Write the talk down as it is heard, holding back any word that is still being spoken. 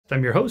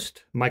I'm your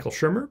host, Michael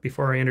Shermer.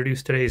 Before I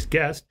introduce today's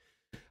guest,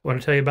 I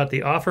want to tell you about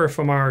the offer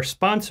from our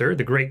sponsor,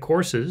 The Great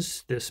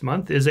Courses. This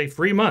month is a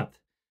free month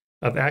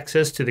of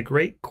access to the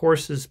Great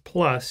Courses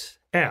Plus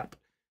app.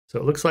 So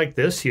it looks like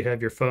this. You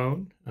have your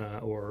phone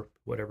or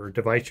whatever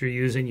device you're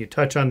using. You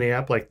touch on the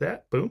app like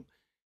that, boom,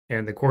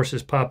 and the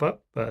courses pop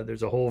up.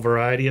 There's a whole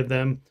variety of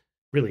them,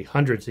 really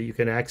hundreds that you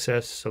can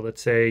access. So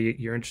let's say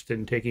you're interested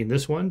in taking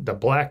this one, The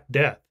Black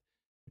Death,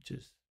 which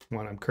is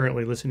one I'm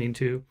currently listening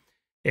to.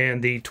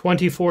 And the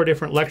 24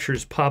 different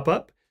lectures pop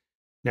up.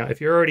 Now, if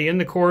you're already in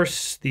the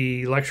course,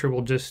 the lecture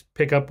will just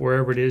pick up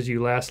wherever it is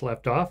you last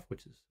left off,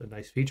 which is a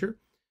nice feature.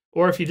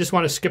 Or if you just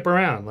want to skip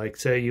around, like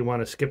say you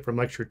want to skip from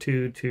lecture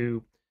 2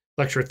 to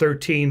lecture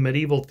 13,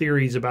 Medieval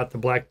Theories about the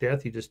Black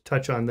Death, you just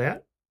touch on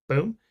that,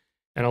 boom,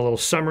 and a little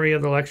summary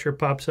of the lecture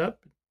pops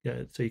up,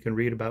 so you can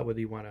read about whether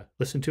you want to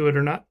listen to it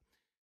or not.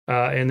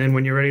 And then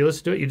when you're ready to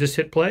listen to it, you just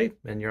hit play,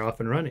 and you're off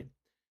and running.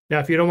 Now,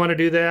 if you don't want to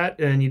do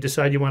that and you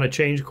decide you want to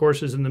change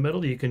courses in the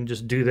middle, you can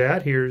just do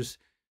that. Here's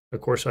a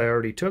course I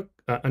already took,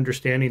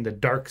 Understanding the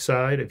Dark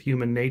Side of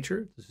Human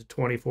Nature. This is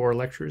 24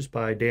 lectures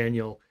by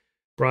Daniel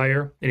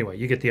Breyer. Anyway,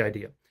 you get the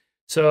idea.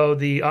 So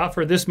the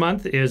offer this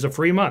month is a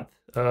free month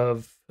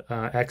of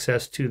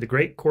access to the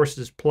Great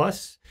Courses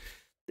Plus.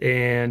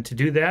 And to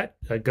do that,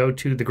 go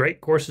to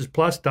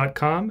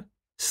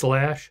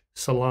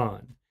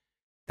thegreatcoursesplus.com/salon.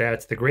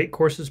 That's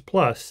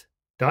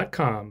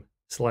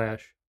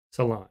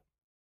thegreatcoursesplus.com/salon.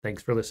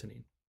 Thanks for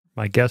listening.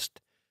 My guest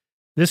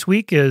this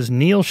week is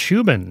Neil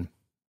Shubin.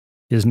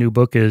 His new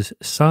book is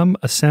Some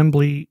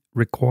Assembly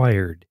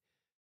Required: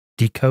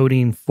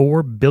 Decoding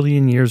 4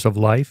 billion years of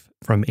life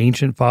from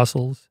ancient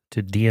fossils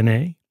to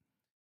DNA,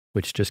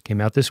 which just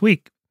came out this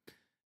week.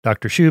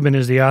 Dr. Shubin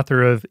is the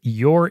author of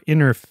Your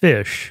Inner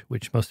Fish,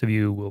 which most of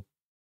you will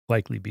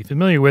likely be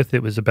familiar with.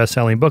 It was a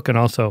best-selling book and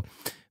also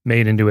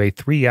made into a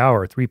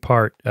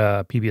 3-part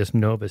PBS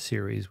Nova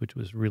series, which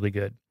was really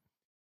good.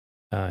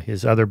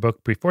 His other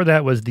book before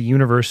that was The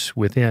Universe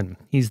Within.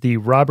 He's the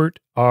Robert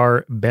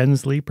R.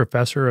 Bensley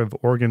Professor of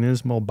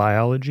Organismal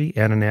Biology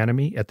and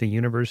Anatomy at the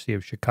University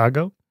of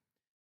Chicago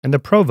and the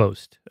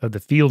Provost of the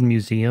Field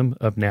Museum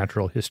of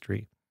Natural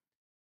History.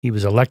 He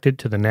was elected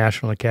to the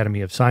National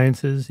Academy of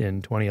Sciences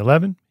in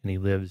 2011, and he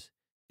lives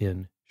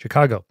in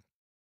Chicago.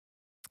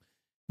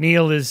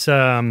 Neil is,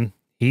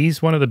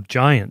 he's one of the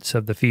giants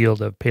of the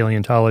field of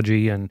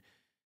paleontology and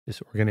this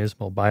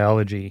organismal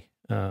biology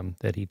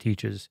that he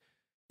teaches.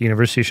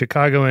 University of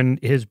Chicago, and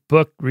his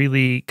book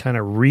really kind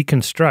of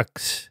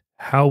reconstructs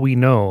how we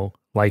know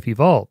life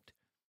evolved.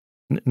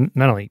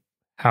 Not only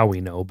how we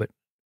know, but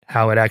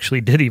how it actually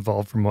did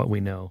evolve from what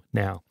we know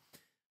now.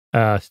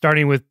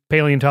 Starting with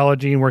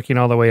paleontology and working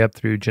all the way up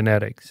through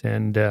genetics.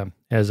 And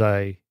as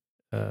I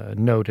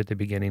note at the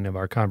beginning of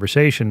our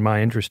conversation,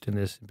 my interest in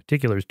this in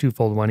particular is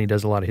twofold. One, he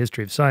does a lot of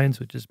history of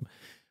science, which is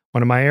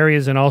one of my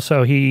areas, and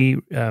also he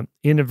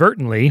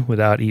inadvertently,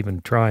 without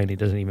even trying, he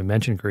doesn't even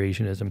mention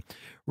creationism,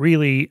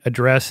 really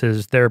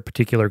addresses their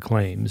particular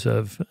claims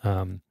of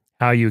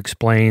how you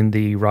explain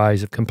the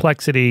rise of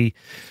complexity,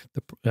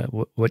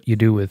 what you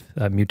do with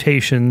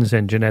mutations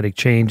and genetic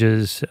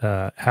changes,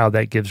 how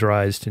that gives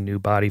rise to new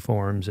body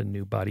forms and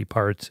new body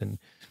parts and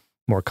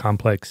more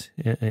complex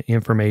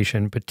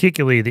information,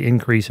 particularly the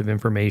increase of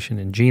information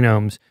in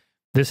genomes.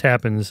 This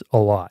happens a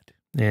lot,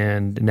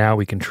 and now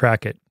we can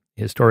track it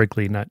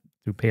historically, not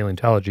through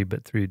paleontology,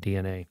 but through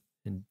DNA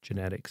and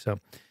genetics. So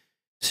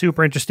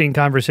super interesting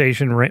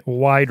conversation,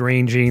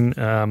 wide-ranging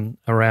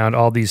around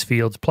all these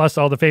fields, plus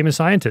all the famous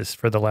scientists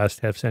for the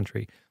last half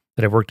century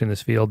that have worked in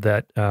this field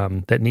that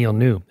that Neil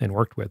knew and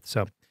worked with.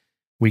 So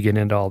we get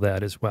into all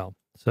that as well.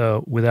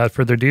 So without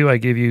further ado, I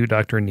give you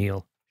Dr.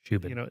 Neil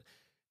Shubin. You know,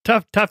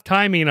 tough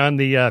timing on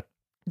the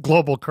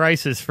global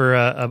crisis for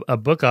a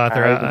book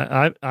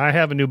author. I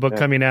have a new book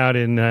coming out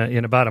in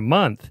about a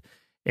month.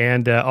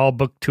 And all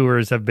book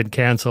tours have been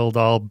canceled,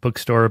 all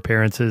bookstore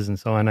appearances and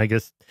so on. I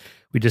guess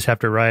we just have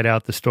to ride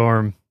out the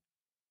storm.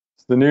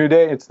 It's the new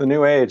day. It's the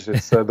new age.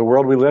 It's the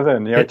world we live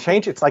in. You know,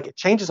 it's like it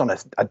changes on a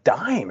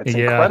dime. It's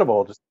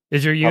incredible. Just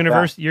is your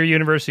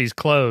university's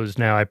closed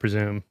now, I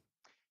presume?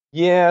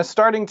 Yeah,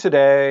 starting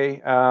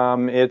today.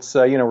 It's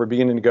we're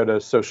beginning to go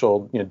to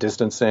social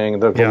distancing.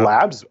 The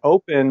lab's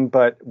open,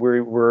 but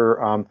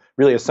we're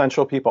really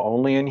essential people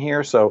only in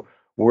here. So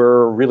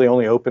we're really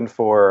only open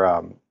for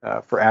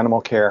animal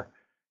care.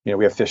 You know,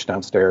 we have fish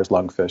downstairs,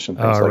 lungfish and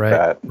things like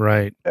that.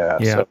 Right.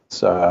 So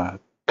it's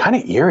kind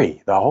of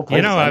eerie. The whole place.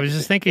 You know, I was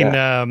just thinking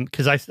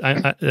because I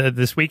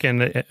this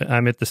weekend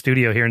I'm at the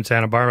studio here in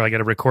Santa Barbara. I got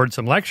to record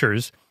some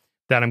lectures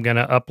that I'm going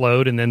to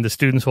upload, and then the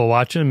students will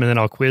watch them, and then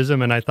I'll quiz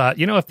them. And I thought,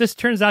 if this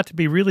turns out to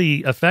be really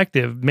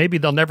effective, maybe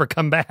they'll never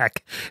come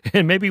back,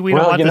 and maybe we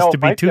don't want this to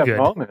be too good.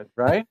 Moment,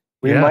 right?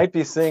 We might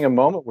be seeing a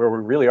moment where we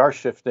really are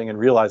shifting and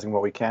realizing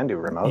what we can do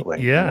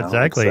remotely. Yeah,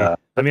 exactly. I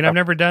mean, I've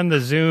never done the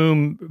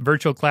Zoom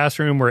virtual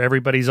classroom where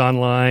everybody's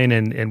online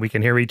and we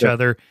can hear each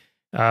other.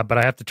 But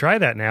I have to try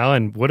that now.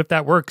 And what if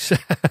that works?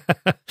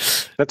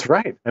 That's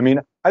right. I mean,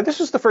 this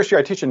is the first year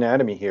I teach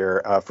anatomy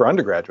here for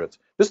undergraduates.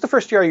 This is the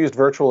first year I used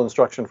virtual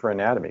instruction for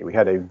anatomy. We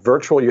had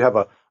you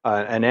have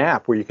an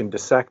app where you can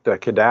dissect a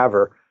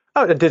cadaver,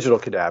 a digital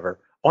cadaver,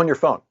 on your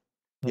phone,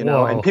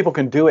 and people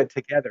can do it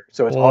together.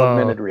 So it's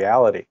augmented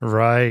reality.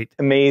 Right.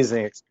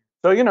 Amazing.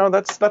 So,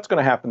 that's going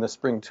to happen this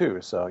spring too.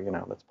 So,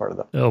 that's part of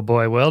the. Oh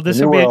boy. Well, this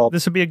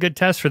would be a good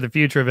test for the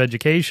future of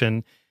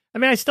education. I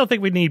mean, I still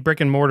think we need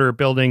brick and mortar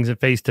buildings and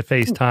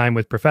face-to-face time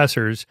with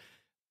professors,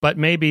 but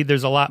maybe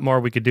there's a lot more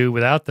we could do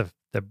without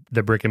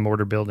the brick and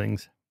mortar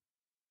buildings.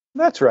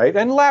 That's right.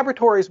 And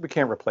laboratories, we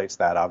can't replace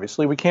that,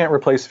 obviously. We can't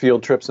replace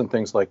field trips and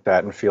things like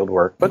that and field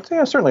work. But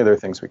certainly there are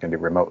things we can do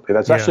remotely.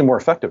 That's actually more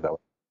effective, though.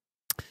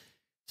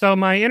 So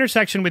my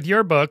intersection with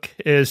your book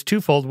is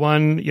twofold.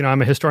 One,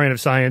 I'm a historian of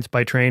science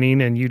by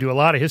training, and you do a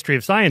lot of history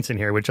of science in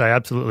here, which I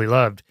absolutely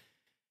loved.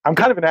 I'm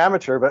kind of an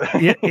amateur, but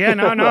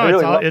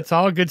no, it's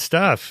all good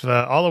stuff,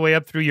 all the way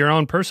up through your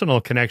own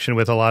personal connection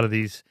with a lot of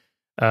these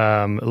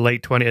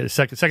late 20th,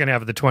 second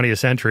half of the 20th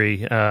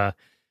century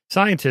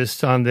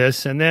scientists on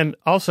this. And then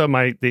also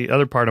the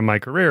other part of my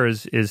career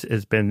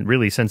has been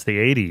really since the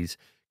 80s,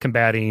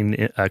 combating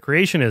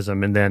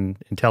creationism and then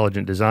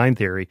intelligent design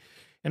theory.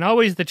 And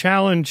always the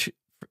challenge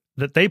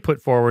that they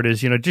put forward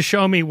is, just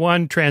show me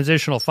one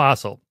transitional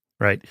fossil.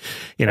 Right.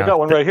 I got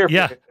one right here.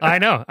 Yeah, I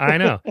know.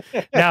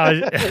 Now,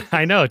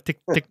 I know.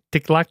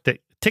 Tiktaalik.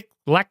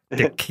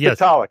 Yes.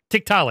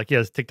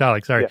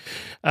 Tiktaalik. Sorry.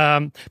 Yeah.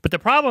 But the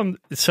problem,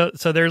 so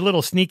they're a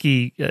little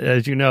sneaky,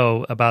 as you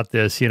know, about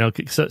this,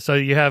 so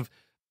you have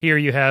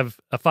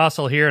a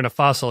fossil here and a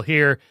fossil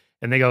here.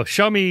 And they go,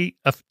 show me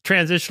a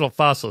transitional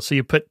fossil. So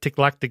you put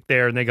Tiktaalik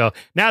there, and they go,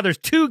 now there's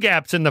 2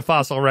 gaps in the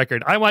fossil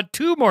record. I want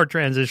 2 more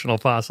transitional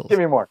fossils. Give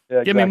me more.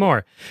 Yeah, Give me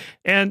more.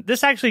 And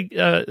this actually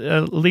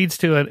leads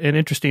to an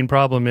interesting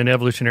problem in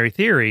evolutionary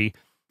theory.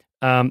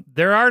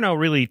 There are no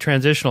really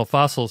transitional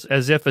fossils,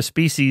 as if a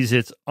species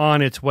is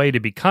on its way to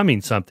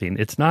becoming something.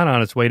 It's not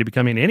on its way to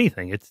becoming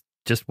anything. It's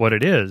just what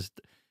it is.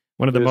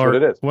 One of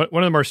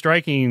the more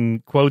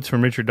striking quotes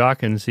from Richard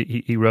Dawkins,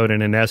 he wrote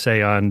in an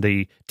essay on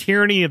the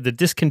tyranny of the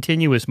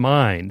discontinuous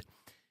mind,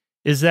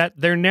 is that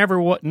there never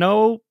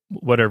no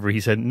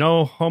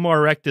Homo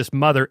erectus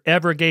mother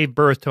ever gave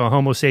birth to a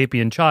Homo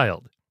sapien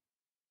child.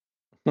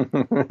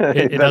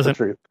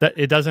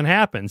 It doesn't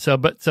happen.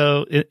 But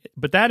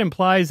that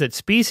implies that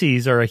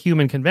species are a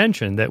human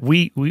convention, that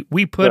we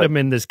put them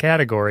in this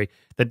category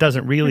that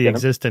doesn't really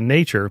exist in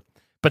nature.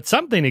 But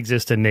something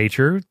exists in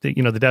nature. The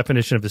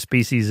definition of a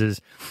species is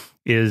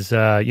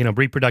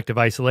reproductive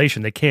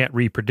isolation. They can't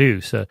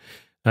reproduce.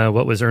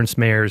 What was Ernst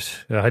Mayer's?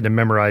 I had to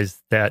memorize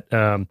that.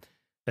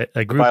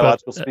 A group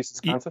biological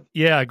species concept.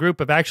 Yeah, a group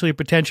of actually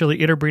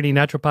potentially interbreeding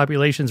natural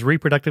populations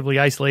reproductively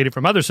isolated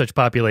from other such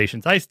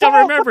populations. I still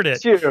remembered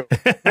it. You.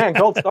 Man,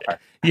 gold star.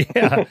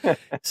 Yeah.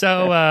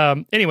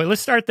 So anyway,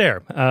 let's start there.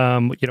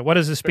 What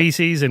is a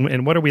species,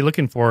 and what are we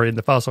looking for in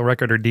the fossil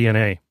record or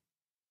DNA?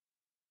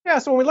 Yeah,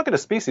 so when we look at a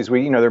species,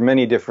 there are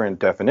many different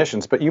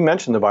definitions, but you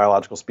mentioned the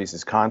biological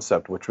species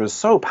concept, which was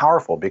so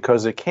powerful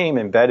because it came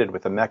embedded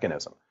with a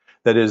mechanism.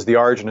 That is, the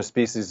origin of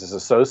species is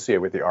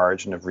associated with the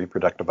origin of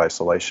reproductive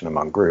isolation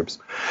among groups.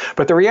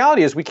 But the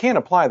reality is we can't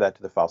apply that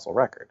to the fossil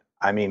record.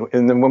 I mean,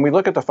 when we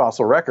look at the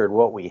fossil record,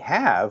 what we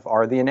have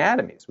are the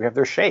anatomies. We have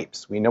their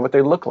shapes. We know what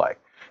they look like.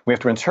 We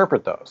have to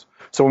interpret those.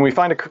 So when we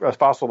find a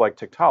fossil like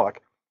Tiktaalik,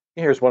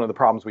 here's one of the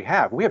problems we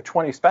have. We have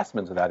 20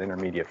 specimens of that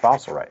intermediate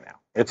fossil right now.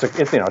 It's a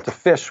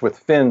fish with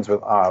fins,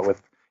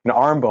 with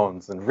arm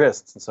bones and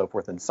wrists and so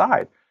forth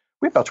inside.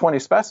 We have about 20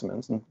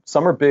 specimens, and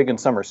some are big and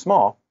some are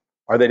small.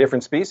 Are they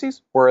different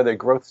species, or are they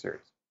growth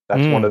series?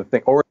 That's one of the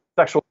things. Or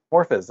sexual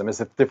dimorphism is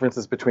the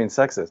differences between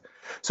sexes.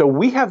 So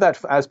we have that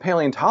as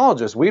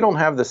paleontologists. We don't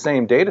have the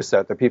same data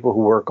set that people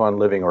who work on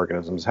living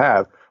organisms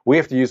have. We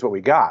have to use what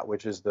we got,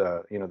 which is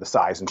the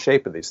size and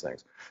shape of these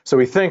things. So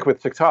we think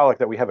with Tiktaalik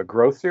that we have a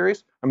growth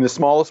series. I mean, the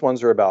smallest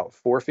ones are about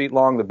 4 feet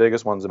long. The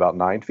biggest one's about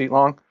 9 feet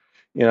long.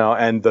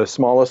 And the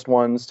smallest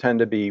ones tend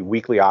to be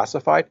weakly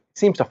ossified. It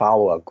seems to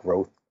follow a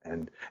growth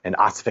and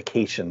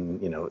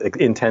ossification,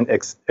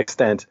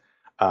 extent.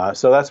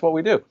 So that's what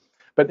we do.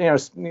 But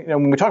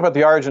when we talk about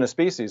the origin of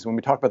species, when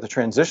we talk about the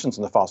transitions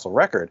in the fossil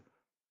record,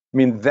 I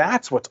mean,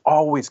 that's what's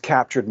always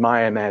captured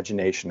my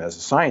imagination as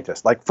a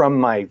scientist. Like from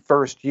my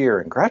first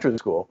year in graduate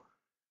school,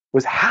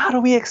 was how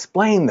do we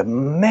explain the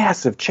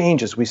massive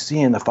changes we see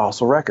in the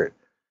fossil record?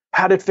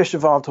 How did fish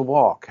evolve to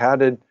walk? How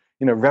did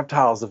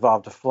reptiles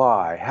evolve to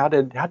fly? How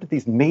did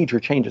these major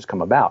changes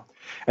come about?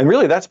 And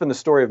really, that's been the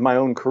story of my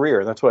own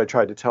career. That's what I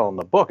tried to tell in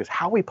the book, is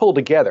how we pull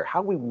together,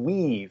 how we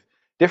weave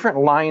different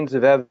lines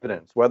of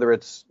evidence, whether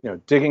it's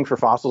digging for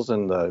fossils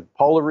in the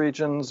polar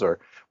regions or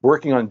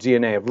working on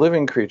DNA of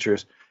living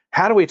creatures.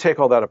 How do we take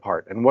all that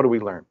apart, and what do we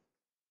learn?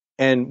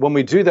 And when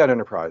we do that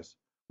enterprise,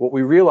 what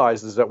we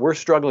realize is that we're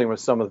struggling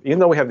with even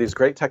though we have these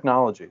great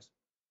technologies,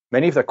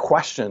 many of the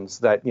questions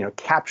that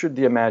captured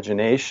the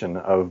imagination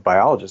of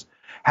biologists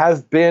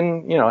have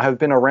been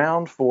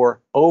around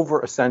for over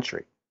a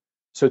century.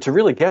 So to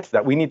really get to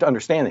that, we need to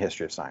understand the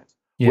history of science.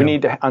 We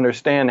need to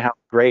understand how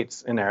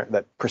greats in there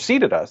that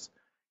preceded us,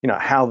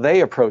 how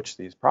they approach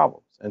these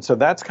problems. And so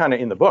that's kind of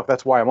in the book.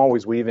 That's why I'm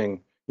always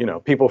weaving,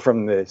 people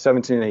from the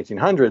 17 and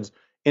 1800s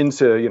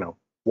into,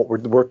 what we're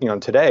working on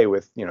today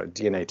with,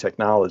 DNA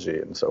technology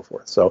and so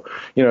forth. So,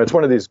 it's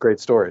one of these great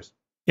stories.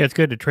 Yeah, it's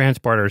good to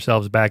transport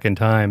ourselves back in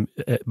time,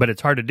 but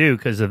it's hard to do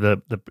because of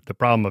the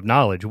problem of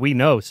knowledge. We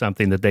know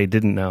something that they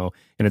didn't know,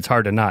 and it's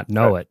hard to not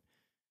know it.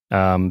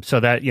 So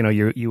that,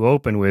 you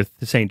open with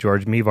St.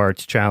 George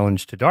Mivart's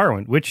challenge to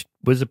Darwin, which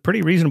was a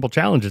pretty reasonable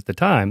challenge at the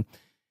time.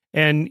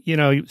 And,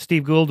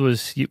 Steve Gould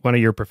was one of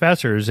your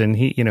professors, and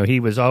he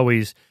was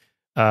always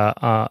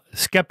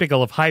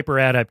skeptical of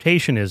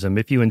hyper-adaptationism.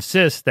 If you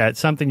insist that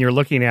something you're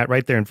looking at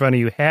right there in front of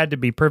you had to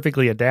be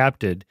perfectly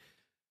adapted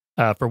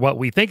for what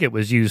we think it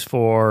was used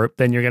for,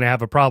 then you're going to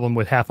have a problem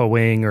with half a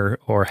wing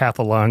or half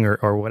a lung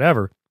or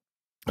whatever.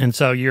 And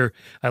so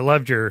I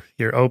loved your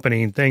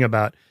opening thing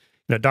about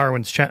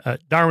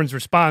Darwin's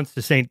response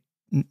to St.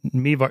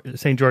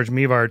 George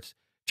Mivart's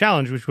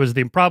challenge, which was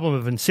the problem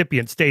of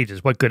incipient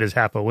stages. What good is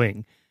half a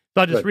wing?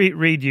 So I'll just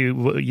read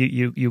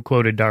you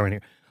quoted Darwin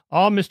here.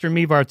 All Mr.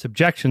 Mivart's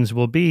objections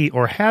will be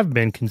or have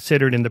been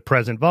considered in the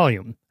present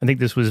volume. I think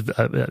this was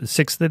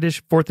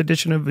fourth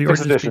edition of the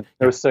Sixth edition.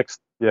 It was sixth.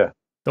 Yeah.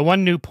 The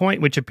one new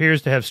point which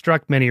appears to have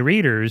struck many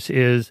readers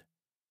is,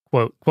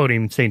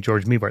 quoting St.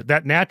 George Mivart,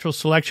 that natural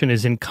selection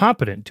is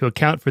incompetent to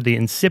account for the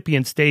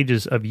incipient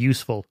stages of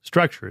useful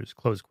structures,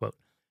 close quote.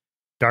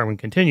 Darwin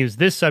continues,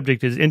 this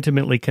subject is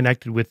intimately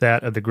connected with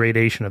that of the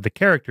gradation of the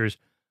characters,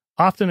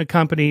 often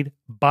accompanied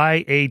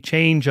by a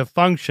change of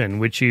function,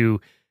 which you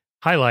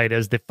highlight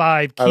as the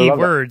 5 key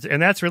words,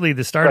 and that's really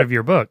the start of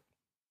your book.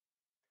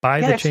 By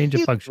the change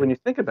of function. When you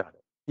think about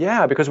it.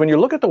 Yeah, because when you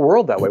look at the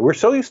world that way, we're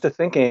so used to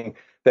thinking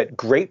that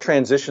great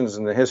transitions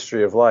in the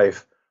history of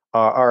life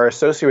are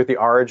associated with the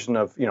origin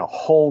of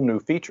whole new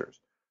features.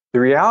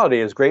 The reality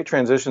is great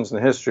transitions in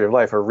the history of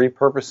life are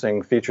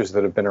repurposing features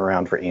that have been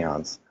around for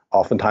eons,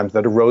 oftentimes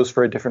that arose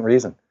for a different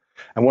reason.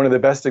 And one of the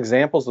best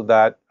examples of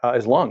that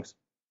is lungs.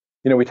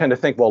 We tend to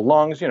think, well,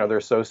 lungs, they're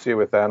associated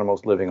with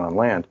animals living on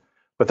land.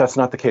 But that's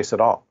not the case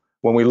at all.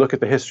 When we look at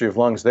the history of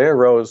lungs, they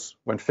arose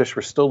when fish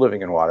were still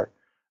living in water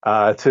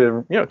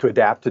to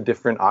adapt to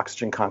different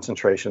oxygen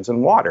concentrations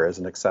in water as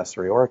an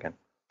accessory organ.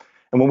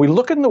 And when we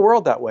look in the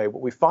world that way,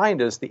 what we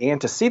find is the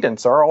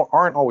antecedents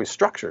aren't always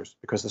structures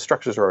because the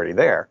structures are already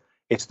there.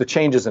 It's the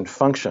changes in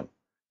function,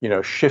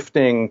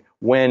 shifting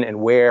when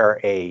and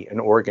where an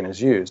organ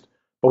is used.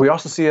 But we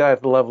also see that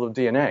at the level of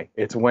DNA.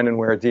 It's when and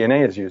where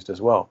DNA is used as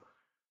well.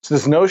 So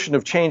this notion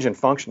of change in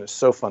function is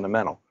so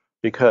fundamental,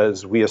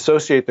 because we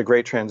associate the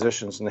great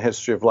transitions in the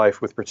history of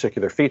life with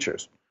particular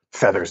features.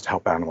 Feathers to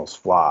help animals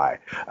fly,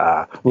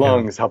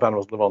 lungs help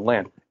animals live on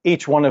land.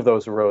 Each one of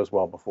those arose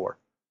well before.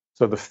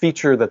 So the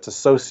feature that's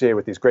associated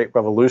with these great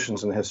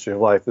revolutions in the history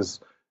of life is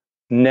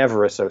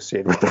never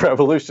associated with the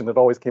revolution that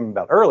always came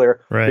about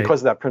earlier,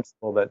 because of that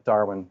principle that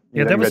Darwin.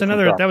 That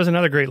was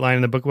another great line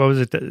in the book. What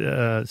was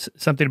it?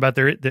 Something about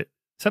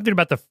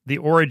the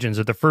origins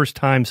of the first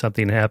time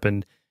something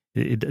happened.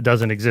 It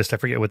doesn't exist. I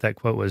forget what that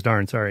quote was.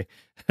 Darn, sorry.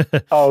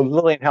 Oh,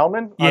 Lillian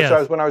Hellman? Yes.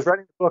 So when I was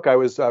writing the book, I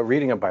was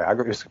reading a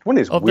biography. It was one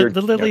of these weird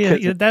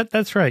Lillian,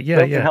 that's right. Yeah,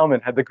 Lillian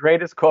Hellman had the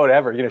greatest quote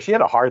ever. She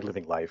had a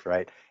hard-living life,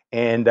 right?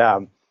 And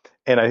I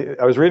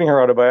was reading her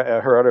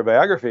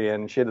autobiography,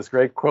 and she had this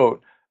great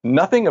quote,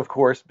 nothing, of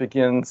course,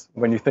 begins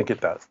when you think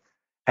it does.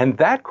 And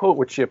that quote,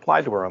 which she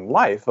applied to her own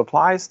life,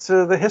 applies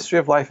to the history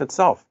of life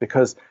itself,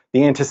 because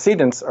the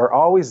antecedents are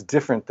always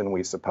different than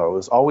we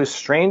suppose, always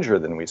stranger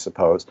than we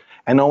suppose,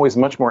 and always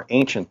much more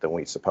ancient than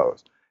we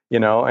suppose.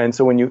 And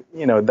so when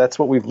that's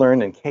what we've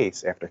learned in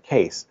case after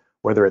case,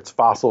 whether it's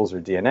fossils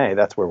or DNA,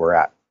 that's where we're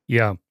at.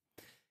 Yeah.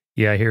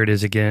 Yeah, here it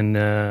is again,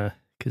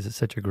 because it's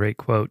such a great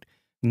quote.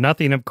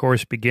 Nothing, of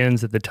course,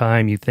 begins at the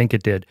time you think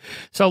it did.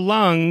 So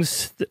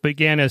lungs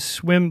began as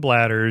swim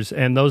bladders,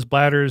 and those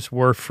bladders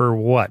were for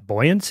what?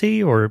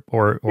 Buoyancy or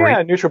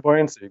yeah, neutral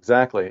buoyancy,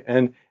 exactly.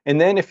 And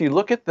then if you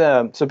look at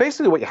so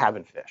basically what you have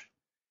in fish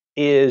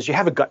is you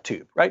have a gut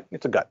tube, right?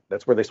 It's a gut.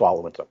 That's where they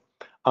swallow into.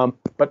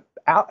 But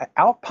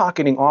out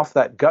pocketing off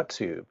that gut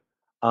tube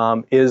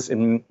is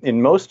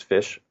in most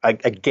fish a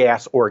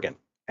gas organ,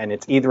 and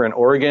it's either an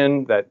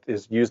organ that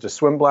is used as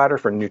swim bladder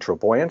for neutral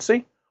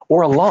buoyancy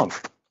or a lung.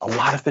 A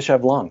lot of fish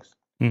have lungs,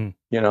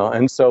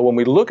 and so when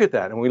we look at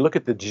that and we look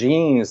at the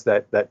genes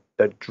that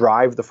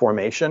drive the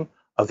formation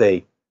of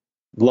a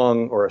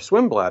lung or a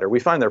swim bladder, we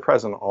find they're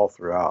present all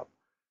throughout,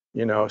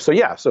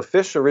 So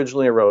fish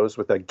originally arose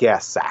with a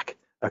gas sac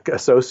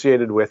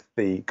associated with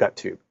the gut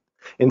tube.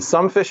 In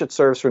some fish, it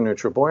serves for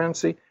neutral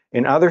buoyancy.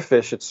 In other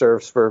fish, it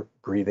serves for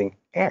breathing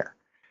air.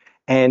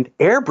 And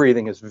air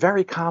breathing is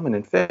very common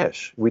in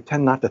fish. We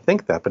tend not to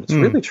think that, but it's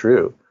really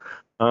true.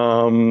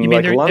 You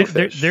mean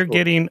they're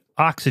getting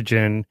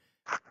oxygen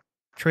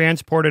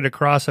transported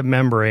across a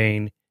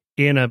membrane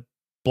in a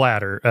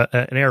bladder,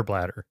 an air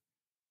bladder?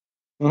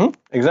 Mm-hmm.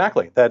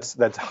 Exactly.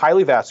 That's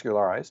highly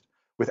vascularized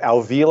with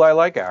alveoli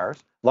like ours.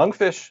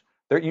 Lungfish,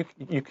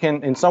 you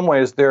can, in some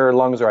ways, their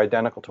lungs are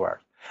identical to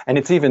ours. And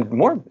it's even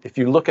more, if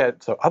you look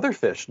at other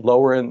fish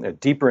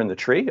deeper in the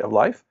tree of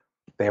life,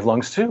 they have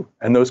lungs too.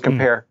 And those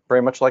compare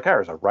very much like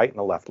ours, a right and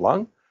a left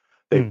lung.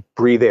 They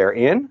breathe air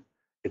in,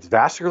 it's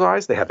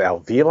vascularized, they have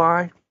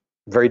alveoli,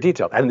 very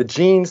detailed. And the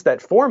genes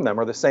that form them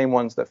are the same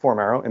ones that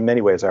form in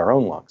many ways, our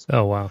own lungs.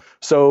 Oh, wow.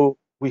 So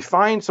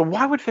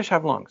why would fish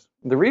have lungs?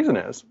 The reason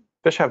is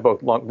these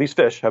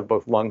fish have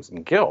both lungs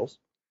and gills,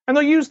 and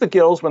they'll use the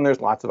gills when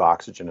there's lots of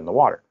oxygen in the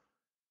water.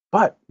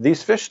 But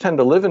these fish tend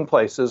to live in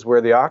places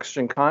where the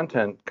oxygen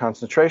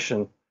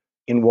concentration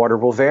in water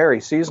will vary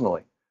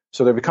seasonally.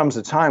 So there becomes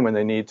a time when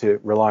they need to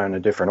rely on a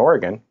different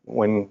organ.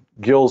 When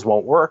gills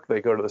won't work,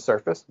 they go to the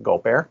surface,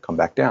 gulp air, come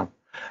back down.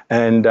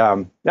 And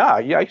I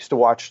used to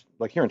watch,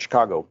 like here in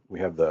Chicago, we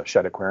have the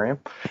Shedd Aquarium,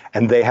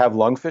 and they have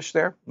lungfish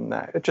there. And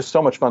it's just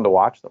so much fun to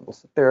watch them. They'll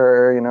sit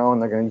there, and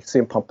you see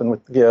them pumping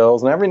with the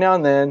gills, and every now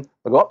and then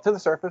they'll go up to the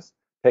surface,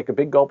 take a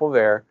big gulp of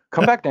air,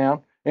 come back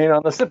down,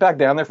 and they'll sit back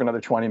down there for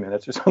another 20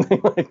 minutes or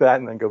something like that,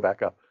 and then go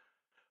back up.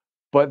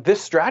 But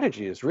this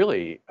strategy is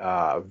really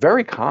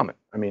very common.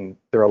 I mean,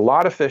 there are a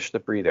lot of fish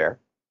that breathe air.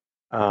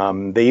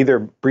 They either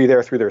breathe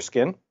air through their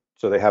skin,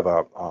 so they have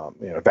a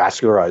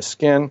vascularized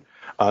skin.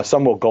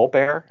 Some will gulp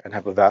air and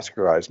have a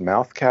vascularized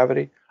mouth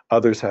cavity.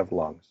 Others have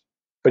lungs.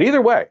 But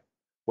either way,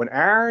 when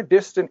our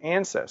distant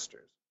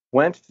ancestors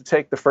went to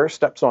take the first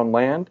steps on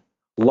land,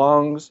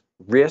 lungs,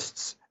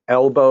 wrists,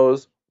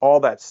 elbows, all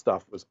that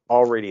stuff was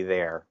already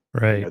there.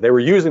 Right. They were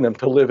using them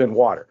to live in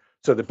water.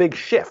 So the big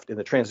shift in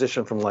the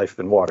transition from life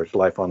in water to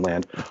life on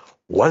land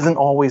wasn't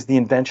always the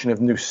invention of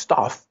new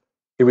stuff.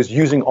 It was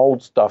using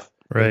old stuff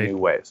in new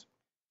ways.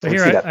 But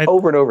here,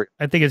 over and over.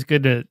 I think it's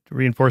good to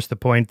reinforce the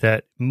point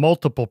that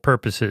multiple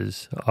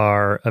purposes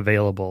are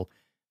available,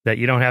 that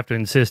you don't have to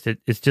insist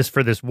it's just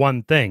for this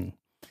one thing.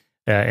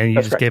 And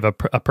you gave a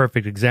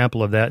perfect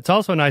example of that. It's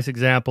also a nice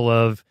example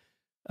of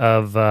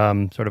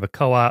sort of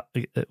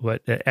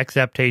a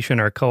exaptation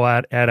or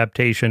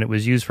co-adaptation. It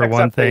was used for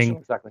one thing.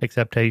 Exactly.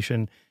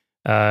 Exaptation.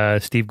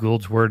 Steve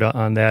Gould's word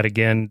on that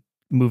again,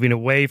 moving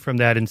away from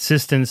that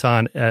insistence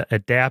on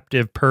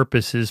adaptive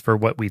purposes for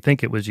what we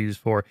think it was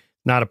used for.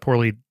 Not a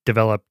poorly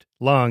developed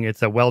lung.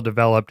 It's a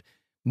well-developed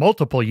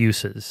multiple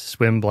uses,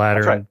 swim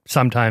bladder, and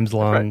sometimes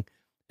lung,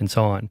 and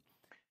so on.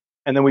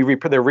 And then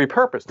they're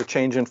repurposed. The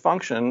change in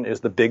function is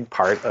the big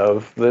part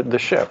of the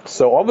shift.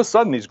 So all of a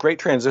sudden, these great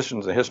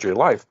transitions in the history of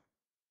life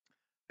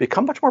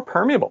become much more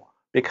permeable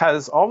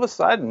because all of a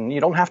sudden, you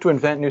don't have to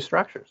invent new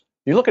structures.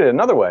 You look at it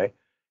another way,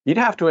 you'd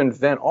have to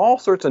invent all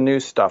sorts of new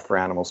stuff for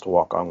animals to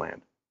walk on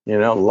land.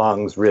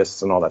 Lungs,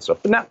 wrists, and all that stuff.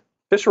 But now,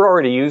 fish are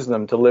already using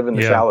them to live in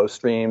the shallow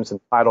streams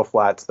and tidal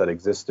flats that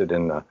existed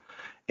in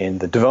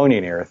the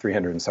Devonian era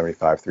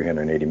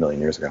 380 million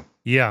years ago.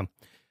 Yeah.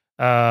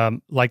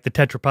 Like the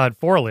tetrapod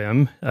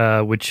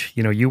forelimb, which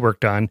you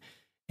worked on,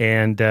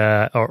 and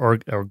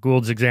or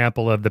Gould's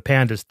example of the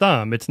panda's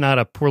thumb. It's not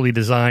a poorly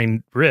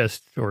designed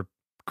wrist or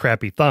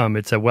crappy thumb.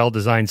 It's a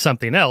well-designed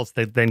something else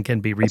that then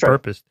can be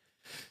repurposed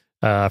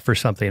for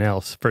something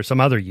else, for some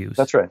other use.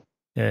 That's right.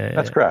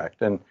 That's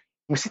correct. And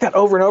we see that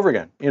over and over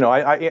again.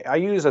 I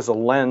use as a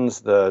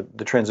lens the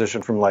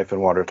transition from life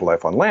in water to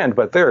life on land,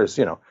 but there's,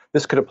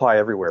 this could apply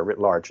everywhere writ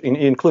large,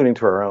 including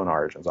to our own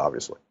origins,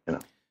 obviously.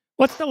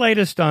 What's the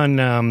latest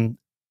on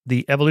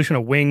the evolution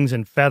of wings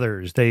and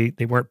feathers? They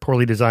weren't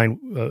poorly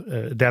designed,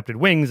 adapted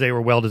wings. They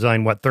were well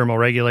designed,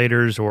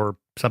 thermoregulators or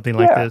something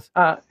like this?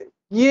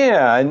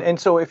 And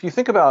so if you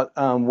think about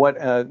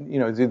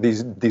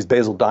these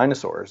basal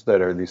dinosaurs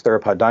that are these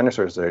theropod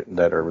dinosaurs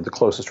that are the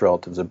closest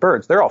relatives of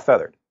birds, they're all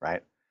feathered,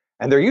 right?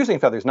 And they're using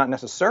feathers not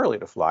necessarily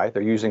to fly.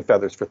 They're using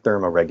feathers for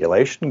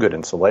thermoregulation, good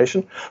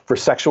insulation, for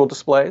sexual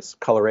displays,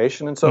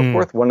 coloration, and so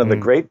forth. One of the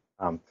great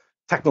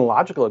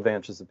technological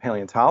advances of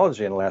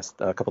paleontology in the last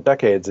couple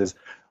decades is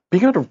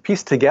being able to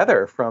piece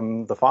together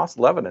from the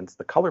fossil evidence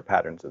the color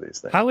patterns of these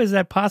things. How is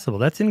that possible?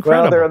 That's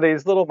incredible. Well, there are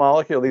these little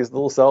these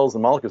little cells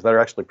and molecules that are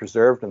actually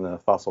preserved in the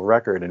fossil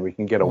record, and we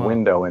can get a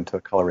window into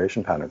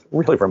coloration patterns.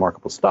 Really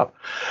remarkable stuff.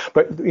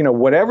 But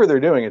whatever they're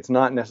doing, it's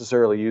not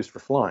necessarily used for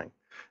flying.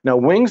 Now,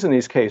 wings in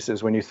these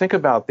cases, when you think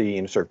about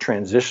the sort of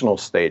transitional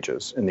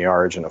stages in the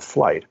origin of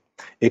flight,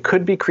 it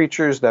could be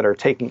creatures that are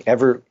taking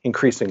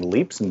ever-increasing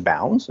leaps and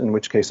bounds, in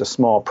which case a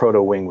small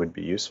proto-wing would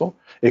be useful.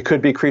 It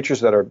could be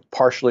creatures that are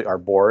partially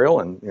arboreal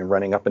and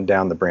running up and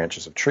down the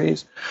branches of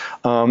trees.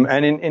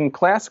 And in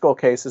classical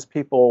cases,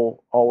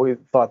 people always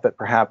thought that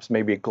perhaps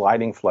maybe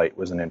gliding flight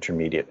was an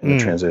intermediate in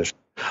the transition.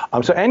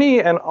 So any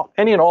and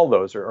all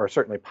those are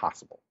certainly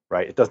possible,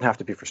 right? It doesn't have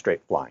to be for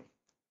straight flying.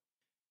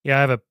 Yeah,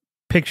 I have a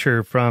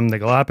picture from the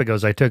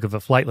Galapagos I took of a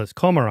flightless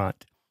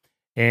cormorant.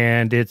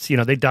 And it's,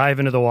 they dive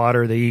into the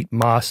water, they eat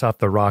moss off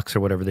the rocks or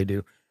whatever they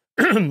do.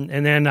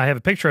 And then I have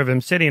a picture of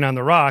him sitting on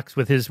the rocks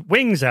with his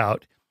wings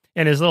out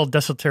and his little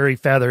desultory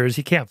feathers.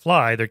 He can't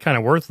fly. They're kind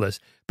of worthless.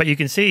 But you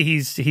can see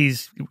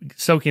he's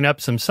soaking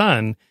up some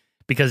sun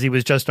because he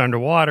was just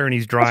underwater and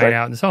he's drying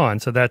out and so on.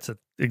 So that's an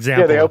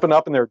example. Yeah, they open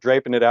up and they're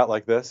draping it out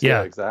like this.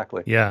 Yeah,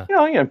 exactly. Yeah.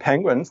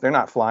 Penguins, they're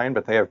not flying,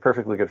 but they have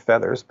perfectly good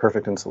feathers,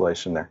 perfect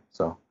insulation there.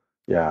 So,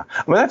 Yeah.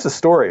 I mean, that's a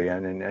story.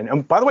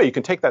 And by the way, you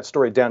can take that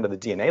story down to the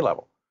DNA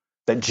level.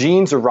 That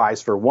genes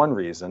arise for one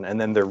reason,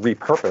 and then they're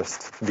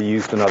repurposed to be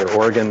used in other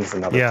organs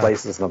and other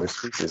places and other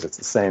species. It's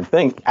the same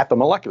thing at the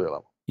molecular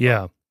level.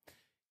 Yeah.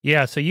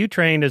 Yeah, so you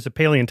trained as a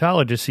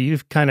paleontologist, so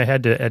you've kind of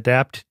had to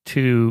adapt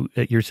to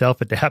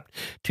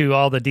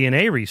all the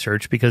DNA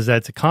research, because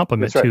that's a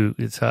complement to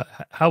it's.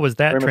 How was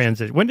that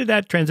transition? When did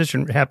that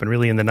transition happen?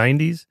 Really, in the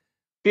 90s?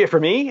 Yeah,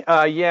 for me,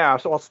 yeah.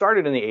 So I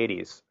started in the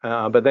 80s,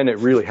 but then it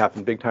really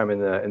happened big time in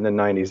the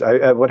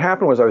 90s. What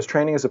happened was I was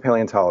training as a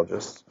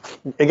paleontologist.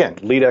 Again,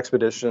 lead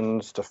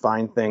expeditions to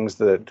find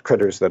things,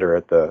 critters that are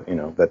at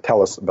that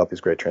tell us about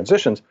these great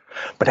transitions.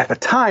 But at the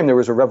time, there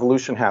was a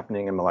revolution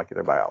happening in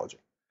molecular biology.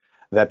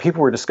 That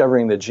people were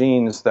discovering the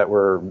genes that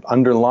were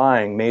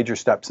underlying major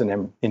steps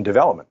in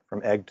development,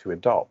 from egg to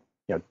adult.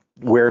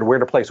 Where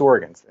to place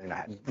organs.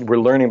 And we're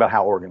learning about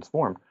how organs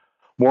formed.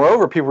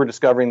 Moreover, people were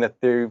discovering that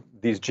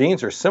these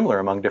genes are similar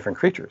among different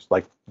creatures.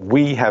 Like,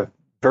 we have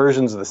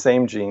versions of the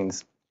same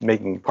genes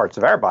making parts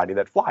of our body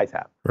that flies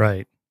have.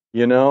 Right.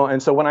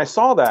 And so when I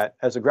saw that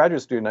as a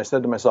graduate student, I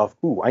said to myself,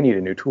 "Ooh, I need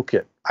a new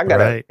toolkit. I got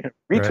to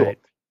retool."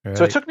 Right.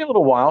 So it took me a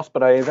little while,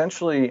 but I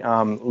eventually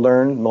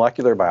learned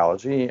molecular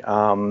biology,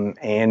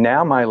 and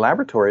now my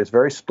laboratory is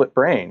very split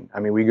brain.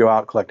 I mean, we go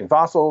out collecting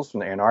fossils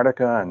from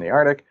Antarctica and the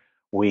Arctic.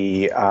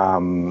 We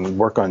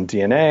work on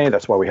DNA.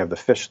 That's why we have the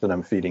fish that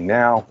I'm feeding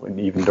now,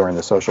 even during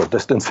the social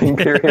distancing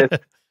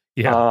period.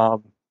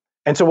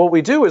 And so what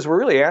we do is we're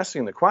really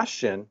asking the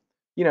question,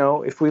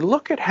 if we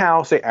look at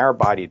how, say, our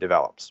body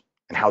develops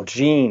and how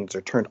genes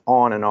are turned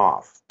on and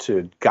off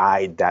to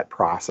guide that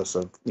process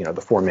of, the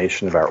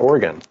formation of our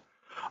organs.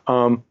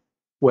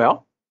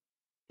 Well,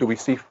 do we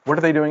see, what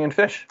are they doing in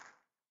fish?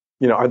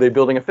 Are they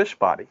building a fish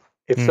body?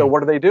 If so,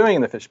 what are they doing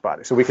in the fish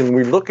body? So we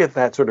look at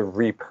that sort of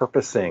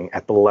repurposing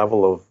at the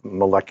level of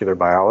molecular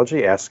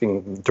biology,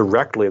 asking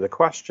directly the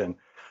question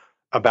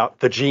about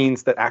the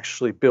genes that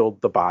actually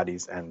build the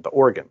bodies and the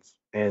organs.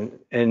 And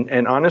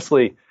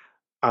honestly,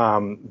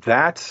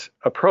 that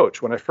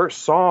approach, when I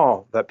first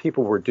saw that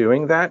people were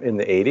doing that in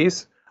the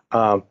 80s,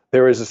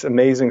 there was this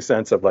amazing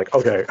sense of like,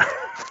 okay,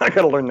 I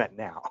got to learn that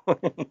now.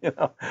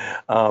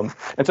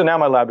 And so now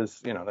my lab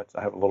is,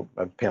 I have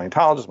a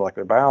paleontologist,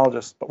 molecular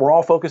biologist, but we're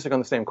all focusing on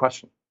the same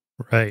question.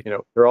 Right.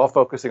 They're all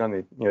focusing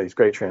on these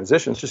great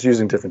transitions, just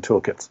using different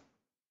toolkits.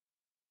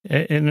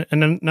 And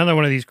another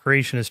one of these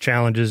creationist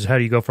challenges is, how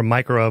do you go from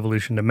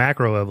microevolution to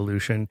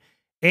macroevolution?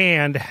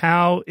 And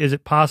how is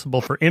it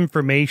possible for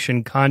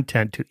information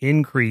content to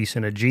increase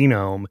in a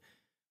genome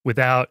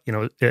without,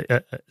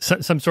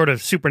 some sort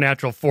of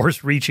supernatural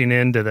force reaching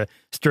in to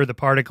stir the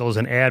particles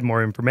and add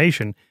more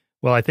information?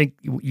 Well, I think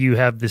you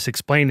have this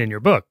explained in your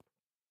book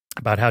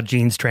about how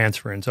genes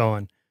transfer and so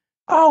on.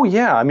 Oh,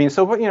 yeah. I mean,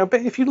 so,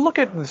 but if you look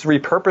at this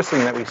repurposing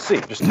that we see,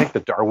 just take the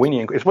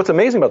Darwinian, it's what's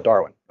amazing about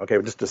Darwin,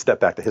 okay, just to step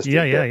back to history.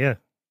 Yeah.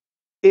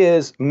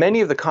 Is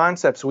many of the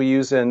concepts we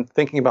use in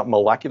thinking about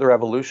molecular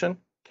evolution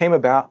came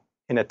about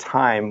in a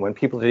time when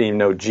people didn't even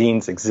know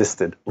genes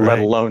existed, let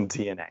alone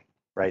DNA,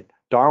 right?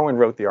 Darwin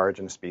wrote The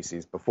Origin of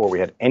Species before we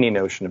had any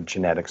notion of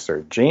genetics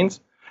or genes.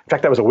 In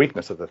fact, that was a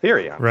weakness of the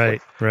theory,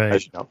 honestly, right.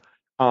 As you know.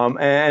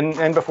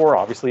 And before,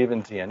 obviously,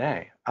 even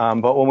DNA.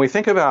 But when we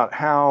think about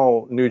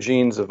how new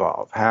genes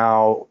evolve,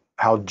 how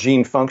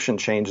gene function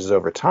changes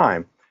over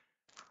time,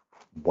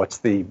 what's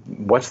the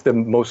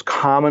most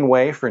common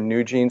way for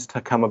new genes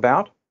to come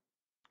about?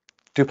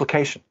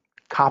 Duplication,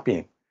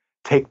 copying.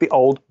 Take the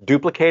old,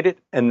 duplicate it,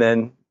 and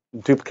then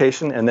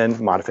duplication, and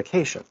then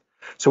modification.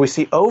 So we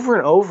see over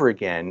and over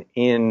again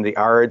in the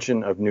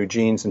origin of new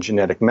genes and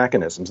genetic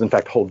mechanisms, in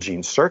fact, whole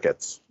gene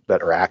circuits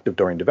that are active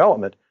during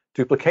development,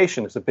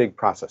 duplication is a big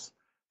process.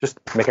 Just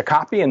make a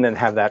copy and then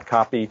have that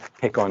copy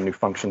take on new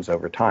functions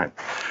over time.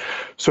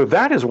 So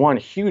that is one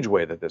huge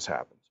way that this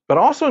happens. But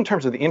also in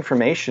terms of the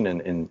information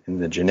in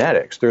the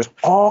genetics, there's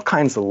all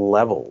kinds of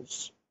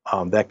levels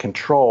that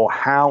control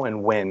how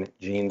and when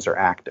genes are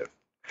active.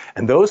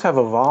 And those have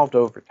evolved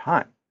over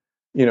time.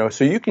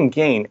 So you can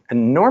gain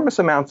enormous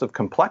amounts of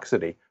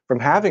complexity from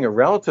having a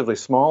relatively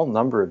small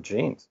number of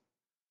genes.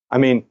 I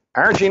mean,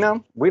 our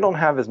genome, we don't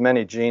have as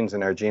many genes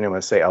in our genome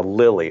as, say, a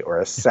lily or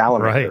a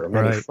salamander or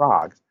many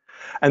frogs.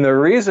 And the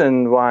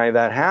reason why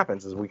that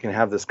happens is we can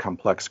have this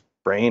complex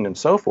brain and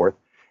so forth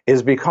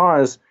is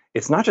because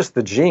it's not just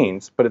the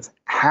genes, but it's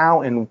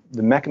how and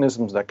the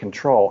mechanisms that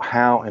control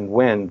how and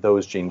when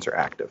those genes are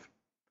active.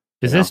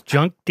 Is this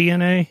junk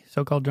DNA,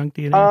 so-called junk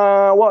DNA?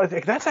 Well,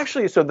 that's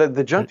actually, so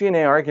the junk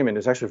DNA argument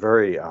is actually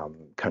very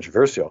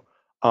controversial.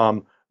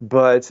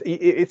 But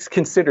it's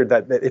considered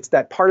that it's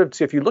that part of,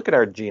 see, if you look at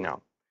our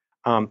genome,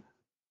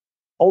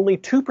 only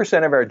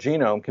 2% of our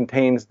genome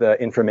contains the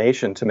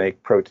information to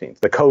make proteins,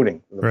 the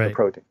coding of the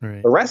protein.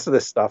 The rest of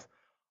this stuff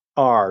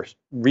are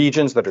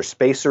regions that are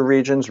spacer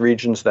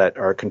regions that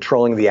are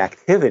controlling the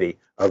activity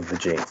of the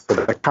genes, so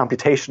the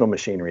computational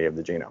machinery of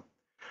the genome.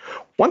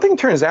 One thing it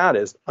turns out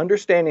is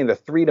understanding the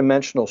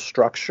three-dimensional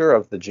structure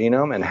of the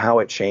genome and how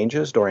it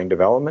changes during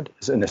development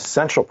is an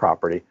essential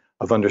property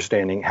of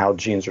understanding how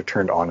genes are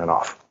turned on and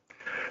off.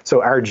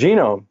 So our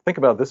genome, think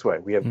about it this way.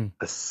 We have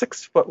a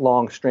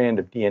 6-foot-long strand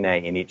of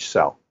DNA in each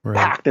cell,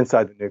 packed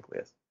inside the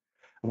nucleus.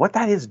 And what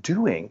that is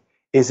doing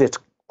is it's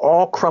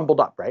all crumbled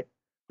up, right?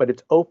 But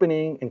it's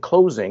opening and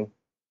closing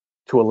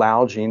to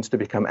allow genes to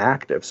become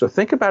active. So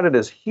think about it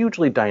as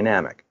hugely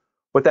dynamic.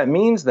 What that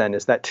means then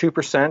is that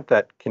 2%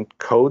 that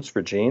codes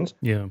for genes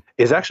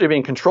is actually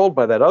being controlled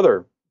by that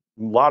other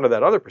lot of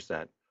that other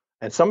percent.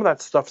 And some of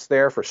that stuff's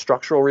there for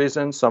structural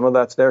reasons. Some of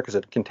that's there because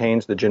it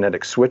contains the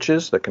genetic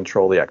switches that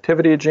control the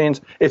activity of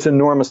genes. It's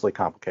enormously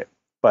complicated.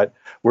 But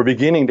we're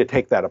beginning to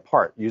take that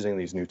apart using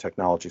these new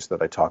technologies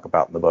that I talk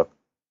about in the book.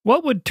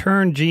 What would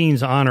turn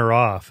genes on or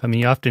off? I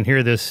mean, you often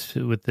hear this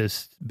with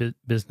this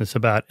business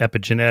about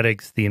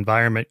epigenetics. The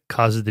environment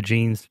causes the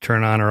genes to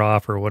turn on or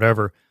off or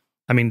whatever.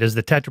 I mean, does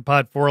the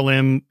tetrapod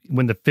forelimb,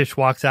 when the fish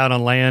walks out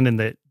on land and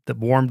the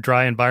warm,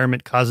 dry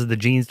environment causes the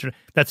genes to...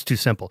 That's too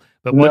simple.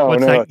 But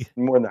what's that? It's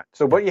more than that.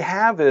 So what you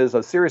have is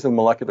a series of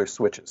molecular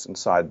switches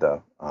inside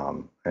the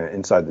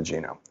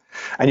genome.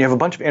 And you have a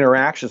bunch of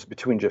interactions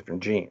between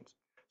different genes.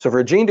 So for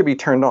a gene to be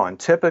turned on,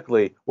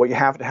 typically what you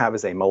have to have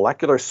is a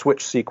molecular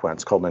switch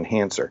sequence called an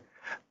enhancer.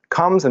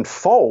 Comes and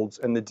folds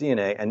in the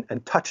DNA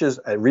and touches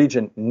a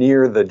region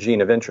near the gene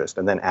of interest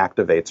and then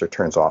activates or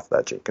turns off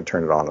that gene, can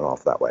turn it on and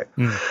off that way.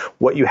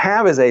 What you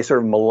have is a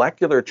sort of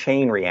molecular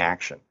chain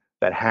reaction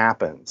that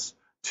happens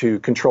to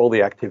control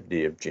the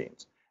activity of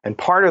genes. And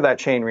part of that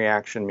chain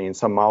reaction means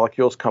some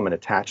molecules come and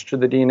attach to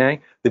the DNA.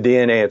 The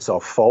DNA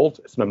itself folds.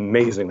 It's an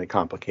amazingly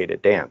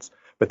complicated dance.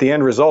 But the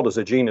end result is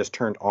a gene is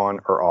turned on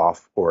or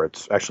off, or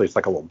it's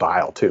like a little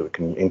dial too. It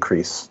can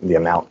increase the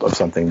amount of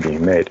something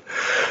being made.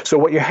 So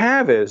what you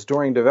have is,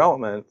 during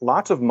development,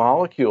 lots of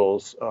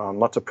molecules,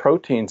 lots of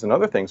proteins and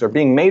other things are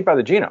being made by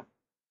the genome.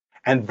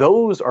 And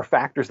those are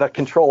factors that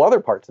control other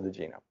parts of the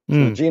genome. So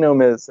the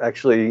genome is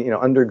actually,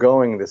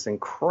 undergoing this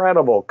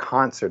incredible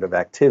concert of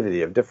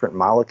activity of different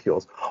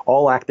molecules,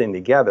 all acting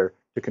together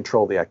to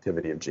control the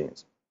activity of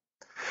genes.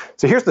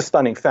 So here's the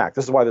stunning fact.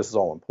 This is why this is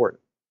all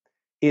important.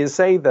 Is,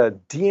 say, the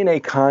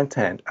DNA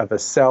content of a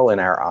cell in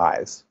our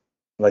eyes,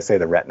 let's say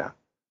the retina,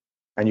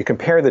 and you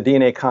compare the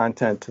DNA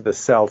content to the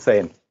cell, say,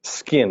 in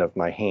skin of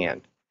my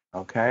hand,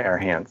 okay, our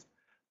hands,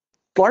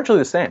 it's largely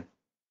the same.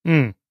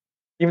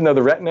 Even though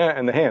the retina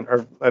and the hand,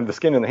 or the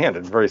skin in the hand,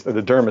 the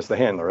dermis, the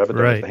hand, or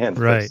epidermis, the hand, is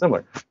very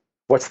similar.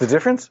 What's the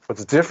difference?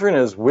 What's different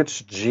is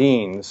which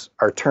genes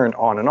are turned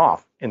on and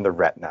off in the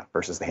retina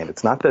versus the hand.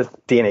 It's not the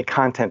DNA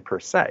content per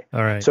se.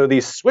 All right. So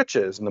these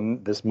switches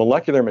and this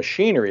molecular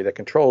machinery that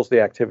controls the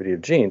activity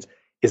of genes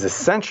is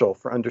essential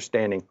for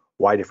understanding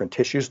why different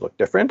tissues look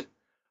different,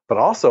 but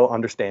also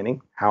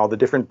understanding how the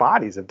different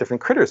bodies of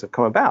different critters have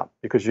come about.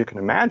 Because you can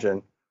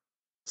imagine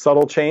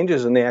subtle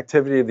changes in the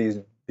activity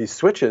of these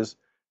switches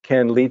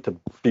can lead to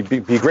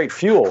be great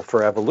fuel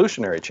for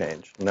evolutionary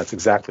change. And that's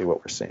exactly what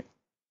we're seeing.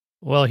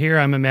 Well, here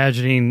I'm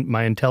imagining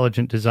my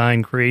intelligent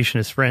design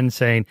creationist friend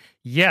saying,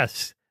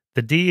 yes,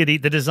 the deity,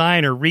 the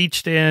designer,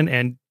 reached in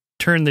and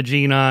turned the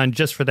gene on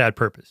just for that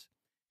purpose.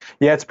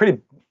 Yeah,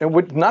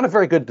 not a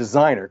very good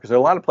designer, because there are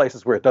a lot of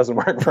places where it doesn't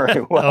work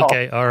very well.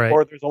 Okay, all right.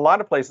 Or there's a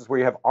lot of places where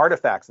you have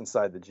artifacts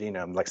inside the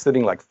genome, like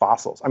sitting like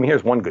fossils. I mean,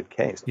 here's one good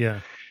case. Yeah.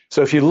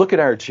 So if you look at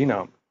our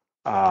genome,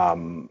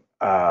 so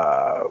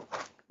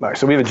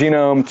we have a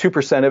genome,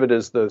 2% of it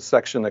is the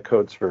section that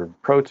codes for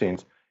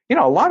proteins.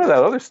 A lot of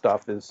that other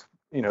stuff is,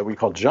 we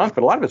call junk,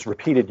 but a lot of it's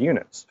repeated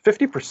units.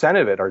 50%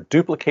 of it are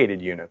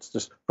duplicated units,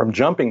 just from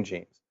jumping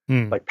genes,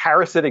 like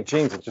parasitic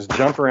genes that just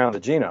jump around the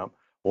genome,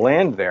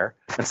 land there,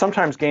 and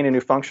sometimes gain a new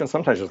function,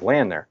 sometimes just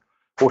land there.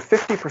 Well,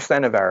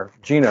 50% of our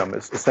genome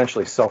is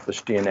essentially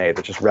selfish DNA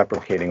that's just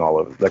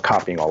replicating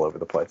copying all over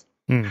the place.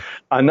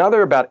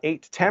 Another about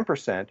 8 to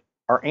 10%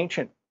 are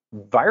ancient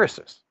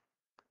viruses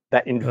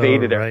that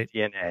invaded our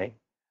DNA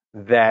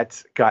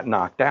that got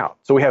knocked out.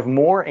 So we have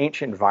more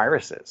ancient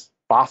viruses,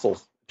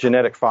 fossils,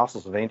 genetic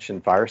fossils of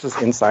ancient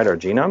viruses inside our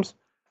genomes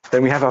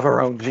than we have of our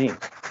own genes.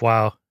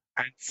 Wow.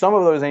 And some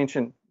of those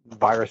ancient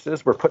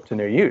viruses were put to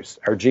no use.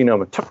 Our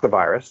genome took the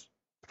virus,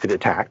 it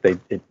attacked,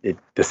 it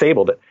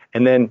disabled it,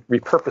 and then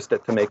repurposed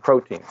it to make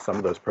proteins. Some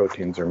of those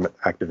proteins are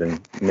active in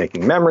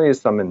making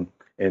memories, some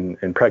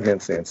in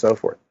pregnancy, and so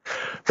forth.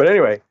 But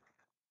anyway,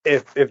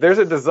 if there's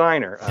a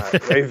designer,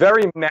 a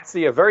very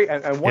messy, and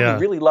one who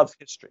really loves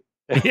history.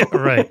 Yeah,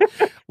 right.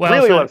 Well,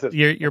 really so loves it.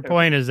 Your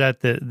point is that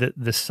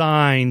the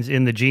signs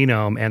in the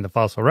genome and the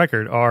fossil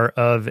record are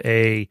of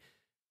a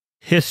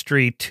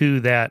history to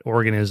that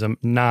organism,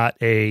 not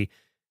a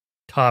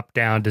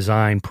top-down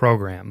design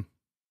program.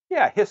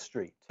 Yeah,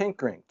 history,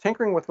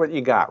 tinkering with what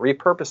you got,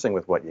 repurposing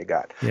with what you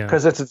got. Yeah.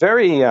 Because it's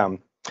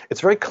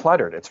very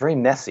cluttered. It's very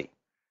messy.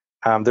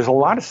 There's a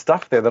lot of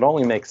stuff there that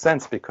only makes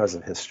sense because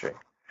of history.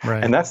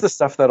 Right. And that's the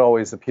stuff that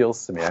always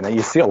appeals to me. And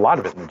you see a lot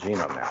of it in the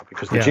genome now,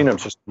 because the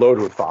genome's just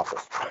loaded with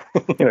fossils.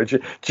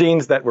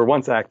 Genes that were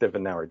once active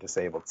and now are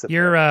disabled.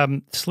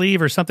 Your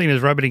sleeve or something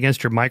is rubbing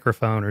against your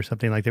microphone or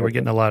something like that. We're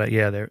getting a lot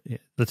of,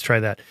 let's try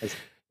that.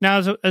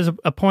 Now, as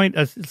a point,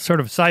 a sort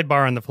of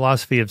sidebar on the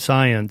philosophy of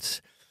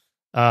science,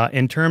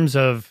 in terms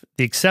of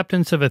the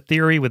acceptance of a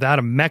theory without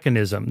a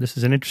mechanism. This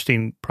is an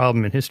interesting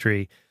problem in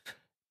history.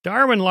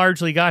 Darwin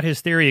largely got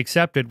his theory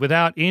accepted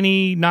without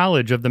any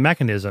knowledge of the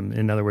mechanism,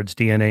 in other words,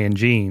 DNA and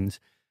genes.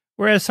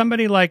 Whereas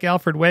somebody like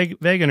Alfred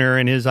Wegener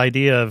and his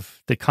idea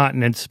of the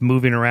continents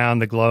moving around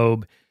the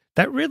globe,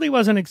 that really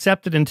wasn't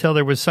accepted until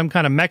there was some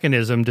kind of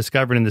mechanism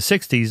discovered in the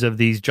 60s of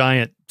these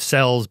giant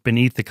cells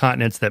beneath the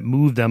continents that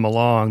move them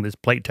along, this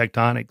plate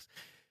tectonics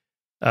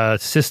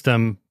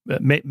system.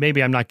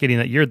 Maybe I'm not getting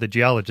that. You're the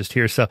geologist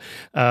here. So,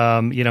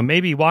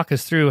 maybe walk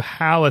us through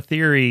how a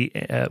theory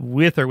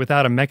with or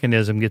without a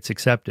mechanism gets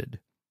accepted.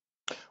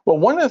 Well,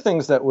 one of the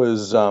things that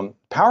was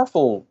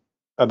powerful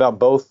about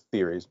both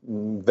theories,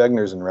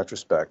 Wegener's in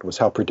retrospect, was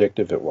how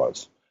predictive it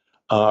was.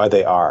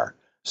 They are.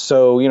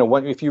 So,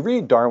 if you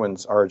read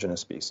Darwin's Origin of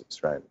Species,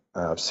 right,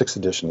 6th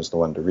edition is the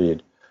one to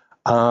read,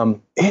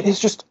 it is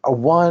just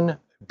one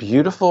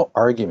beautiful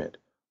argument,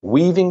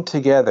 weaving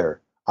together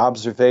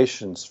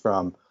observations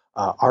from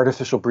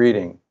artificial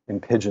breeding in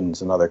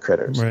pigeons and other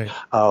critters, right.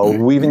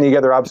 Weaving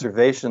together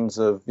observations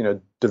of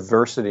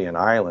diversity in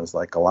islands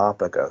like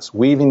Galapagos,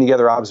 weaving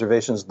together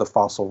observations of the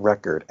fossil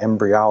record,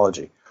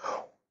 embryology,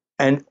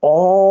 and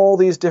all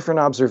these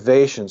different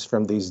observations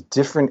from these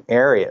different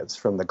areas,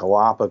 from the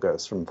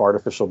Galapagos, from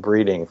artificial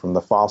breeding, from the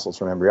fossils,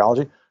 from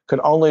embryology, could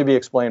only be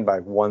explained by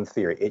one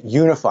theory. It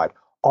unified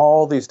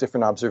all these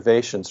different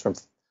observations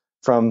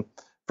from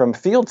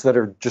fields that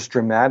are just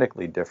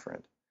dramatically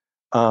different.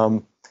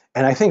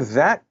 And I think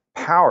that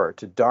power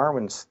to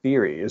Darwin's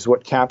theory is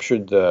what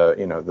captured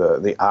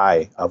the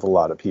eye of a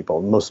lot of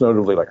people, most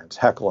notably like Ernst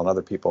Haeckel and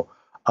other people,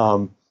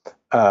 and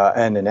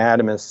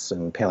anatomists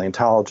and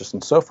paleontologists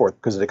and so forth,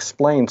 because it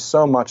explained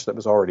so much that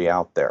was already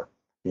out there,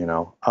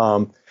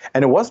 And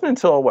it wasn't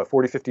until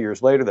 40, 50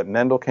 years later that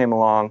Mendel came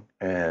along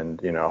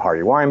and,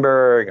 Hardy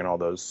Weinberg and all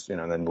those,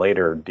 and then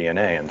later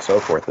DNA and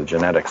so forth, the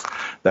genetics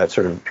that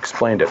sort of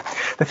explained it.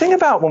 The thing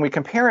about when we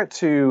compare it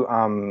to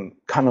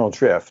continental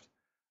drift,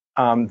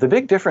 the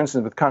big difference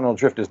with continental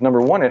drift is,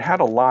 number one, it had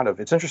a lot of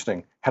defenders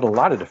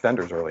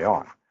early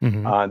on.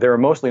 Mm-hmm. They were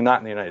mostly not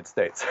in the United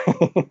States.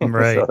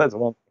 Right. So that's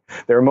one.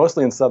 They were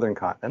mostly in southern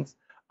continents,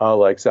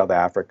 like South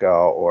Africa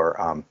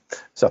or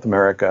South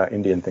America,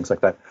 India, and things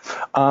like that.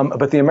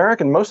 But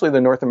mostly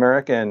the North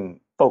American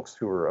folks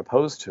who were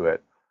opposed to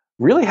it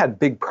really had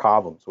big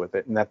problems with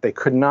it, in that they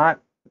could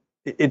not.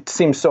 It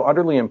seems so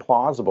utterly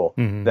implausible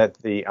that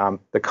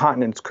the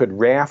continents could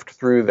raft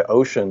through the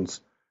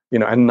oceans,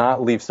 and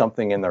not leave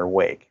something in their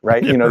wake,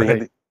 right?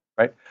 Right.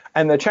 Right.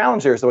 And the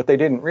challenge there is that what they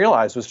didn't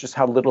realize was just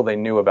how little they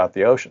knew about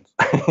the oceans.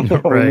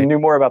 Right. We knew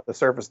more about the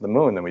surface of the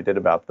moon than we did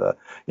about the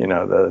I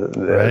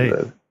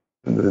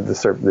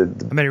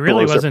mean, it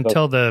really wasn't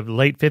until the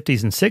late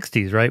 50s and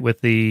 60s, right,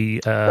 with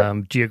the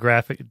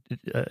geographic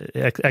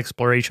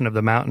exploration of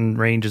the mountain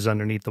ranges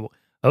underneath the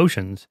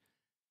oceans.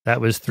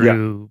 That was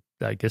through,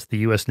 I guess, the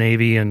U.S.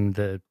 Navy and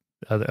the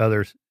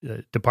other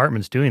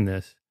departments doing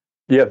this.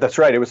 Yeah, that's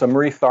right. It was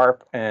Marie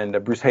Tharp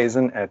and Bruce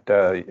Hazen at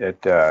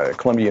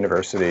Columbia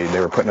University. They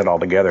were putting it all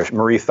together.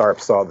 Marie Tharp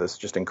saw this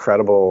just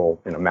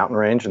incredible, mountain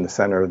range in the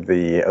center of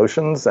the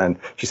oceans, and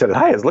she said,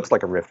 "Hi, it looks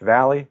like a rift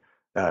valley."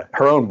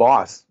 Her own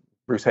boss,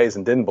 Bruce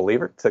Hazen, didn't believe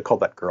her. They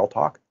called that girl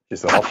talk. She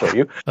said, "I'll show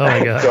you." Oh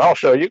my God. So I'll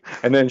show you.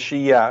 And then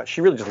she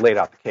really just laid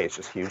out the case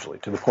just hugely,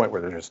 to the point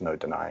where there's just no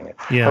denying it.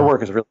 Yeah. Her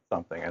work is really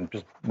something, and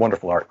just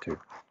wonderful art too.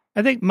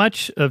 I think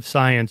much of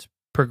science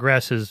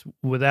progresses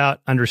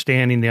without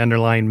understanding the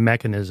underlying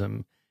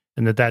mechanism,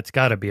 and that's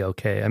got to be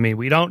okay. I mean,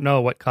 we don't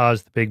know what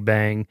caused the Big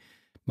Bang.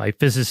 My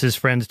physicist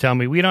friends tell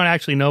me we don't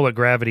actually know what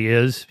gravity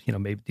is,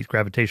 maybe these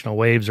gravitational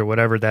waves or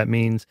whatever that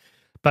means,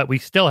 but we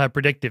still have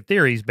predictive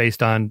theories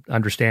based on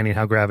understanding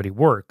how gravity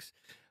works.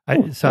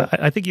 I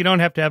think you don't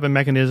have to have a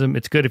mechanism.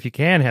 It's good if you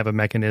can have a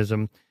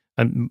mechanism.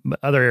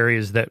 Other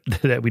areas that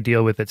we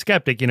deal with at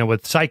Skeptic,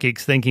 with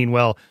psychics thinking,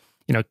 well,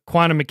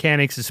 quantum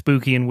mechanics is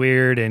spooky and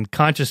weird, and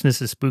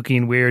consciousness is spooky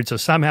and weird. So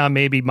somehow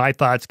maybe my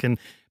thoughts can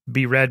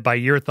be read by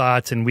your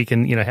thoughts, and we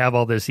can, have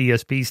all this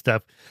ESP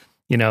stuff.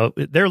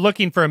 They're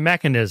looking for a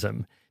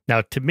mechanism.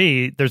 Now, to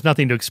me, there's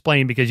nothing to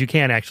explain because you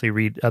can't actually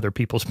read other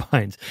people's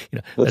minds.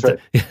 That's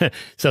right.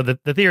 So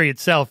the theory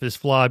itself is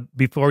flawed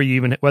before you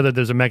even, whether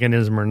there's a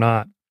mechanism or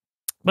not.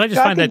 But I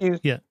just find that,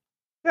 Yeah,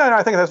 no,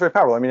 I think that's very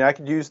powerful. I mean, I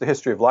could use the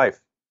history of life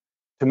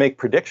to make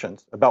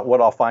predictions about what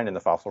I'll find in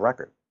the fossil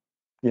record.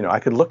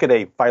 I could look at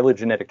a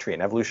phylogenetic tree,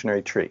 an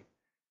evolutionary tree,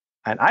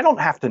 and I don't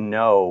have to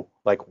know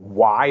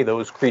why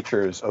those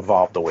creatures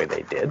evolved the way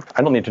they did.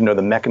 I don't need to know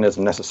the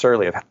mechanism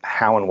necessarily of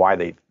how and why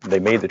they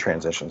made the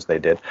transitions they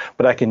did,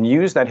 but I can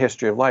use that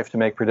history of life to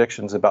make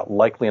predictions about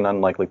likely and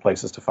unlikely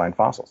places to find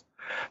fossils.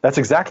 That's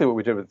exactly what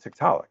we did with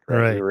Tiktaalik,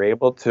 right? We were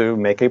able to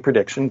make a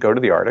prediction, go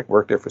to the Arctic,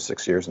 work there for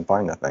 6 years, and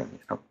find that thing.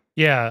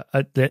 Yeah,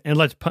 and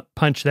let's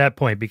punch that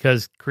point,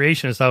 because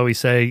creationists always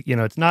say,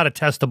 it's not a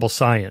testable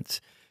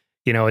science.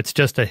 It's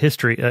just a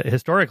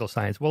historical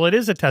science. Well, it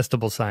is a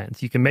testable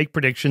science. You can make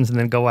predictions and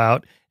then go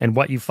out, and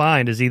what you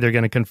find is either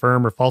going to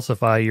confirm or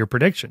falsify your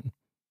prediction.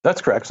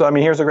 That's correct. So, I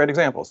mean, here's a great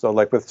example. So,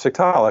 like with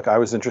Tiktaalik, I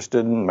was interested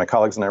in, my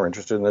colleagues and I were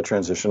interested in the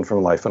transition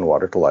from life on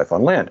water to life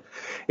on land.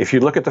 If you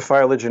look at the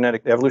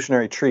phylogenetic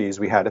evolutionary trees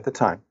we had at the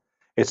time,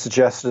 it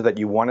suggested that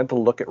you wanted to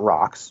look at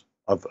rocks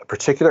of a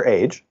particular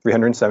age,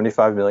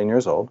 375 million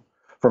years old,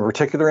 from a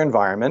particular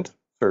environment,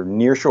 sort of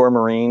nearshore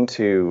marine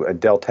to a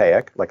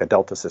deltaic, like a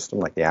delta system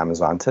like the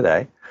Amazon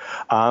today.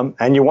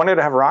 And you wanted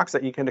to have rocks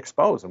that you can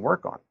expose and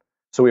work on.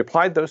 So we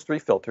applied those three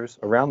filters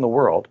around the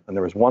world, and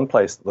there was one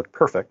place that looked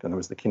perfect, and it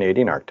was the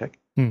Canadian Arctic.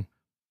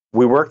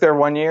 We worked there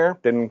 1 year,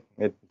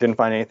 didn't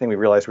find anything. We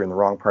realized we were in the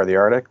wrong part of the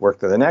Arctic.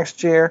 Worked there the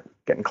next year,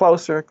 getting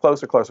closer,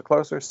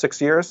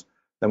 6 years.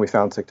 Then we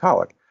found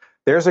Tiktaalik.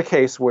 There's a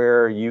case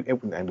where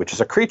which is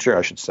a creature,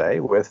 I should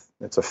say,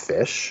 it's a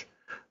fish,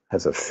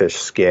 has a fish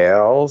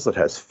scales, it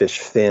has fish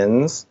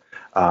fins,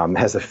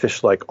 has a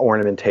fish-like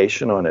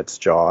ornamentation on its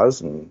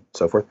jaws and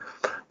so forth.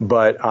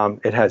 But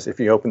it has, if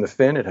you open the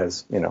fin, it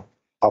has,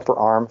 upper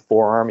arm,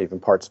 forearm, even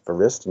parts of a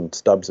wrist and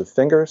stubs of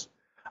fingers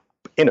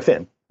in a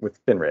fin with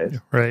fin rays.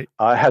 Right.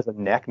 It has a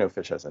neck. No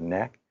fish has a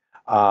neck.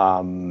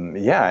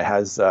 It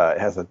has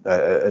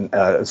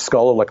a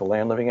skull like a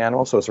land-living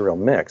animal, so it's a real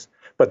mix.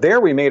 But there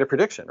we made a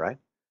prediction, right?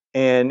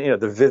 And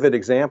the vivid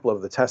example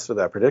of the test of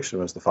that prediction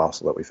was the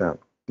fossil that we found,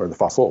 or the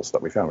fossils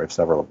that we found. We have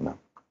several of them now.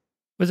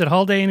 Was it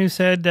Haldane who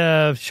said,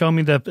 "Show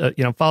me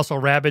the fossil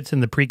rabbits in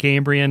the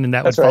Precambrian," and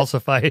that would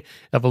falsify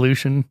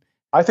evolution?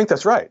 I think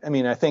that's right. I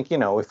mean, I think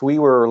if we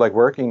were like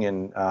working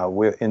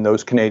in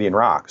those Canadian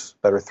rocks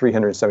that are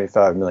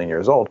 375 million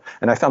years old,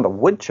 and I found a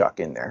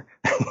woodchuck in there,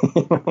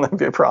 that'd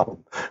be a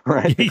problem,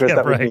 right? Because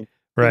that would mean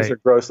things are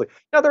grossly.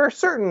 Now there are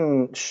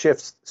certain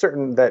shifts,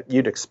 that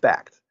you'd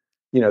expect.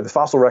 The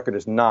fossil record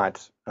is not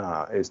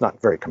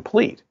very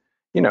complete.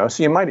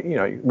 So you might,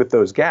 with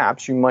those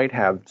gaps, you might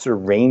have sort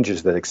of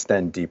ranges that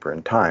extend deeper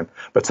in time.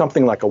 But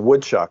something like a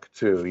woodchuck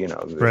to,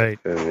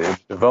 the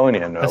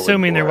Devonian.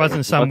 Assuming there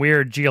wasn't some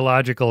weird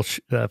geological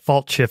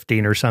fault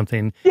shifting or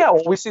something. Yeah,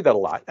 well, we see that a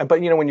lot.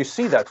 But, when you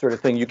see that sort of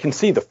thing, you can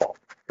see the fault,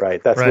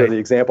 right? That's where the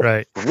example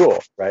is the rule,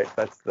 right?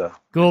 That's the...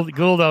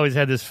 Gould always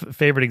had this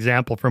favorite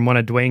example from one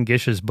of Dwayne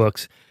Gish's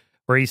books,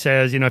 where he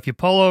says, if you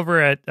pull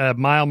over at a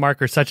mile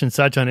marker such and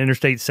such on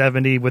Interstate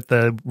 70 with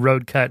the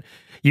road cut,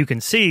 you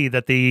can see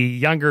that the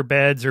younger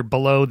beds are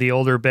below the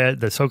older bed,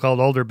 the so-called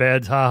older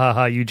beds. Ha, ha,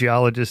 ha, you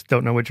geologists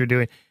don't know what you're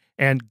doing.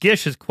 And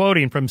Gish is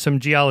quoting from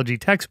some geology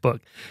textbook.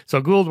 So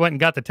Gould went and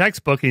got the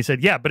textbook, and he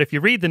said, yeah, but if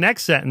you read the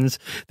next sentence,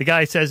 the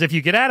guy says, if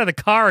you get out of the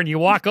car and you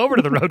walk over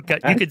to the road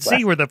cut, you can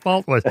see where the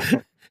fault was.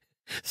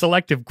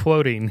 Selective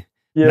quoting.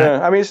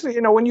 Yeah, I mean,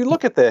 when you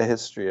look at the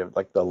history of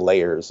like the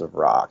layers of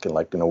rock and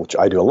which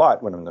I do a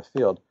lot when I'm in the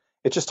field,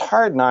 it's just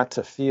hard not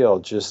to feel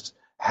just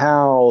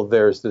how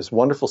there's this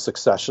wonderful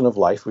succession of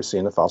life we see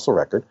in the fossil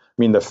record. I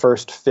mean, the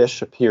first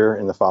fish appear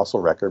in the fossil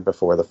record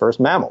before the first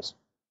mammals.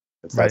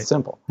 It's that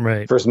simple.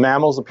 Right. First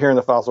mammals appear in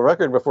the fossil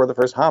record before the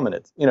first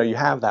hominids. You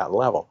have that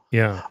level.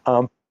 Yeah.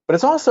 But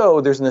it's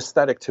also, there's an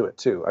aesthetic to it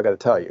too. I got to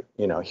tell you,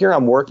 here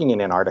I'm working in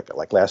Antarctica.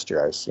 Like last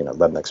year, I was,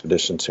 led an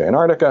expedition to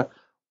Antarctica,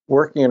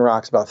 working in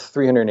rocks about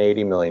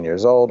 380 million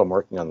years old. I'm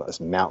working on this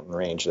mountain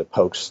range that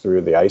pokes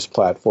through the ice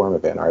platform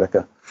of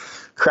Antarctica,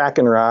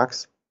 cracking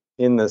rocks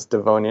in this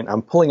Devonian.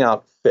 I'm pulling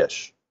out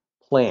fish,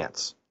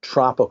 plants,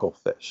 tropical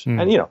fish.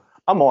 And,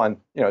 I'm on,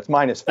 it's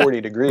minus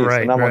 40 degrees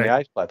and I'm on the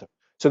ice plateau.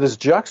 So this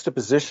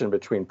juxtaposition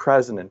between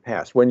present and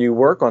past, when you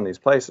work on these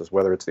places,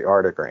 whether it's the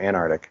Arctic or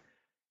Antarctic,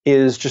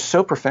 is just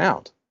so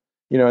profound.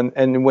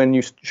 And when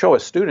you show a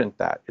student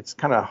that, it's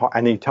kind of hard,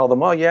 and you tell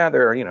them, oh yeah,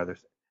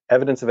 there's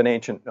evidence of an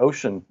ancient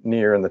ocean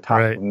near in the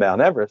top of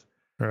Mount Everest.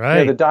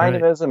 Right. The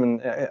dynamism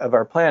of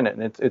our planet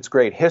and its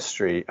great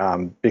history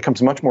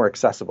becomes much more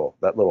accessible.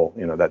 That little,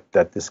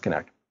 that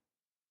disconnect.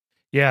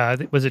 Yeah,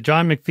 was it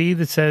John McPhee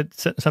that said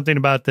something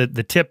about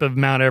the tip of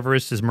Mount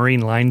Everest is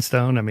marine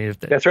limestone? I mean, if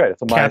that's right.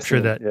 It's a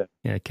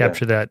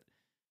capture that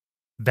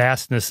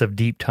vastness of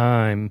deep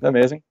time.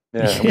 Amazing.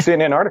 Yeah, we see it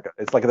in Antarctica.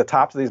 It's like at the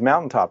tops of these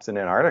mountaintops in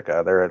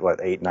Antarctica. They're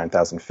at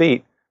 9,000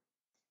 feet,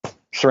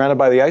 surrounded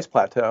by the ice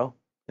plateau.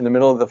 In the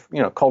middle of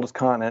the coldest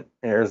continent,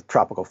 there's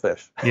tropical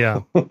fish.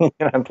 Yeah,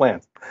 and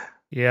plants.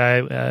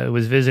 Yeah, I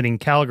was visiting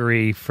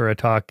Calgary for a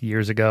talk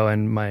years ago,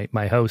 and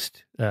my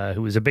host,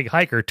 who was a big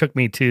hiker, took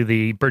me to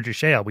the Burgess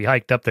Shale. We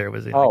hiked up there. It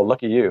was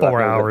lucky you!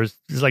 4 hours.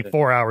 It was like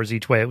 4 hours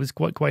each way. It was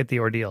quite the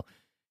ordeal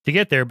to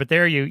get there. But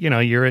there,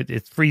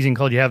 it's freezing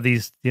cold. You have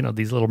these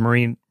these little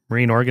marine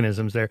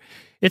organisms there.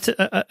 It's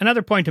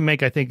another point to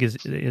make. I think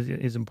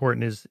is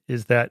important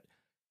is that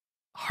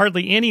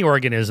hardly any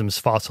organisms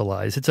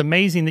fossilize. It's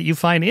amazing that you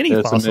find any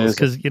fossils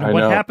because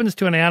what happens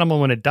to an animal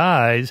when it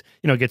dies,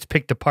 it gets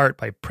picked apart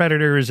by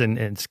predators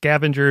and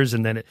scavengers,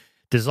 and then it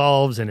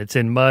dissolves and it's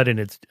in mud and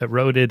it's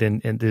eroded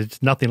and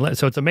there's nothing left.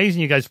 So it's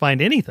amazing you guys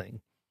find anything.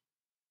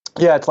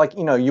 Yeah, it's like,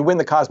 you win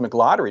the cosmic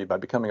lottery by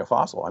becoming a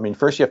fossil. I mean,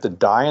 first you have to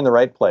die in the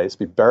right place,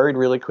 be buried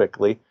really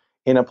quickly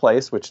in a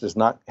place which is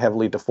not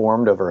heavily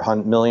deformed over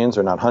millions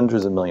or not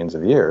hundreds of millions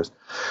of years.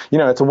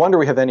 It's a wonder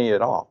we have any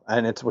at all.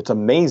 And it's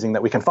amazing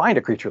that we can find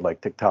a creature like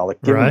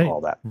Tiktaalik given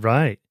all that.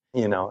 Right.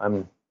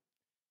 So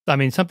I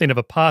mean, something of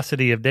a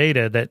paucity of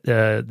data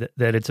that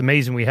it's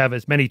amazing we have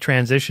as many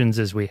transitions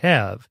as we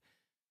have.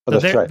 So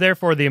right.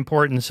 Therefore, the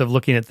importance of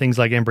looking at things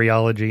like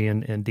embryology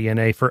and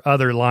DNA for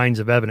other lines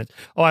of evidence.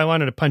 Oh, I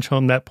wanted to punch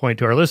home that point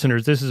to our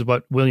listeners. This is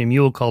what William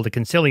Ewell called a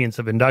consilience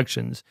of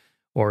inductions,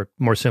 or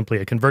more simply,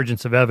 a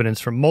convergence of evidence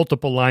from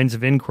multiple lines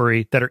of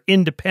inquiry that are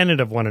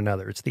independent of one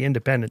another. It's the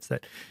independence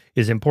that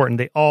is important.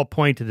 They all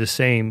point to the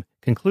same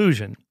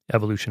conclusion: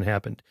 evolution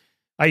happened.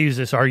 I use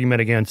this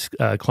argument against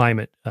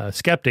climate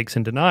skeptics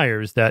and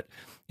deniers that,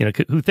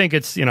 who think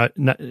it's,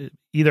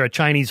 either a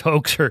Chinese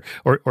hoax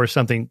or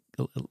something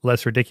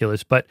less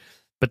ridiculous, but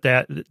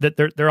that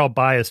they're all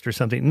biased or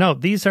something. No,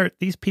 these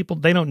people,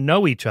 they don't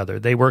know each other.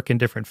 They work in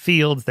different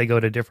fields. They go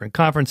to different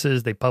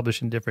conferences. They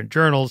publish in different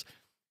journals.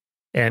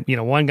 And,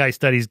 one guy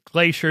studies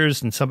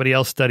glaciers and somebody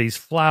else studies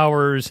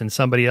flowers and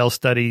somebody else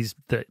studies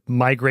the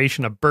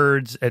migration of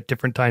birds at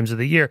different times of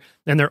the year.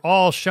 And they're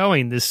all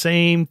showing the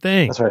same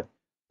thing. That's right.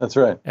 That's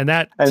right.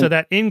 So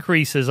that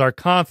increases our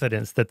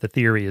confidence that the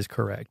theory is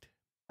correct.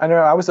 I know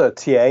I was a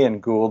TA in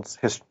Gould's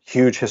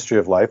huge history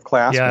of life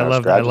class. Yeah, I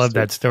love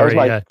that story.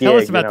 Yeah. Tell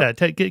us about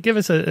that. Give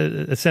us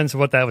a sense of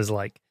what that was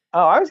like.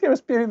 Oh, it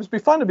was be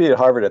fun to be at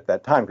Harvard at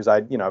that time because I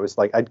was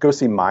like, I'd go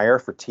see Meyer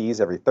for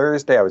teas every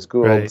Thursday. I was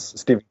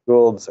Stephen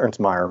Gould's, Ernst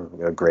Mayr,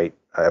 a great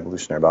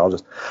evolutionary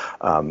biologist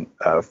from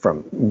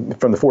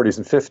the 40s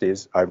and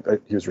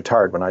 50s. He was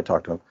retired when I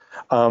talked to him.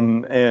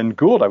 And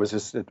Gould, I was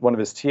just one of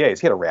his TAs.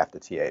 He had a raft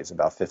of TAs,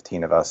 about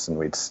 15 of us, and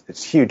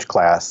it's huge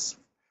class,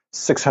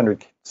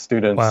 600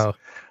 students. Wow.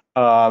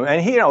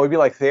 And he, would be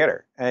like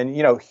theater. And,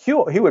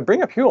 he would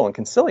bring up Whewell and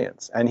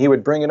consilience, and he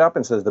would bring it up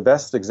and says the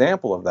best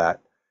example of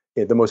that,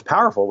 the most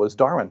powerful was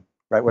Darwin,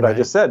 right? What I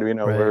just said,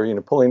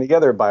 we're pulling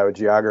together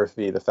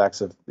biogeography, the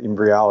facts of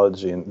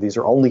embryology, and these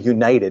are only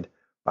united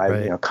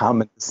by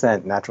common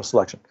descent, natural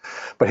selection.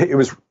 But it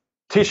was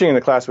teaching in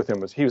the class with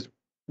him he was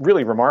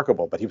really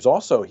remarkable, but he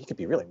could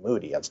be really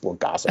moody. He had a little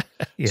gossip.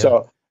 Yeah.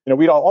 So,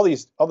 we'd all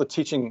the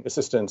teaching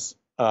assistants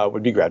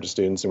would be graduate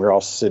students, and we were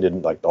all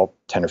seated, like all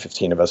 10 or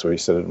 15 of us would be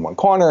seated in one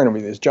corner, and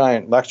we had this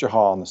giant lecture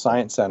hall in the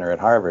Science Center at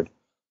Harvard.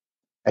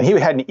 And he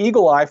had an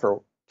eagle eye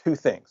for two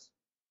things.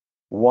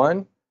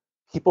 One,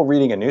 people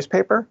reading a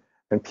newspaper,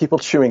 and people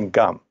chewing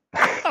gum.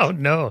 Oh,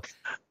 no.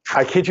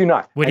 I kid you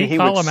not. Would he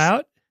call them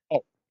out?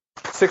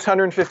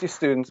 650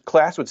 students,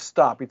 class would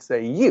stop. He'd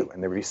say, you,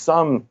 and there'd be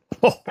some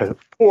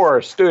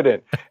poor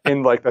student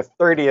in like the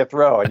 30th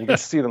row, and you could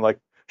see them like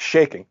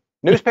shaking.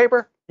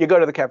 Newspaper, you go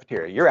to the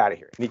cafeteria. You're out of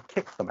here. And he'd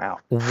kick them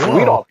out. And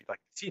we'd all be like,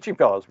 teaching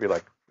fellows would be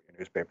like, put your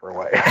newspaper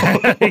away.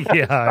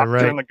 Yeah, Stop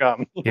right. chewing the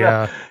gum.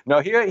 Yeah.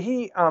 No,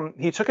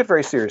 he took it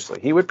very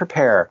seriously. He would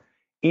prepare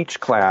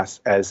each class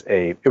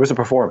it was a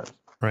performance.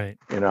 Right.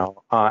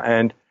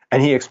 And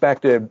he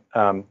expected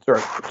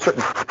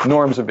certain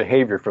norms of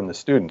behavior from the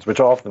students, which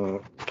often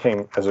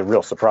came as a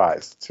real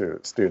surprise to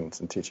students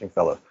and teaching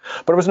fellows.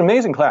 But it was an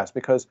amazing class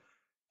because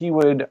he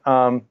would,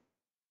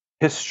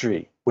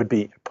 history would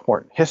be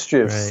important.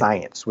 History of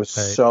science was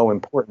so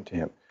important to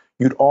him.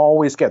 You'd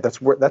always get,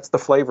 that's the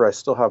flavor I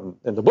still have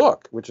in the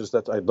book, which is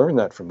that I learned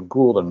that from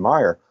Gould and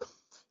Meyer,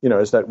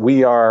 is that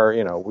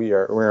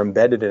we're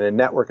embedded in a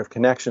network of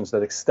connections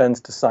that extends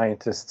to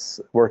scientists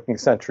working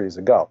centuries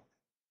ago.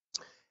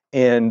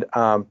 And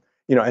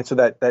and so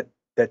that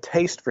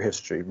taste for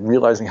history,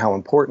 realizing how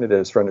important it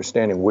is for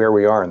understanding where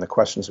we are and the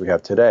questions we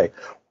have today,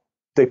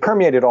 they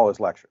permeated all his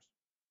lectures.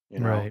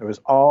 It was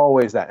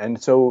always that.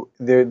 And so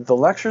the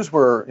lectures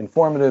were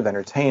informative,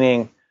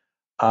 entertaining,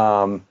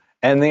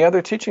 and the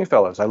other teaching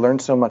fellows, I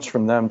learned so much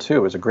from them too.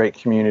 It was a great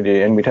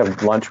community, and we'd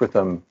have lunch with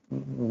them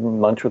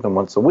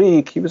once a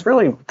week. He was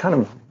really kind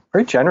of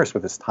very generous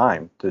with his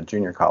time to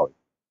junior college.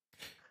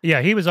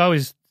 Yeah, he was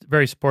always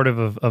very supportive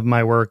of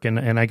my work,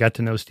 and I got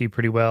to know Steve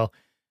pretty well.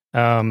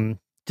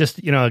 Just,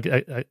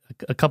 a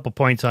couple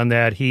points on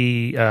that.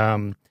 He,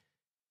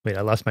 wait,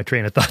 I lost my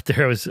train of thought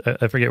there.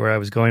 I forget where I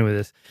was going with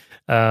this.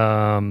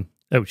 Oh,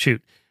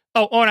 shoot.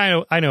 Oh,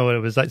 and I know what it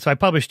was like. So I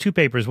published two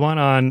papers, one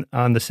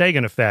on the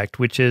Sagan effect,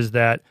 which is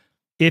that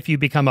if you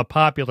become a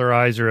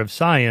popularizer of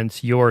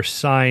science, your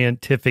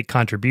scientific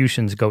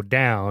contributions go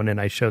down. And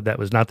I showed that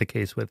was not the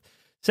case with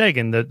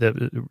Sagan.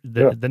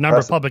 The number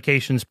of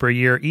publications per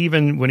year,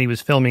 even when he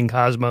was filming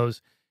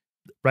Cosmos.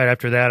 Right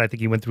after that, I think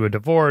he went through a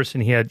divorce,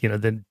 and he had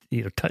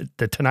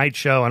the Tonight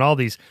Show and all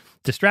these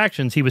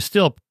distractions. He was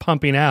still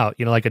pumping out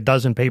like a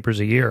dozen papers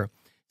a year.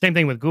 Same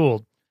thing with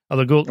Gould.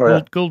 Although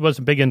Gould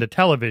wasn't big into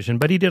television,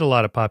 but he did a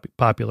lot of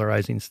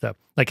popularizing stuff,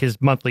 like his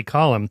monthly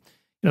column.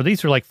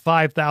 These are like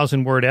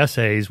 5,000 word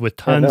essays with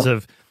tons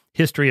of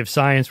history of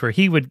science, where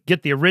he would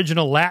get the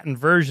original Latin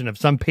version of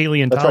some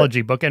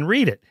paleontology book and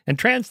read it and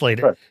translate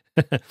it.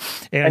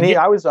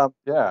 I was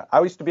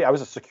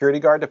a security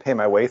guard to pay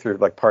my way through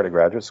like part of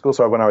graduate school.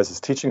 So when I was his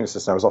teaching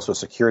assistant, I was also a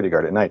security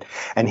guard at night.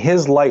 And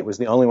his light was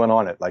the only one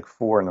on at like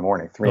 4 in the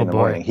morning, 3 in the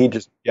morning.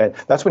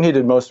 That's when he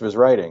did most of his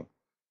writing.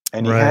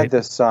 And he had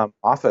this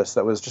office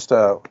that was just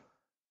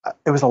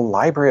it was a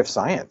library of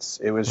science.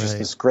 It was just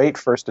this great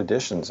first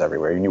editions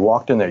everywhere. And you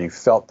walked in there, you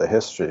felt the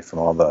history from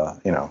all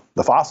the,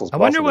 the fossils. I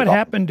wonder what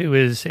happened to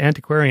his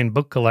antiquarian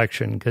book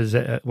collection, because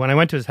when I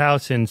went to his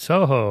house in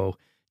Soho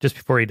just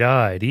before he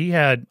died, he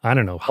had, I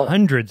don't know,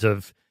 hundreds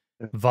of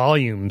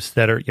volumes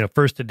that are,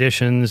 first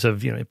editions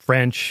of,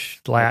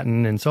 French,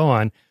 Latin, and so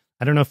on.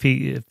 I don't know if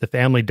the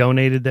family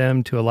donated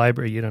them to a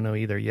library. You don't know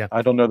either. Yeah,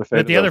 I don't know the fate.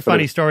 But the other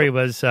funny story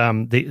was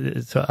amongst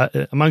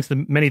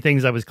the many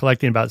things I was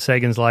collecting about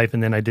Sagan's life,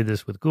 and then I did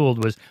this with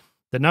Gould, was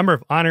the number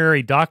of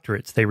honorary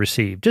doctorates they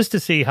received, just to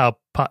see how,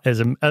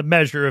 as a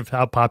measure of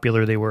how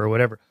popular they were or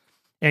whatever.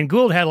 And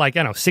Gould had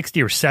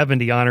 60 or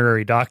 70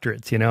 honorary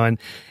doctorates,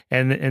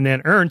 and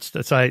then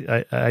Ernst.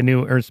 So I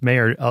knew Ernst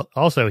Mayr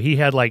also. He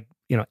had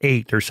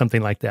 8 or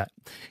something like that.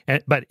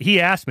 But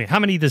he asked me, how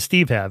many does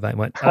Steve have? I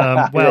went,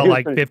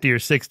 50 or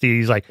 60.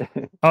 He's like,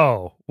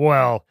 oh,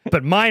 well,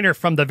 but mine are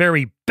from the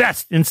very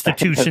best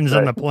institutions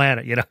on the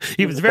planet.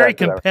 He was very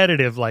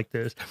competitive like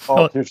this.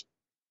 Oh,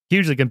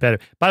 hugely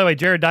competitive. By the way,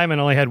 Jared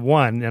Diamond only had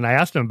one. And I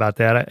asked him about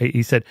that.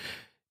 He said,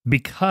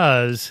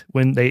 because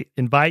when they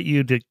invite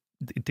you to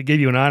give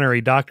you an honorary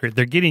doctorate,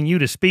 they're getting you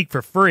to speak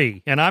for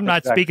free, and I'm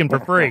not speaking for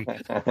free.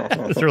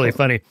 It's really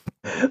funny.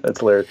 That's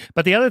hilarious.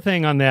 But the other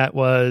thing on that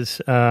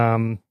was,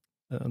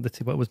 let's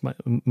see, what was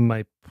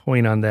my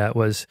point on that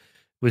was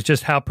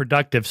just how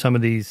productive some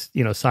of these,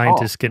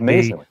 scientists can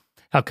be,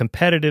 how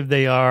competitive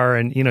they are,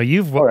 and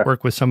you've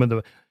worked with some of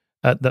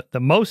the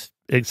most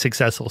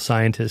successful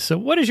scientists. So,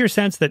 what is your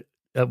sense that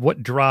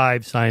what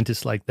drives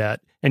scientists like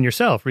that, and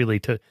yourself really,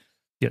 to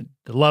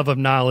the love of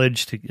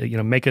knowledge,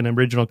 to make an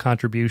original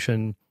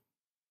contribution?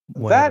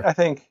 Whatever. That, I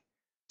think,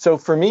 so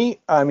for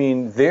me, I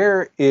mean,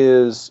 there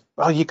is,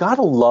 you got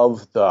to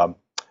love the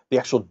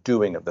actual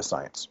doing of the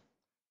science.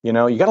 You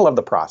got to love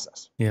the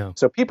process. Yeah.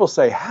 So people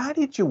say, how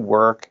did you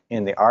work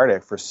in the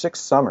Arctic for 6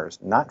 summers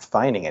not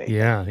finding anything?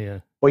 Yeah.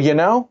 Well,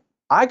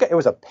 it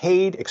was a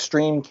paid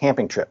extreme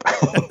camping trip.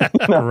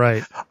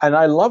 Right. And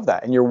I love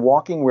that. And you're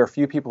walking where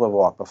few people have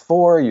walked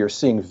before. You're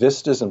seeing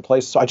vistas and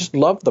places. So I just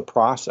love the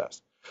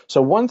process.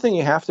 So one thing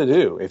you have to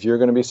do if you're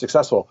going to be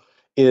successful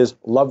is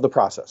love the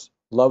process,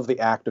 love the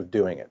act of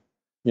doing it.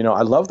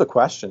 I love the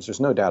questions. There's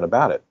no doubt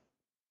about it.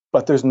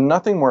 But there's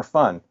nothing more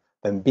fun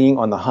than being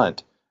on the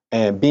hunt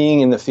and being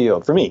in the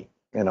field. For me,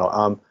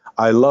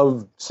 I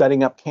love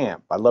setting up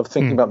camp. I love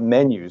thinking about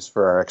menus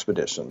for our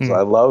expeditions.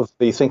 I love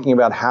thinking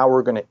about how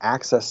we're going to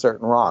access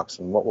certain rocks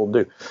and what we'll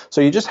do. So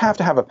you just have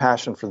to have a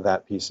passion for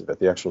that piece of it,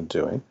 the actual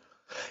doing.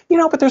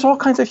 But there's all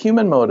kinds of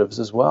human motives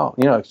as well.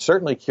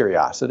 Certainly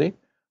curiosity.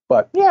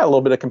 But yeah, a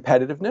little bit of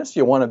competitiveness.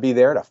 You want to be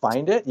there to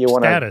find it. You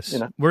want status.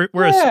 We're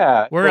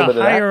a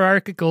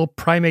hierarchical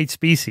primate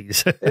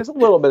species. There's a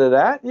little bit of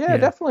that. Yeah,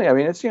 definitely. I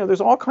mean, it's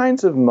there's all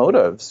kinds of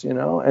motives.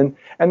 And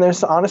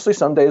there's honestly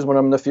some days when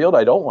I'm in the field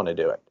I don't want to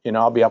do it.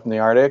 I'll be up in the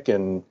Arctic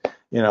and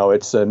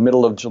it's the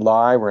middle of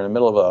July. We're in the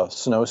middle of a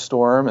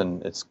snowstorm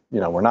and it's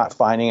we're not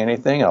finding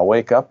anything. I'll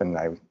wake up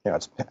and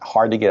it's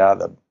hard to get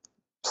out of the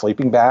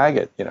sleeping bag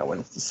at when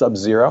it's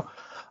sub-zero.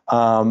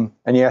 And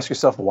you ask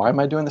yourself, why am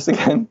I doing this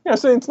again?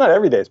 So it's not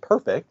every day it's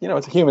perfect.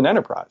 It's a human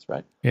enterprise,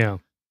 right? Yeah.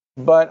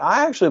 But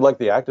I actually like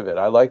the act of it.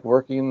 I like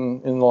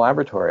working in the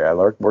laboratory. I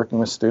like working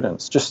with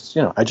students. Just,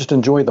 I just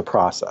enjoy the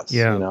process.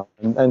 Yeah.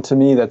 And to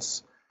me,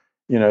 that's,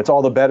 it's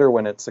all the better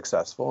when it's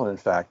successful. And in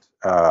fact,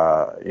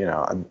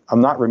 I'm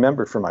not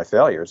remembered for my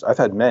failures. I've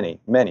had many,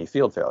 many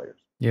field failures.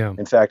 Yeah.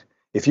 In fact,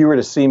 if you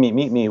were to meet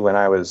me when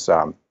I was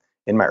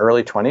in my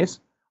early 20s,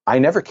 I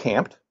never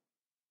camped.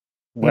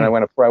 When I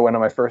went on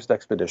my first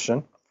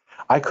expedition,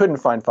 I couldn't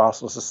find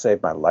fossils to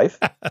save my life.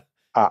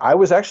 I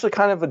was actually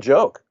kind of a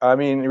joke. I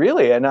mean,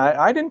 really, and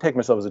I didn't take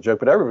myself as a joke,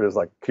 but everybody was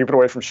like, "Keep it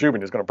away from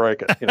Shubin; he's going to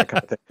break it,"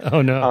 kind of thing.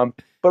 Oh no!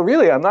 But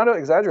really, I'm not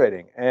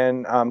exaggerating.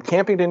 And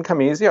camping didn't come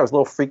easy. I was a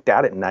little freaked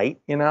out at night,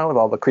 with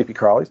all the creepy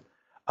crawlies.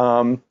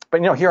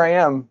 But here I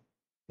am,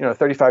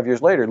 35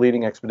 years later,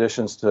 leading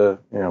expeditions to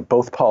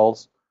both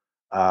poles,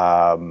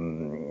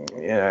 and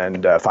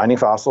finding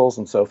fossils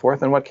and so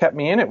forth. And what kept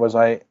me in it was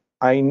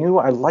I knew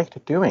I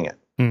liked doing it,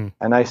 and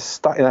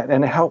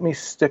and it helped me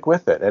stick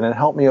with it, and it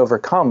helped me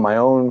overcome my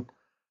own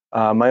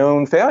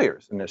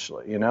failures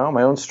initially,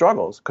 my own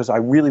struggles, because I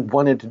really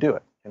wanted to do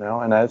it,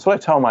 and that's what I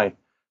tell my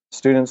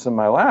students in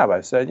my lab.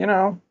 I said,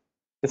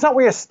 it's not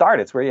where you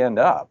start, it's where you end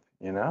up,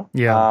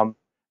 Yeah.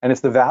 And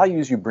it's the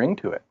values you bring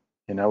to it,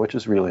 which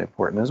is really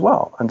important as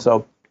well. And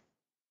so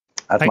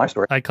that's my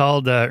story. I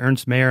called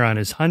Ernst Mayr on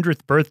his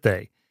 100th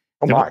birthday.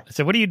 Oh my. I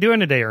said, what are you doing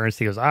today, Ernst?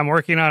 He goes, I'm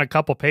working on a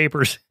couple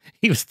papers.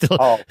 He was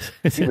still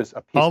he was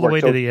a piece all the of work.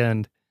 way to the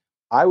end.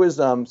 I was,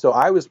 I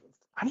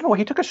don't know,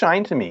 he took a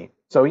shine to me.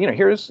 So,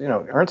 here's,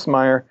 Ernst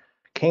Mayr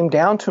came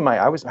down to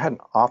I had an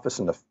office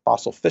in the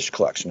fossil fish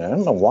collection. I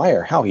don't know why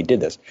or how he did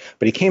this,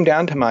 but he came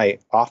down to my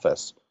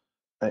office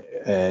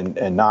and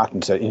knocked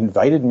and said,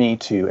 invited me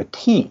to a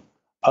tea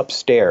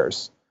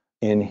upstairs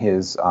in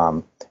his,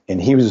 and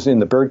he was in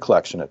the bird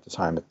collection at the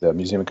time at the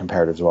Museum of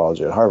Comparative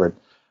Zoology at Harvard.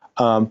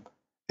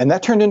 And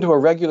that turned into a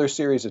regular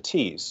series of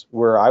teas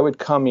where I would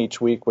come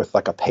each week with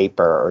like a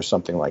paper or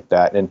something like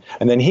that. And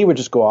then he would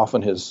just go off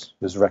on his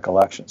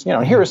recollections.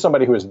 And here is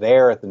somebody who was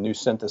there at the new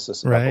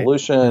synthesis of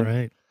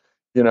evolution,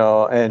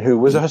 and who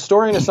was a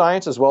historian of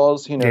science as well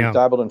as,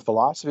 dabbled in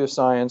philosophy of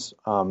science,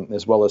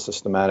 as well as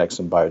systematics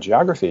and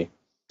biogeography.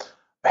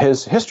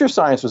 His history of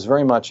science was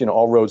very much,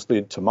 all roads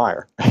lead to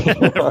Meyer.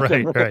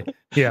 Right.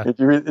 Yeah.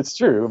 It's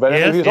true. But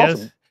he was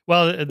also...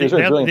 Well,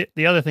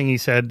 the other thing he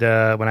said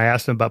when I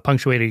asked him about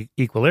punctuated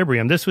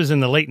equilibrium, this was in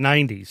the late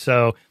 90s.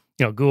 So,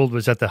 Gould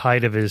was at the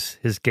height of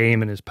his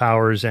game and his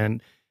powers,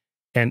 and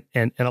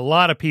a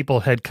lot of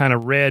people had kind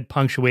of read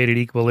punctuated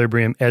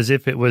equilibrium as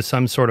if it was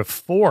some sort of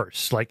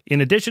force. Like,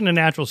 in addition to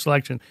natural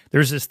selection,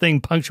 there's this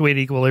thing,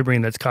 punctuated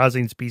equilibrium, that's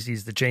causing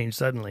species to change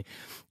suddenly.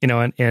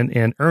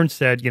 And Ernst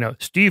said,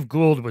 Steve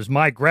Gould was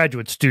my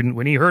graduate student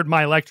when he heard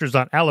my lectures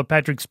on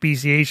allopatric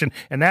speciation,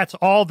 and that's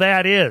all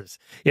that is.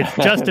 It's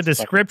just a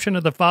description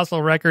of the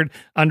fossil record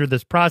under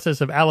this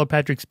process of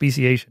allopatric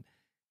speciation.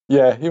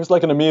 Yeah, he was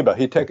like an amoeba.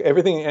 He'd take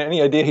everything,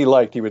 any idea he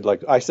liked, he would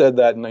like, I said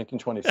that in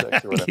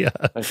 1926 or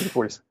whatever,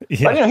 1940s.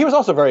 Yeah. But, he was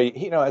also very,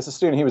 as a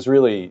student, he was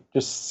really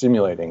just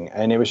stimulating.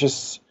 And it was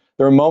just,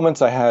 there were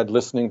moments I had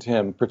listening to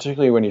him,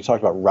 particularly when he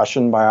talked about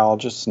Russian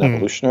biologists and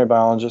evolutionary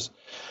biologists.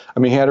 I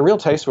mean, he had a real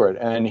taste for it.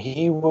 And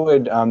he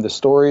would, the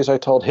stories I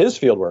told, his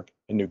fieldwork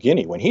in New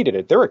Guinea, when he did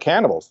it, there were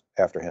cannibals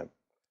after him.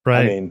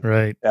 Right, I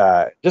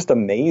mean, just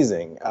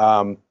amazing.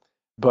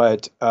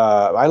 But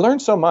I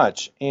learned so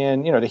much,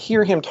 and to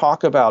hear him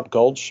talk about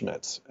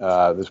Goldschmidt's,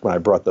 this is when I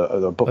brought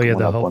the book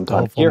up one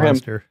time. Hear him,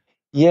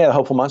 the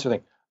Hopeful Monster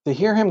thing. To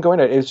hear him going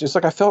at it, was just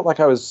like I felt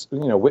like I was,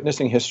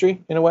 witnessing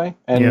history in a way,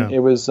 and it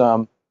was,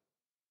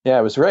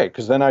 it was great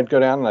because then I'd go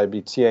down and I'd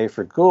be TA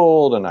for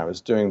Gould, and I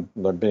was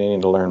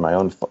beginning to learn my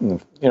own.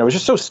 It was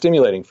just so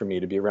stimulating for me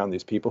to be around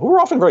these people who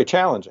were often very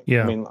challenging.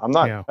 Yeah. I mean, I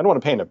don't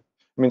want to paint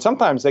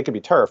sometimes they could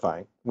be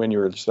terrifying when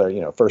you're just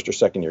a, first or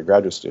second year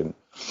graduate student.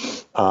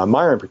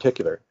 Meyer in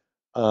particular.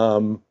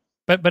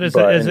 But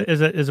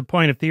as a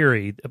point of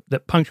theory,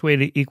 that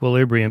punctuated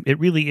equilibrium, it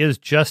really is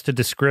just a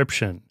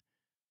description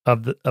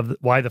of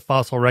why the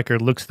fossil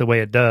record looks the way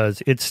it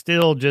does. It's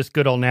still just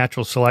good old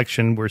natural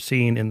selection we're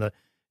seeing in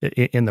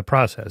the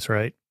process,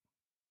 right?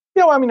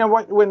 I mean,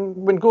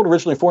 when Gould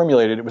originally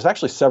formulated it, it was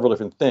actually several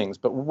different things.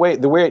 But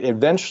the way it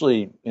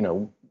eventually,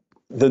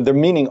 the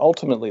meaning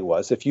ultimately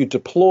was if you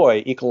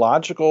deploy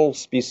ecological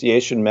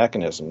speciation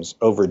mechanisms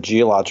over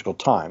geological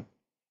time,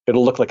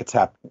 it'll look like it's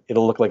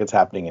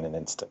happening in an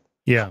instant.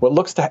 Yeah. What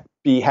looks to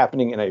be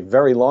happening in a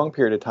very long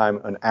period of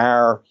time on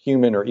our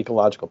human or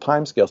ecological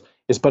timescales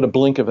is but a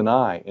blink of an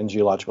eye in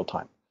geological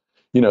time.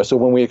 So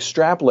when we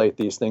extrapolate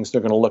these things,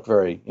 they're going to look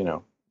very,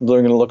 they're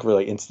going to look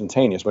really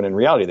instantaneous. When in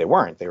reality they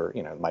weren't. They were,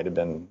 it might have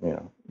been,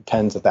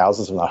 tens of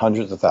thousands, if not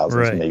hundreds of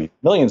thousands, maybe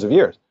millions of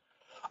years.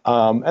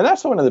 And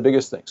that's one of the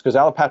biggest things, because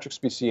allopatric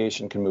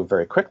speciation can move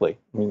very quickly.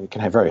 I mean, it can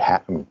have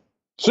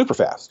super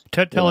fast.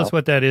 Tell us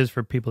what that is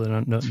for people that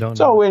don't know.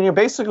 So when you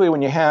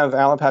have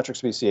allopatric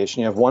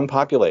speciation, you have one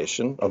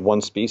population of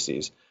one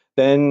species.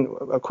 Then,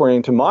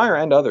 according to Meyer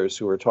and others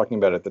who were talking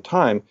about it at the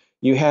time,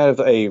 you have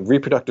a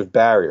reproductive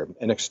barrier,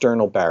 an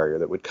external barrier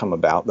that would come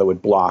about that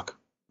would block,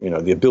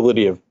 the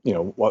ability of,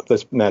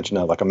 let's imagine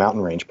like a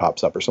mountain range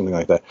pops up or something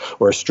like that,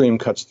 or a stream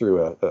cuts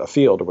through a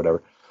field or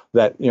whatever.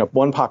 That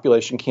one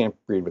population can't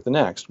breed with the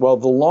next. Well,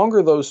 the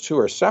longer those two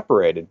are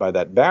separated by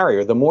that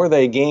barrier, the more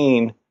they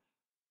gain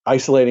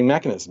isolating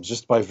mechanisms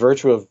just by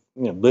virtue of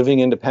living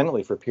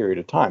independently for a period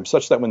of time,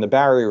 such that when the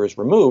barrier is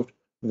removed,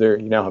 you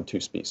now have two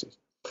species.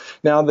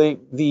 Now, the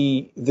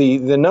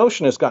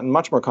notion has gotten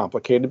much more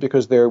complicated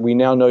because we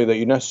now know that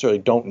you necessarily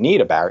don't need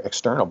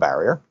external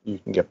barrier. You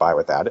can get by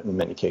without it in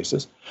many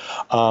cases.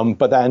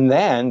 But then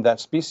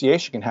that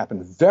speciation can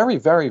happen very,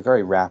 very,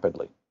 very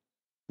rapidly.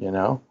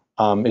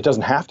 It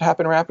doesn't have to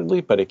happen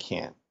rapidly, but it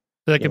can.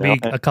 So that could be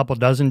a couple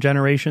dozen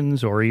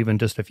generations or even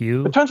just a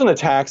few? It depends on the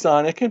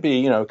taxon. It could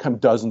be,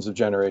 dozens of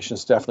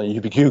generations, definitely.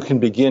 You can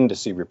begin to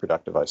see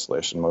reproductive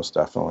isolation, most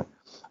definitely.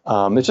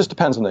 It just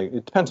depends on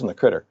the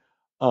critter.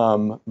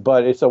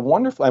 But it's a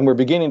wonderful, and we're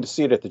beginning to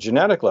see it at the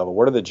genetic level.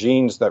 What are the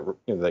genes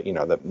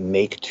that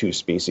make two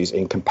species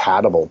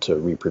incompatible to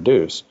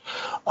reproduce?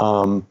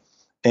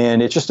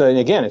 And it's just,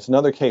 again, it's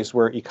another case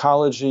where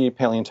ecology,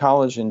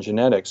 paleontology, and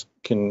genetics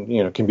can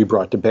be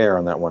brought to bear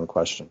on that one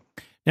question.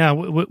 Now,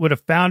 would a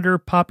founder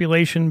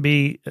population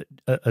be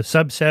a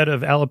subset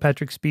of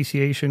allopatric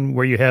speciation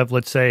where you have,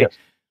 let's say,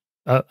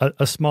 yes,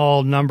 a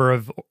small number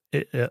of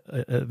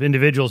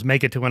individuals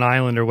make it to an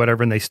island or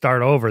whatever, and they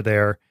start over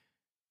there,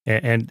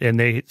 and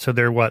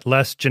they're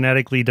less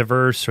genetically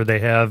diverse, or they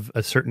have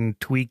a certain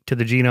tweak to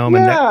the genome?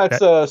 Yeah,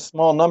 it's a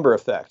small number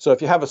effect. So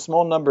if you have a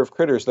small number of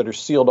critters that are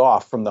sealed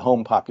off from the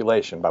home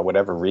population by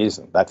whatever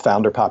reason, that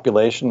founder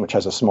population, which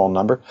has a small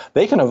number,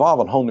 they can evolve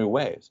in whole new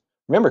ways.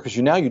 Remember, because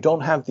you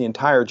don't have the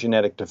entire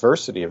genetic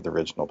diversity of the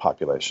original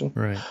population,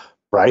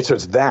 right? So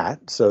it's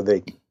that. So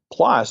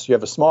plus you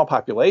have a small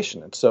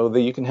population, and so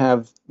that you can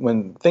have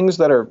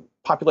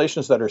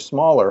populations that are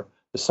smaller,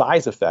 the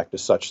size effect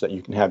is such that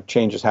you can have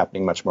changes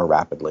happening much more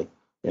rapidly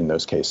in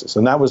those cases.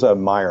 And that was a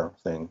Meyer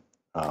thing.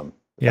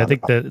 Yeah, I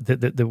think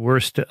the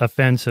worst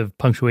offense of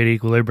punctuated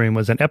equilibrium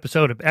was an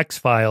episode of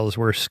X-Files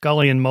where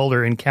Scully and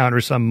Mulder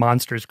encounter some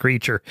monstrous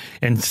creature,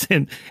 and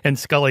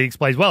Scully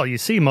explains, "Well, you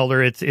see,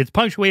 Mulder, it's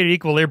punctuated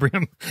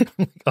equilibrium."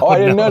 Oh, I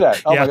didn't know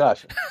that. Oh yeah. my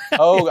gosh.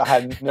 Oh, I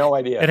had no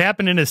idea. It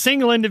happened in a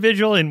single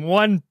individual in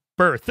one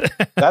birth.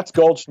 That's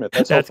Goldschmidt.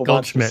 That's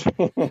Goldschmidt.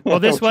 Well,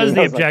 this was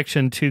the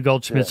objection to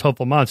Goldschmidt's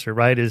Hopeful Monster,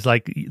 right? Is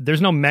like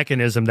there's no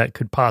mechanism that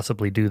could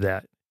possibly do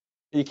that.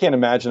 You can't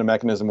imagine a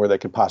mechanism where they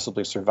could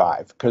possibly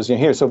survive, because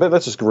here. So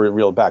let's just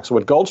reel it back. So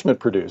what Goldschmidt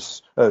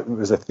produced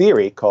was a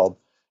theory called,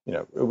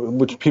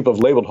 which people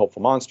have labeled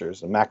hopeful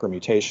monsters, a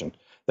macromutation.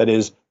 That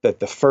is that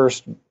the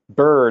first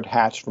bird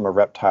hatched from a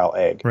reptile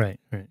egg. Right.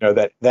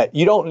 That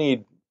you don't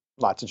need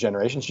lots of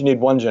generations. You need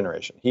one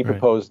generation. He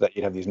proposed that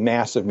you'd have these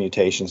massive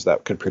mutations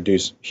that could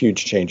produce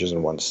huge changes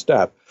in one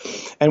step.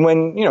 And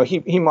when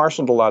he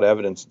marshaled a lot of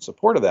evidence in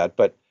support of that,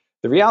 but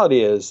the reality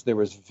is there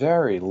was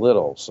very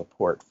little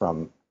support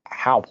from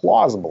how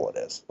plausible it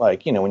is.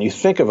 Like, when you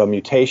think of a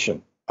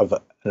mutation of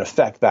an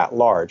effect that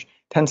large,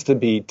 tends to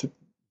be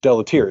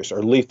deleterious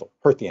or lethal,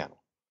 hurt the animal.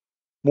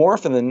 More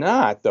often than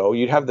not, though,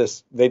 you'd have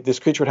this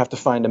creature would have to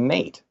find a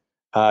mate.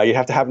 You'd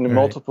have to have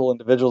multiple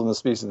individuals in the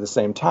species at the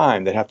same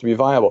time. They'd have to be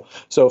viable.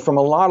 So from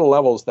a lot of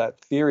levels, that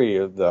theory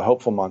of the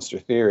hopeful monster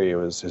theory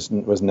was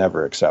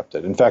never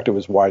accepted. In fact, it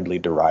was widely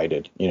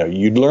derided.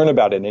 You'd learn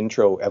about it in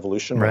intro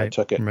evolution when I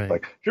took it.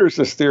 Like, here's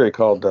this theory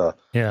called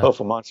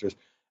hopeful monsters.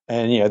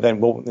 And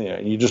then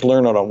you just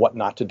learn on what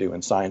not to do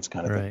in science,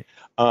 kind of thing.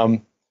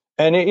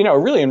 And it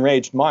really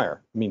enraged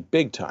Meyer. I mean,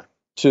 big time,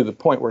 to the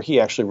point where he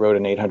actually wrote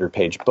an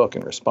 800-page book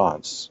in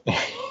response.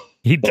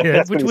 He did.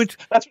 That's what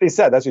he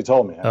said. That's what he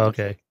told me. Oh,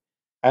 okay.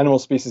 Animal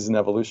Species and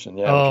Evolution.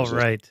 Yeah. Oh,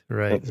 right.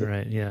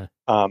 Yeah.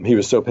 He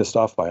was so pissed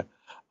off by it.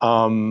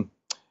 Now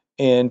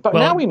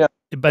we know.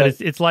 But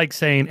it's like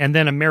saying, and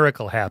then a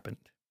miracle happened.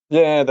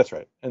 Yeah, that's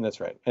right.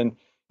 And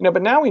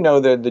but now we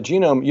know that the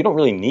genome, you don't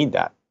really need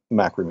that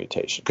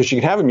macromutation, because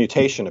you can have a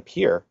mutation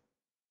appear,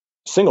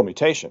 single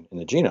mutation in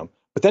the genome,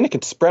 but then it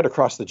can spread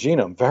across the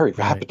genome very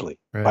rapidly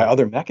by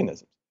other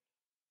mechanisms.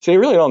 So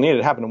you really don't need it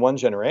to happen in one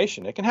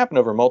generation. It can happen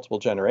over multiple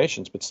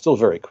generations, but still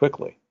very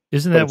quickly.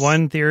 Isn't that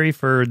one theory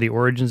for the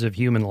origins of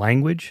human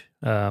language?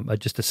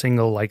 Just a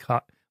single,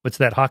 what's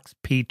that,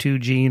 HOXP2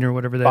 gene or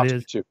whatever that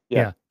is? HOXP2,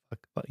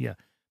 yeah.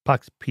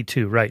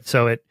 HOXP2, right.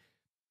 So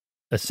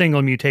a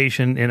single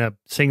mutation in a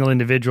single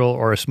individual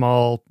or a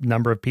small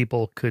number of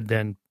people could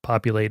then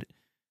populate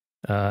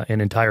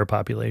an entire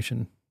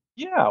population.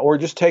 Yeah, or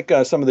just take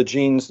some of the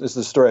genes. This is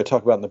the story I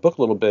talk about in the book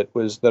a little bit.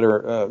 Was that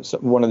are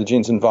one of the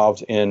genes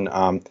involved in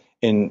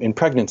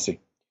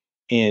pregnancy,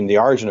 in the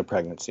origin of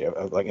pregnancy,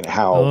 of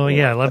how. Oh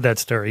yeah, I love that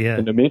story. Yeah,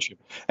 endometrium.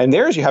 And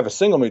there's you have a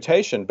single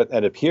mutation, but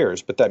that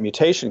appears, but that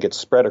mutation gets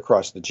spread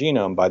across the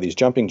genome by these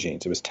jumping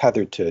genes. It was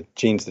tethered to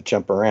genes that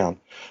jump around.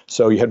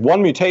 So you had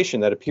one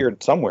mutation that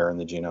appeared somewhere in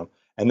the genome,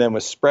 and then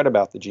was spread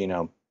about the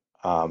genome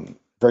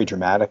very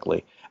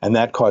dramatically. And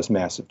that caused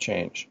massive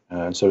change.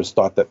 And so it's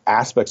thought that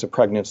aspects of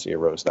pregnancy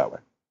arose that way.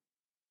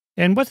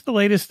 And what's the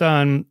latest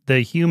on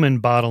the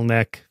human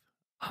bottleneck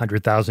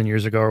 100,000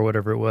 years ago or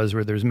whatever it was,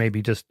 where there's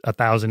maybe just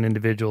 1,000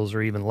 individuals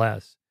or even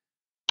less?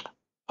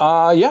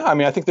 Yeah, I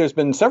mean, I think there's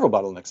been several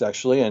bottlenecks,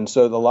 actually. And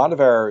so a lot of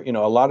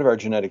our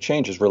genetic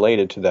change is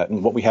related to that.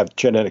 And what we have,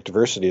 genetic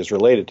diversity, is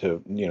related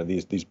to,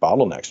 these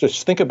bottlenecks.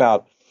 Just think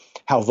about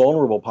how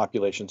vulnerable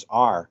populations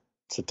are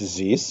to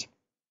disease,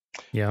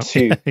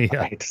 to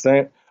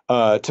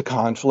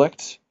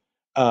conflict,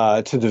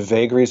 to the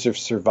vagaries of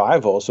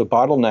survival. So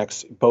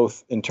bottlenecks,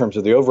 both in terms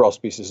of the overall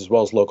species as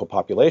well as local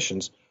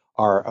populations,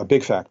 are a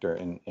big factor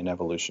in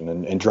evolution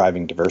and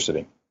driving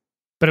diversity.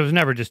 But it was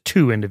never just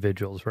two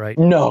individuals, right?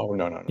 No.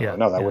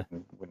 That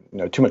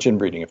wouldn't too much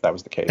inbreeding if that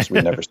was the case.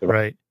 We'd never survive.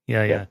 Right.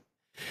 Yeah.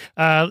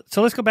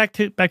 So let's go back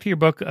to your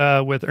book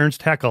with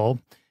Ernst Haeckel,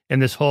 and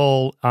this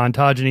whole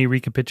ontogeny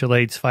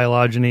recapitulates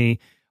phylogeny.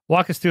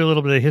 Walk us through a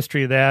little bit of the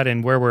history of that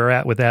and where we're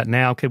at with that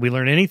now. Could we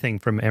learn anything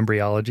from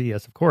embryology?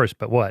 Yes, of course,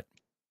 but what?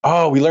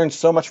 Oh, we learned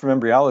so much from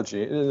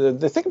embryology.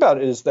 The thing about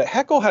it is that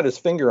Haeckel had his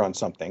finger on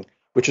something,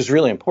 which is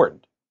really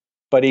important,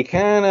 but he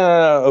kind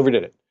of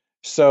overdid it.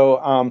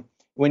 So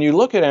when you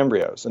look at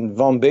embryos, and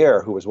von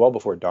Baer, who was well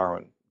before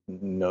Darwin,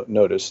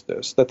 noticed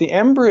this, that the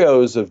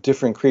embryos of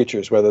different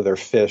creatures, whether they're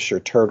fish or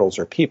turtles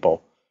or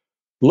people,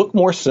 look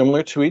more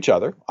similar to each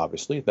other,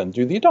 obviously, than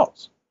do the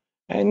adults.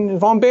 And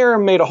von Baer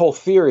made a whole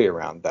theory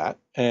around that,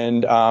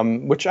 and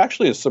which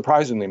actually is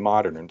surprisingly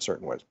modern in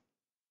certain ways.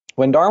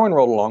 When Darwin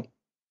rolled along,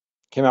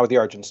 came out with the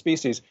Origin of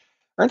Species,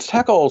 Ernst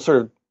Haeckel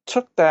sort of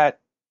took that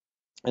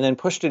and then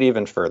pushed it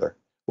even further.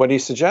 What he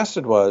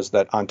suggested was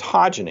that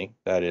ontogeny,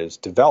 that is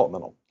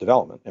development,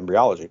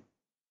 embryology,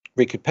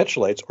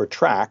 recapitulates or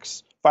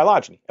tracks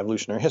phylogeny,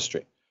 evolutionary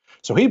history.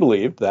 So he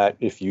believed that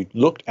if you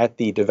looked at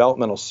the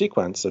developmental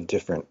sequence of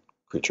different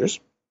creatures,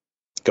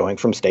 going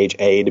from stage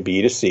A to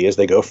B to C as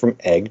they go from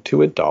egg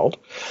to adult,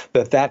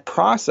 that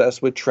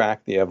process would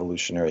track the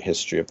evolutionary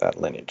history of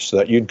that lineage. So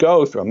that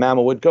a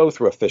mammal would go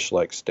through a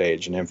fish-like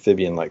stage, an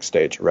amphibian-like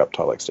stage, a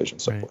reptile-like stage, and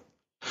so forth.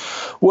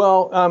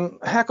 Well,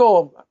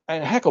 Haeckel,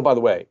 by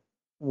the way,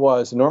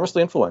 was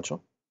enormously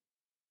influential.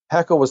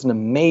 Haeckel was an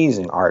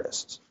amazing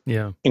artist.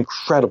 Yeah.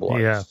 Incredible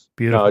Yeah. artist.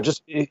 Beautiful.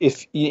 Just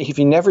if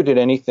he never did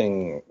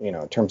anything,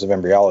 in terms of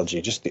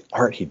embryology, just the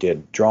art he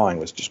did, drawing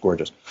was just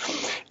gorgeous.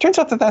 It turns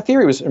out that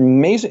theory was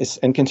amazing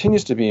and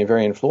continues to be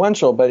very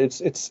influential. But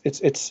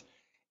it's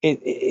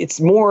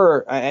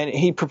more, and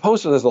he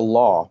proposed it as a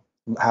law,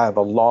 have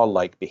a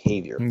law-like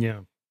behavior.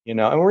 Yeah. And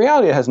in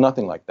reality, it has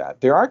nothing like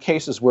that. There are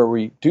cases where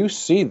we do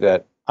see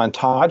that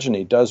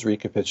ontogeny does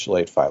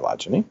recapitulate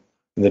phylogeny.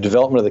 In the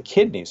development of the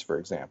kidneys, for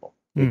example,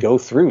 they go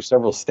through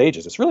several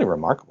stages. It's really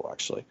remarkable,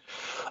 actually.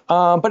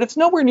 But it's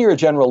nowhere near a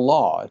general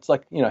law. It's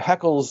like,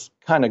 Haeckel's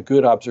kind of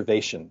good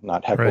observation,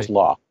 not Haeckel's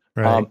law.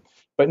 Right.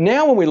 But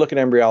now when we look at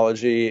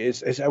embryology,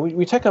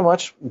 we take a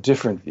much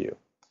different view.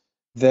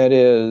 That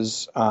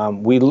is,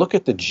 we look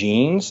at the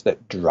genes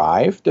that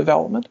drive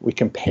development. We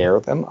compare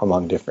them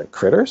among different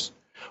critters.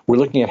 We're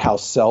looking at how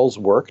cells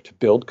work to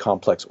build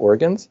complex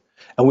organs.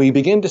 And we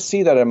begin to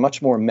see that at a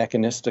much more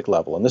mechanistic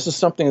level. And this is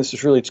something that's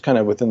just really kind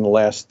of within the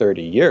last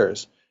 30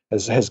 years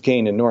has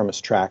gained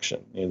enormous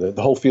traction.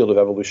 The whole field of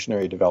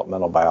evolutionary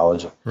developmental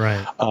biology,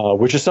 right?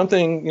 Which is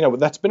something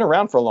that's been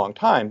around for a long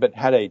time, but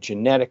had a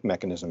genetic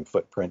mechanism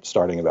footprint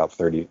starting about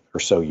 30 or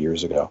so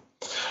years ago.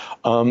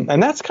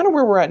 And that's kind of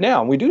where we're at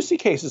now. And we do see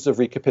cases of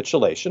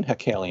recapitulation,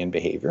 Haeckelian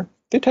behavior.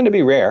 They tend to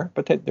be rare,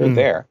 but they're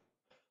there.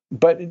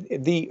 But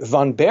the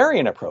von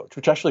Behrian approach,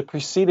 which actually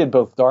preceded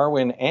both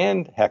Darwin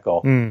and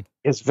Haeckel,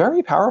 is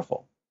very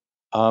powerful.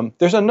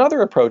 There's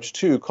another approach,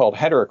 too, called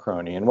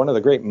heterochrony. And one of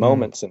the great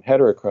moments in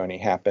heterochrony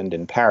happened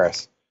in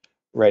Paris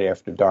right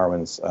after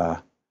Darwin's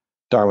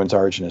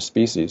Origin of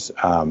Species.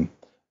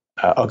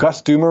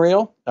 Auguste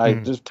Dumeril, I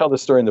just tell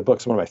this story in the book.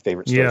 It's one of my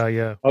favorite stories.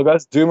 Yeah.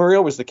 Auguste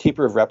Dumeril was the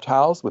keeper of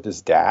reptiles with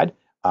his dad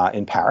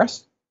in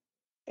Paris.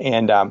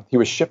 And he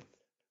was shipped.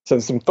 So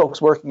some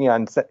folks working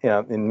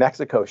in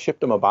Mexico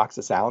shipped him a box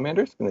of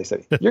salamanders. And they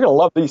said, "You're going to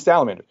love these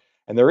salamanders."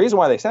 And the reason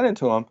why they sent it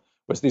to him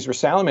was these were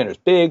salamanders,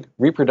 big,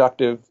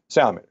 reproductive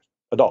salamanders,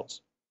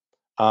 adults,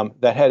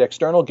 that had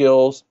external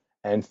gills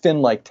and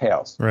fin-like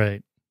tails.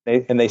 Right.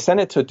 They sent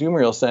it to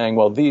Dumeril saying,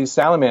 well, these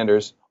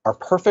salamanders are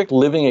perfect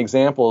living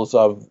examples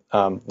of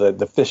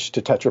the fish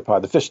to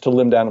tetrapod, the fish to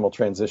limbed animal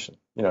transition.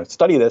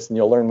 Study this and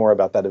you'll learn more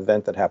about that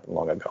event that happened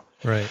long ago.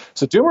 Right.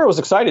 So Dumeril was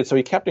excited, so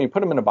he kept them, he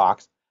put them in a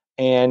box,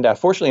 and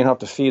fortunately he didn't have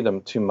to feed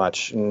them too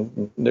much,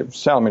 and the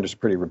salamanders are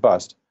pretty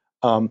robust.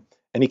 And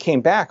he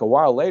came back a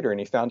while later and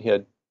he found he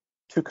had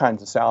two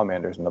kinds of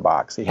salamanders in the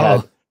box. He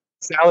had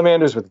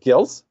salamanders with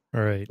gills,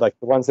 right, like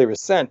the ones they were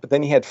sent, but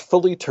then he had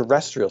fully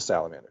terrestrial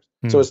salamanders.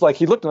 So it's like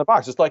he looked in the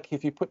box. It's like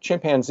if you put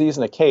chimpanzees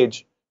in a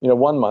cage,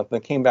 1 month,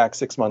 and came back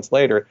 6 months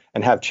later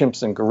and have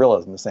chimps and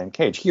gorillas in the same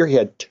cage. Here he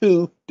had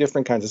two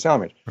different kinds of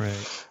salamanders.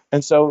 Right.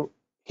 And so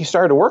he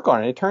started to work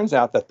on it. It turns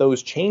out that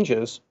those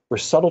changes were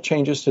subtle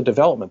changes to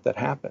development that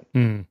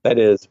happen. That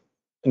is,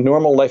 a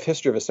normal life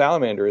history of a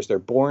salamander is they're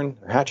born,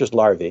 or hatch as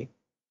larvae,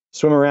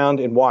 swim around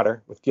in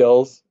water with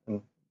gills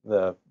and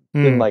the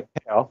fin-like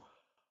tail.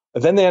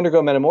 Then they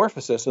undergo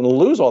metamorphosis and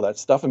lose all that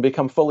stuff and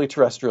become fully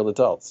terrestrial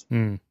adults.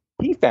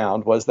 He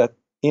found was that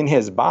in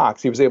his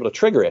box, he was able to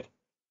trigger it,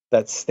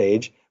 that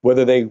stage,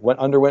 whether they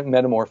underwent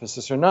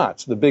metamorphosis or not.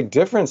 So the big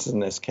difference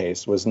in this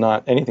case was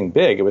not anything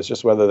big. It was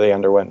just whether they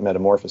underwent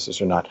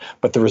metamorphosis or not.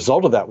 But the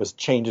result of that was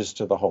changes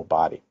to the whole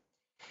body.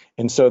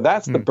 And so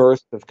that's the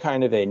birth of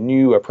kind of a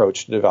new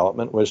approach to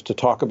development, was to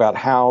talk about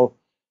how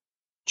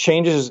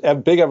changes,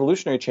 big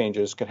evolutionary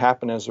changes, could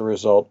happen as a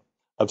result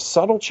of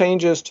subtle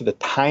changes to the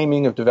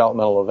timing of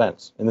developmental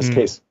events. In this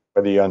case,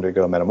 whether you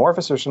undergo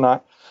metamorphosis or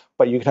not.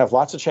 But you can have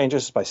lots of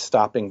changes by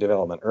stopping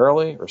development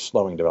early or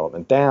slowing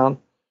development down.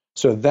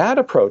 So that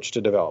approach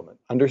to development,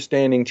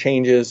 understanding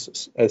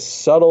changes as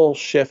subtle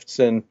shifts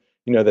in,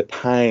 the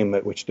time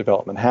at which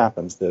development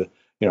happens,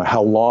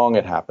 how long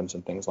it happens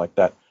and things like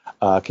that,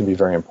 can be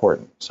very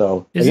important.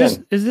 So is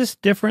this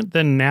different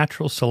than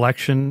natural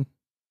selection?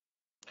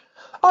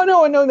 Oh,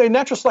 no, the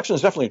natural selection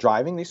is definitely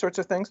driving these sorts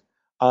of things.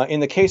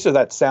 In the case of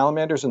that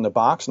salamanders in the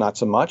box, not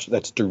so much.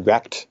 That's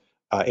direct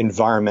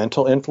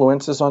environmental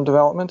influences on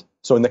development.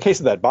 So in the case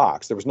of that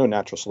box, there was no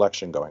natural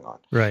selection going on.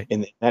 Right.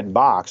 In that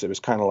box, it was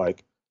kind of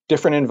like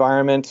different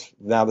environment.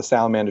 Now the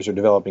salamanders are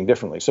developing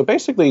differently. So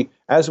basically,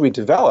 as we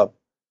develop,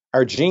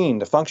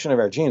 the function of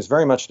our genes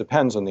very much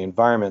depends on the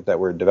environment that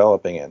we're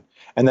developing in.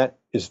 And that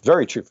is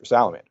very true for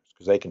salamanders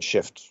because they can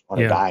shift on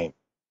a dime,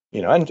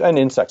 and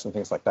insects and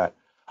things like that.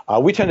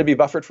 We tend to be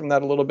buffered from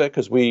that a little bit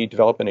because we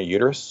develop in a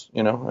uterus,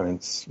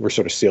 we're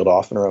sort of sealed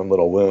off in our own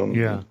little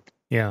womb.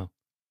 Yeah.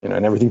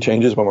 And everything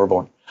changes when we're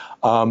born.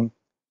 So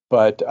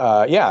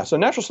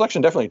natural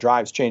selection definitely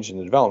drives change in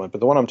the development, but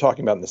the one I'm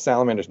talking about in the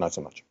salamanders, not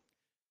so much.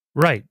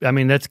 Right. I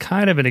mean, that's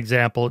kind of an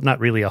example, not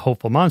really a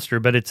hopeful monster,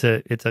 but it's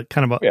a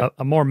kind of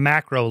a more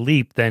macro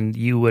leap than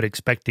you would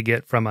expect to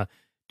get from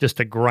just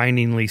a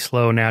grindingly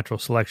slow natural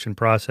selection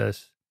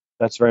process.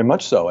 That's very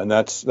much so. And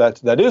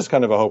that is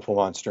kind of a hopeful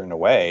monster in a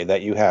way,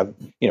 that you have,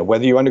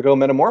 whether you undergo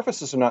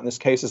metamorphosis or not in this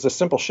case is a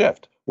simple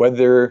shift.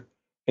 Whether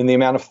in the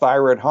amount of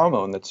thyroid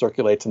hormone that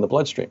circulates in the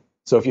bloodstream.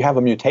 So if you have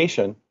a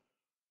mutation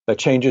that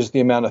changes the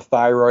amount of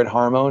thyroid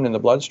hormone in the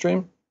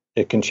bloodstream,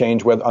 it can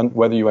change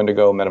whether you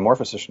undergo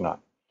metamorphosis or not.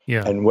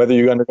 Yeah. And whether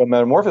you undergo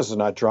metamorphosis or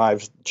not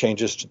drives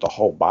changes to the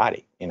whole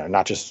body,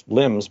 not just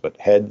limbs, but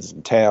heads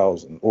and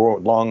tails and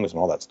lungs and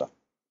all that stuff.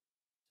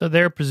 So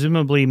there,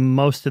 presumably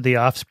most of the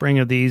offspring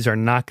of these are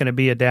not going to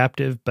be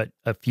adaptive, but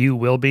a few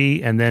will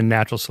be, and then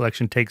natural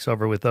selection takes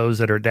over with those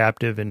that are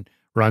adaptive and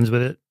runs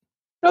with it?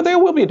 No, they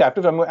will be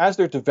adaptive. I mean, as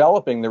they're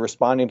developing, they're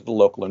responding to the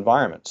local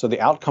environment. So the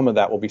outcome of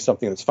that will be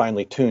something that's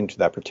finely tuned to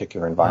that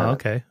particular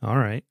environment. Okay, all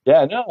right.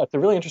 Yeah, no, it's a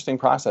really interesting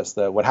process,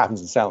 what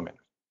happens in salamanders.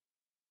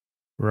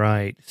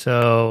 Right.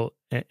 So,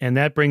 and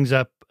that brings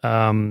up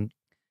Lynn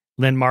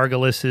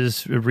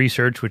Margulis's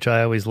research, which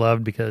I always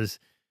loved because,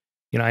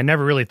 I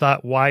never really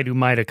thought, why do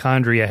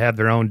mitochondria have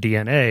their own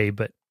DNA?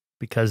 But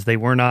because they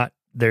were not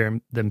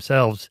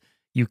themselves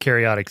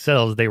eukaryotic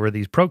cells, they were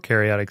these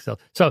prokaryotic cells.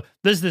 So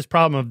there's this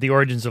problem of the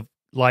origins of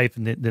life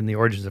and then the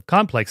origins of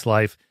complex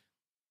life.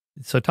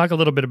 So talk a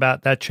little bit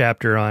about that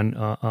chapter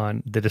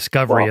on the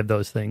discovery of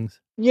those things.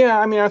 Yeah,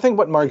 I mean, I think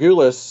what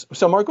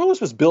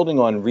Margulis was building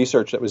on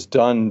research that was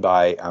done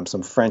by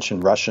some French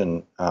and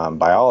Russian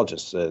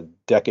biologists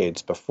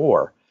decades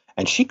before,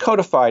 and she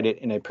codified it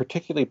in a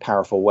particularly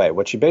powerful way.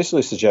 What she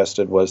basically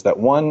suggested was that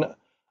one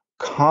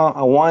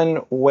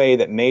way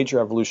that major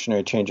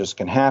evolutionary changes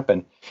can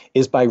happen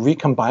is by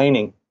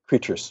recombining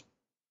creatures.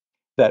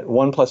 That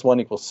 1 +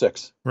 1 =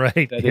 6.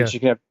 Right. That is, you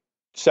can have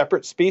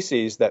separate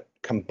species that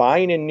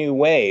combine in new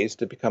ways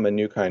to become a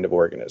new kind of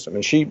organism.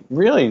 And she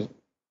really,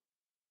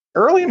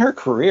 early in her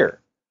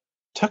career,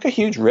 took a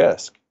huge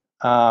risk.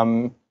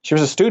 She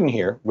was a student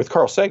here with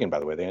Carl Sagan, by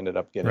the way. They ended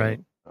up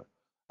getting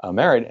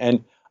married.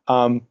 And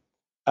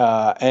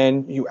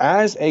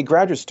as a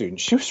graduate student,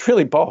 she was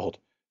really bold.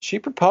 She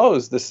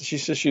proposed this.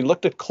 She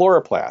looked at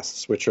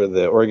chloroplasts, which are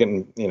the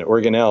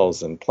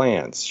organelles in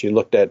plants. She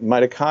looked at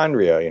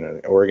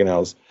mitochondria,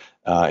 organelles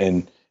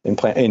in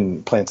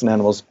plants and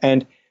animals.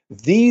 And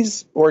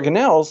these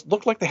organelles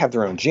looked like they have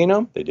their own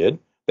genome. They did.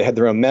 They had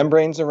their own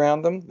membranes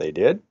around them. They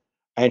did.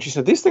 And she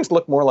said these things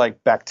look more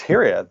like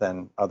bacteria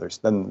than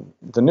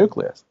the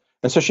nucleus.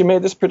 And so she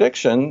made this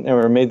prediction,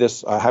 or made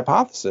this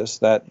hypothesis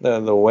that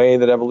the way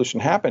that evolution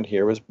happened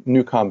here was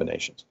new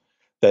combinations.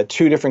 That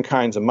two different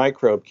kinds of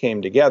microbe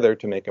came together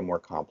to make a more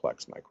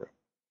complex microbe.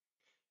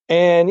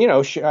 And,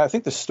 I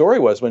think the story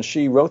was when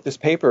she wrote this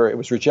paper, it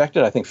was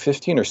rejected, I think,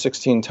 15 or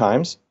 16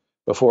 times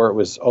before it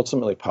was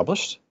ultimately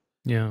published.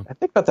 Yeah. I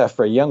think about that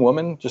for a young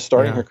woman just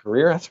starting her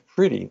career. That's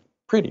pretty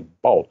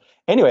bold.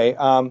 Anyway,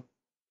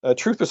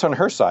 truth was on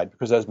her side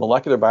because as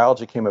molecular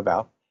biology came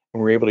about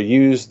and we were able to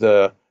use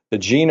the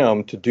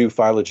genome to do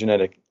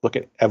phylogenetic, look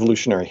at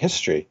evolutionary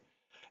history,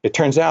 it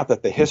turns out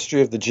that the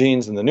history of the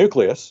genes in the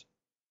nucleus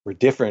were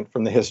different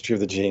from the history of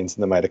the genes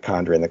in the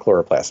mitochondria and the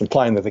chloroplast,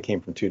 implying that they came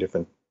from two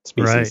different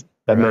species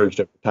that merged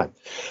over time.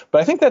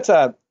 But I think that's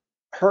the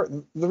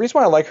reason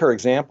why I like her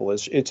example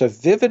is it's a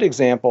vivid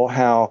example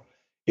how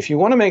if you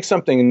want to make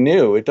something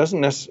new, it doesn't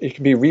necessarily, it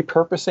can be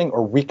repurposing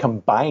or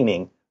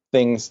recombining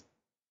things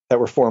that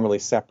were formerly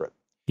separate.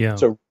 Yeah.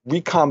 So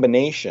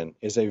recombination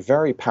is a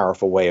very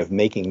powerful way of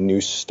making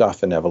new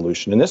stuff in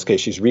evolution. In this case,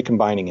 she's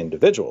recombining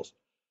individuals,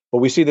 but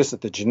we see this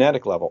at the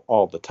genetic level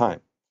all the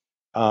time.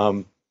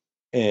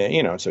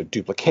 So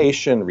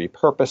duplication,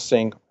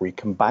 repurposing,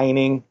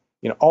 recombining,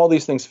 all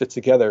these things fit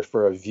together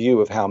for a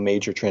view of how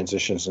major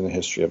transitions in the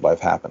history of life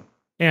happen.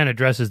 And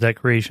addresses that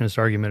creationist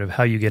argument of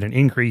how you get an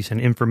increase in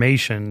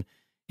information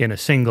in a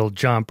single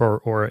jump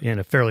or in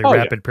a fairly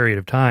rapid period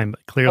of time.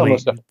 Clearly,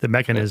 the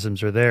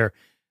mechanisms are there.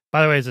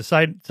 By the way, as a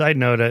side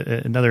note,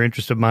 another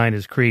interest of mine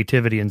is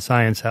creativity in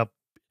science. How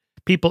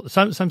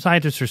some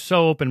scientists are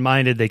so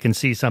open-minded they can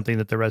see something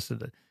that the rest of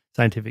the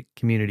scientific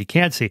community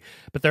can't see,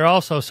 but they're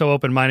also so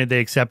open-minded they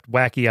accept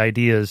wacky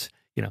ideas.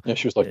 Yeah,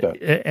 she was like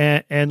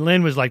that. And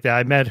Lynn was like that.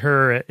 I met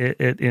her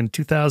in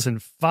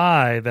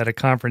 2005 at a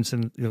conference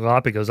in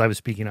Galapagos. I was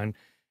speaking on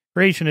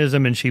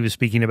creationism, and she was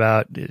speaking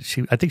about,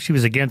 I think she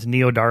was against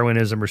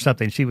neo-Darwinism or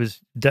something. She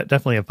was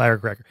definitely a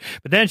firecracker.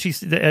 But then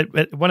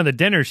at one of the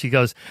dinners, she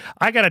goes,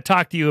 I got to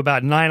talk to you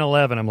about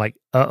 9/11. I'm like,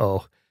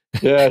 uh-oh.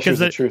 Yeah, she's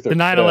the truther. The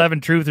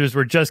 9/11 truthers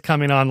were just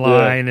coming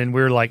online, and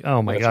we were like,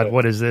 oh my God,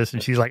 what is this?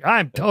 And she's like,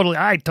 I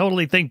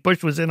totally think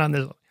Bush was in on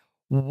this.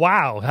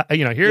 Wow.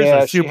 Here's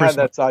a super... she had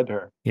that side to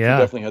her. Yeah.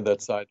 She definitely had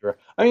that side to her.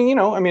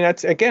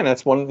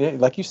 That's one,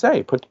 like you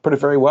say, put it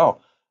very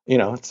well.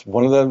 It's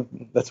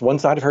that's one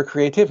side of her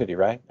creativity,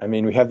 right? I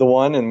mean, we have the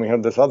one and we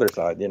have this other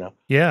side,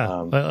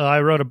 Yeah.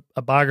 I wrote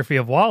a biography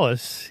of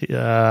Wallace,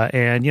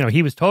 and,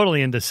 he was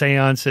totally into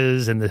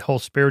seances and the whole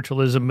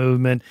spiritualism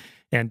movement.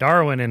 And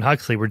Darwin and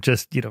Huxley were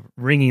just,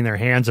 wringing their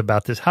hands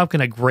about this. How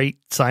can a great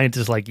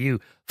scientist like you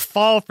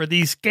fall for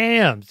these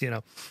scams,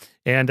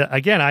 And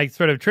again, I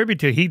sort of attribute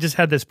to he just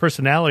had this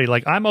personality,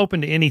 like, I'm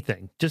open to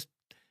anything. Just,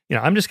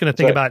 I'm just going to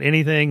think about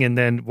anything, and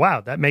then,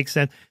 wow, that makes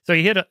sense. So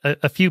he hit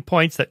a few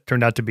points that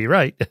turned out to be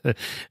right,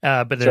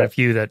 but then a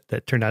few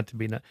that turned out to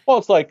be not. Well,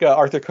 it's like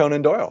Arthur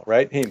Conan Doyle,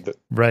 right?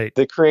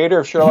 The creator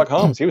of Sherlock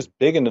Holmes. He was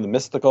big into the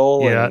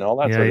mystical and all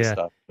that sort of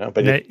stuff.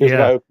 But here's the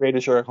guy who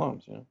created Sherlock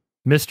Holmes.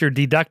 Mr.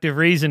 Deductive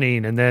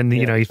Reasoning, and then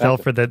he fell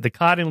for the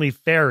Cottonleaf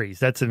Fairies.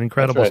 That's an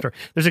incredible story.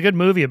 There's a good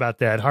movie about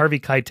that. Harvey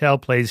Keitel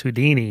plays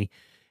Houdini,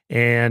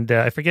 and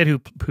I forget who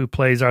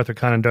plays Arthur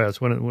Conan Doyle. It's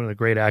one of the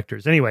great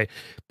actors. Anyway,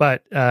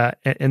 but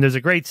and there's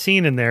a great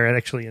scene in there, and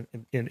actually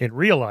in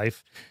real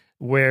life,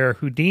 where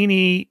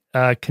Houdini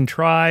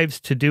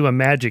contrives to do a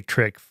magic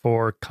trick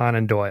for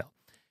Conan Doyle.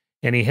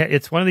 And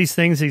it's one of these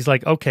things. He's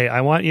like, okay, I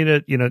want you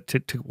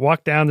to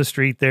walk down the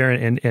street there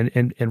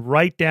and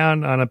write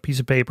down on a piece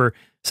of paper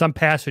some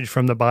passage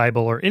from the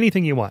Bible or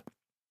anything you want.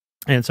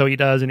 And so he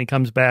does, and he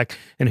comes back,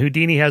 and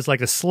Houdini has like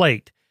a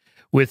slate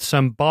with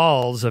some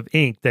balls of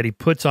ink that he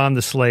puts on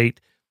the slate,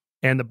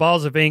 and the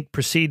balls of ink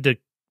proceed to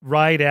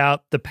write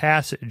out the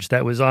passage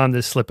that was on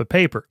this slip of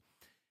paper.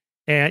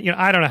 And,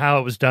 I don't know how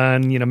it was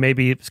done.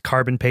 Maybe it was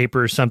carbon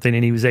paper or something,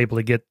 and he was able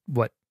to get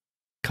what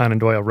Conan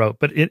Doyle wrote.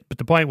 But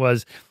the point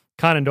was,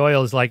 Conan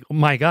Doyle is like, oh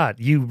my God,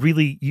 you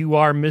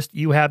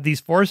have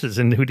these forces.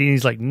 And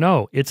Houdini's like,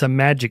 no, it's a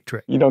magic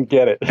trick. You don't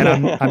get it. And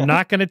I'm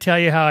not going to tell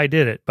you how I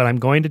did it, but I'm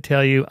going to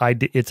tell you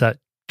it's a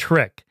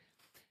trick.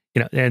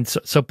 And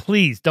so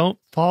please don't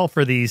fall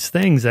for these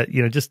things that,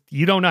 just,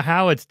 you don't know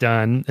how it's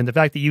done. And the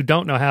fact that you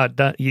don't know how it's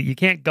done, you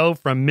can't go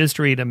from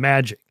mystery to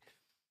magic.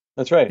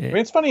 That's right. I mean,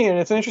 it's funny, and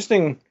it's an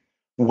interesting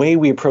way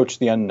we approach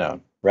the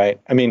unknown, right?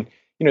 I mean,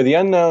 the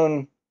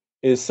unknown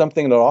is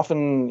something that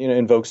often,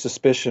 invokes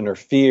suspicion or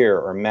fear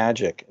or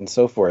magic and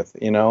so forth,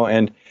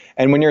 and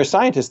when you're a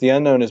scientist, the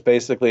unknown is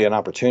basically an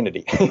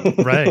opportunity.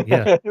 Right.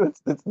 Yeah.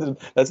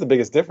 That's the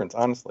biggest difference,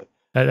 honestly.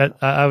 I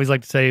always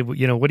like to say,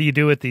 what do you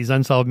do with these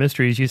unsolved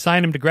mysteries? You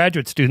sign them to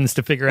graduate students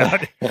to figure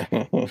out.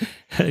 No,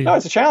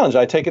 it's a challenge.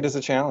 I take it as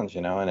a challenge,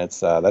 and it's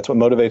that's what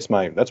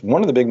motivates that's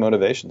one of the big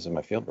motivations in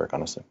my fieldwork,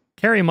 honestly.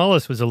 Kary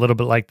Mullis was a little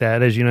bit like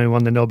that. As you know, he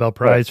won the Nobel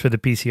Prize for the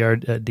PCR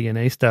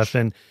DNA stuff.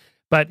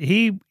 But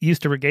he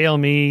used to regale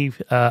me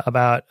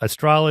about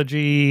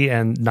astrology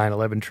and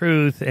 9/11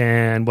 truth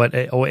and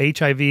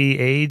HIV,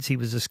 AIDS. He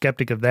was a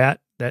skeptic of that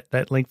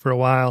link for a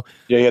while.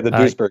 Yeah, the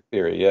Duesberg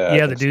theory.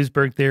 Yeah, the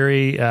Duesberg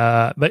theory.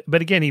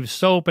 But again, he was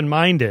so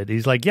open-minded.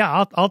 He's like,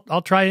 yeah,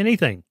 I'll try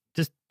anything.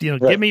 Just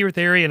give me your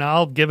theory and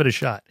I'll give it a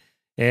shot.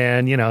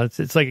 And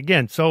it's like,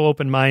 again, so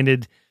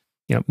open-minded.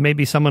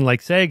 Maybe someone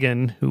like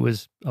Sagan, who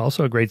was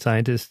also a great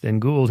scientist,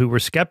 and Gould, who were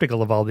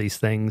skeptical of all these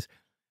things,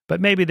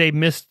 but maybe they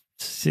missed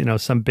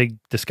some big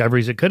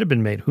discoveries that could have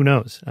been made. Who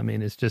knows? I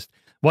mean, it's just,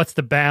 what's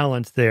the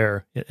balance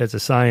there as a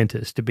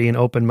scientist to being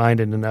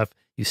open-minded enough?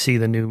 You see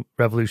the new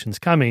revolutions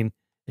coming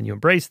and you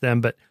embrace them,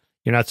 but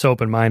you're not so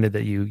open-minded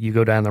that you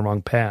go down the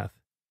wrong path.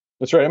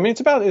 That's right. I mean,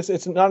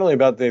 it's not only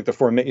about the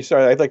formation.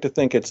 Sorry, I'd like to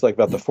think it's like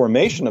about the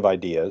formation of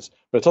ideas,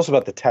 but it's also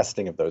about the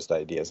testing of those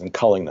ideas and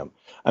culling them.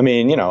 I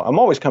mean, I'm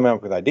always coming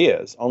up with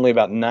ideas. Only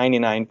about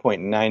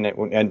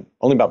 99.9 and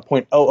only about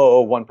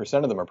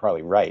 0.0001% of them are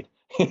probably right.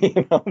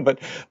 But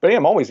yeah,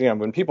 I'm always,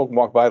 when people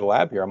walk by the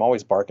lab here, I'm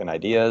always barking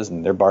ideas,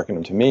 and they're barking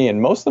them to me,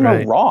 and most of them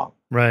are wrong.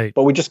 Right.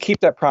 But we just keep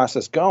that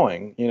process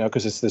going,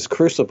 because it's this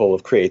crucible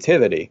of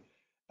creativity.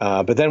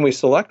 But then we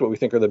select what we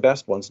think are the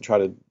best ones and try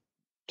to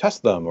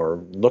test them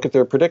or look at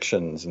their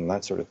predictions and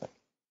that sort of thing.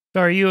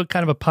 So are you a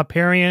kind of a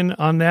Popperian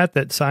on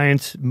that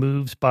science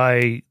moves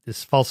by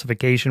this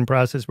falsification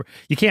process where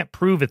you can't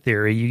prove a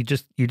theory, you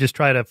just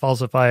try to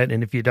falsify it,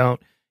 and if you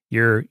don't,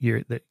 your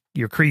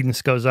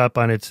credence goes up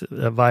on its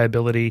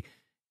viability,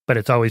 but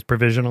it's always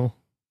provisional?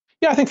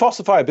 Yeah, I think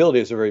falsifiability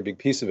is a very big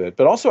piece of it.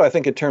 But also I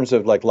think in terms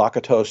of like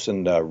Lakatos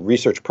and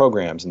research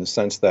programs, in the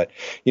sense that,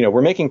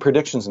 we're making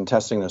predictions and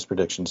testing those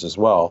predictions as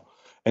well.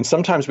 And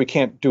sometimes we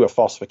can't do a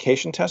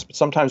falsification test, but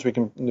sometimes we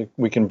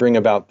can bring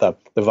about the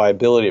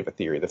viability of a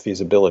theory, the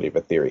feasibility of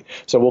a theory.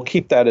 So we'll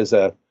keep that as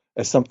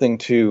something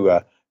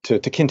to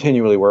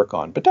continually work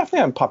on. But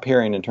definitely I'm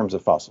Popperian in terms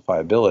of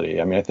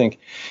falsifiability. I mean, I think,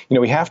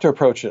 we have to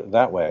approach it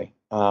that way.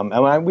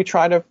 And we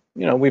try to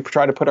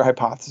put our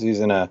hypotheses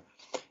in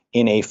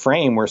a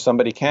frame where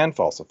somebody can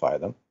falsify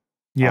them.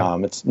 Yeah.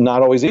 It's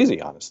not always easy,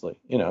 honestly.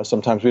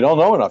 Sometimes we don't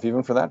know enough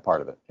even for that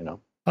part of it,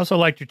 I also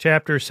liked your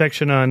chapter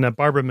section on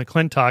Barbara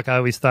McClintock. I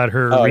always thought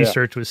her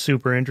research was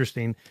super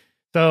interesting.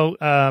 So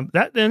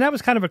that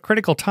was kind of a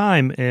critical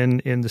time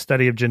in the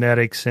study of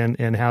genetics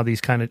and how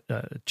these kind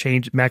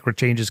of macro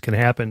changes can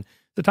happen.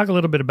 So talk a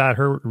little bit about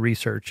her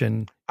research.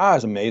 And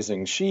it's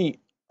amazing.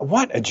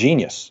 What a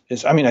genius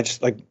is. I mean,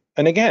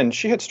 and again,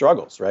 she had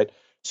struggles, right?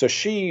 So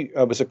she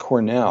was at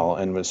Cornell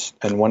and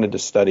wanted to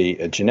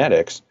study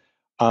genetics.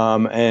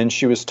 And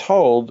she was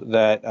told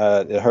that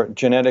her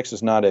genetics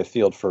is not a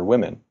field for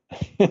women.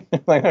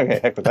 Like,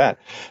 okay, heck with that.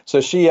 So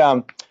she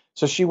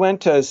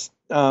went to,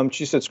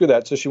 she said, screw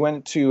that. So she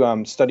went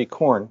to study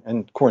corn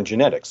and corn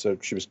genetics. So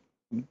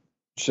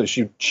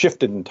she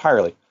shifted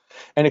entirely.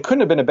 And it couldn't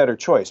have been a better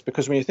choice,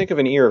 because when you think of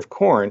an ear of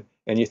corn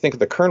and you think of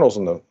the kernels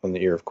on the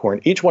ear of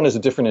corn, each one is a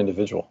different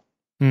individual.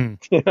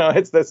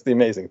 Mm. That's the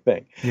amazing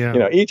thing.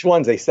 Yeah. Each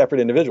one's a separate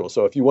individual.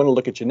 So if you want to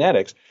look at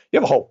genetics, you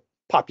have a whole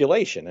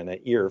population in an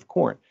ear of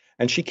corn.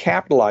 And she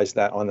capitalized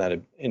on that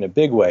in a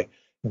big way,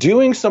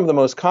 doing some of the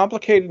most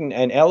complicated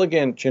and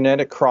elegant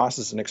genetic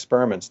crosses and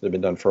experiments that have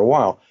been done for a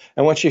while.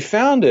 And what she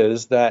found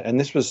is that, and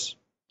this was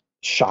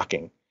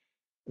shocking,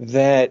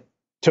 that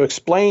to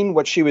explain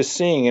what she was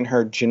seeing in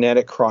her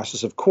genetic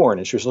crosses of corn,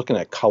 and she was looking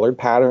at colored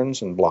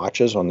patterns and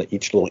blotches on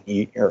each little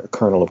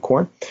kernel of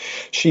corn,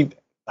 she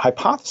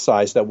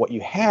hypothesized that what you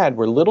had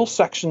were little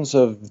sections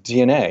of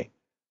DNA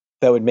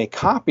that would make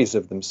copies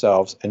of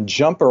themselves and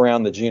jump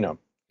around the genome.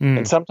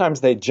 And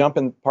sometimes they jump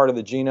in part of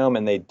the genome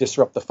and they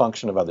disrupt the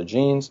function of other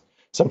genes.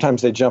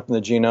 Sometimes they jump in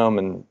the genome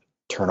and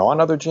turn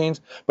on other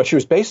genes. But she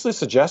was basically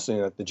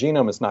suggesting that the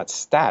genome is not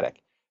static,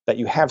 that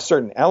you have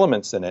certain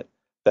elements in it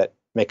that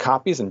make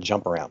copies and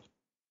jump around.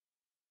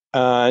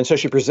 And so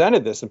she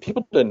presented this, and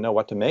people didn't know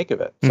what to make of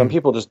it. Some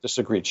people just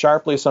disagreed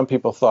sharply. Some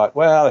people thought,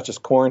 well, that's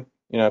just corn.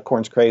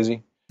 Corn's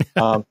crazy.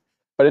 But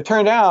it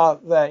turned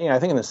out that, I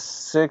think in the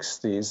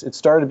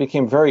 60s,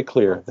 became very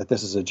clear that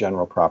this is a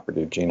general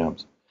property of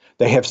genomes.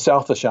 They have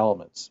selfish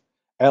elements,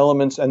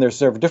 and there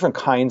are different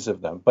kinds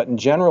of them. But in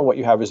general, what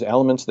you have is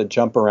elements that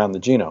jump around the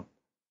genome.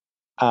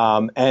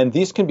 And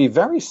these can be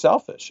very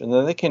selfish, and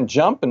then they can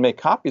jump and make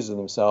copies of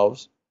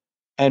themselves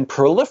and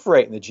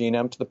proliferate in the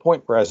genome to the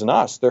point where, as in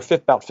us,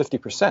 about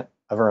 50%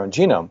 of our own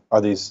genome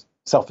are these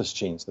selfish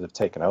genes that have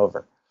taken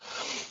over.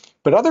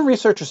 But other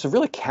researchers have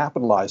really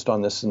capitalized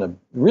on this in a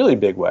really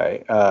big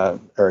way.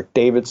 Eric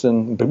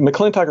Davidson,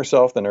 McClintock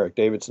herself, then Eric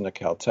Davidson at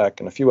Caltech,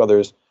 and a few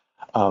others.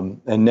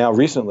 And now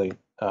recently,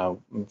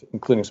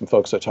 including some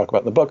folks I talk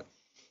about in the book,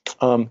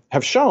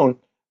 have shown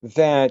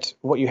that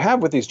what you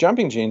have with these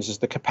jumping genes is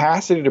the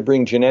capacity to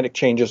bring genetic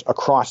changes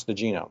across the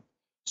genome.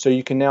 So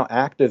you can now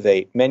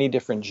activate many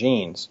different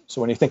genes.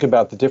 So when you think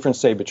about the difference,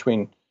 say,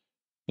 between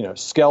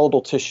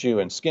skeletal tissue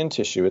and skin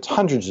tissue, it's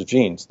hundreds of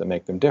genes that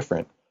make them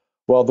different.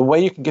 Well, the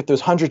way you can get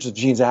those hundreds of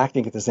genes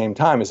acting at the same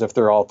time is if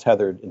they're all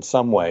tethered in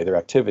some way, their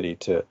activity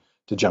to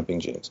jumping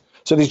genes.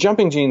 So these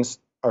jumping genes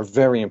are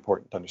very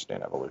important to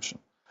understand evolution.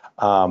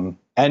 And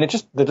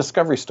the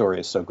discovery story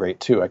is so great,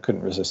 too. I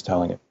couldn't resist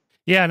telling it.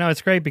 Yeah, no,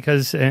 it's great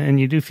because, and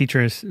you do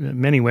feature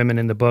many women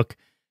in the book,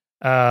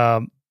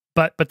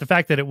 but the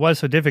fact that it was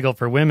so difficult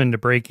for women to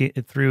break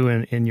it through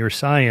in your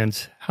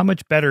science, how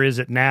much better is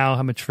it now?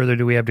 How much further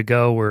do we have to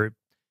go? We're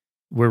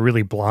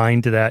really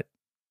blind to that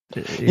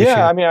issue?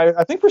 Yeah,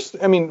 I think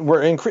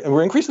we're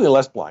increasingly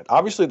less blind.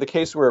 Obviously, the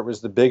case where it was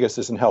the biggest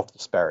is in health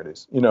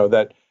disparities.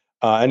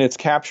 And it's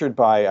captured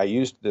by, I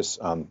used this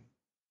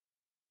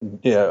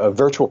a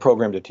virtual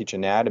program to teach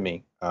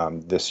anatomy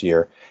this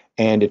year.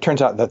 And it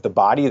turns out that the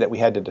body that we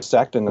had to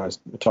dissect, and I was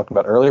talking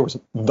about earlier, was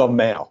the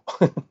male.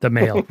 The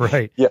male,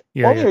 right. Yeah.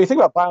 You think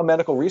about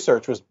biomedical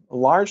research was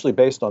largely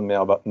based on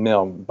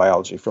male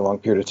biology for a long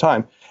period of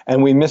time.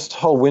 And we missed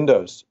whole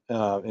windows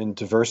in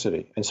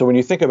diversity. And so when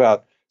you think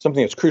about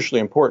something that's crucially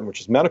important,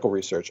 which is medical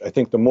research, I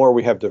think the more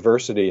we have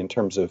diversity in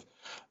terms of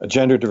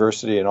gender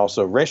diversity and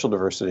also racial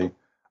diversity,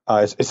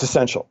 it's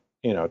essential,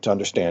 to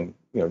understand,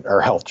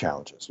 our health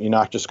challenges. You're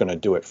not just going to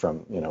do it from,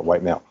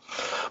 white male.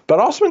 But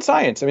also in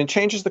science, it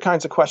changes the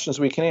kinds of questions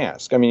we can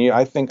ask.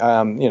 I think,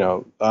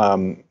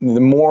 the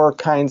more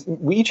kinds,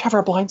 we each have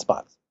our blind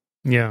spots.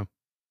 Yeah.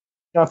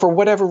 For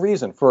whatever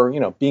reason, for,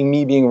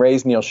 being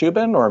raised Neil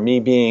Shubin, or me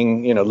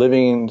being,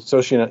 living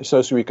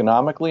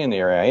socioeconomically in the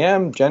area I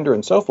am, gender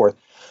and so forth,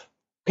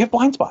 we have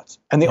blind spots.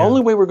 And the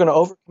only way we're going to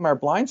overcome our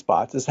blind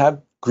spots is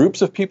have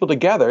groups of people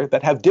together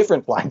that have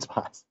different blind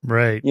spots.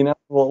 Right.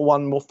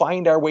 We'll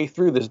find our way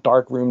through this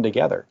dark room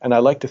together. And I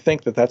like to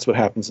think that that's what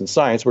happens in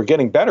science. We're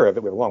getting better at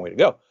it. We have a long way to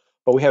go,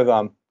 but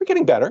we're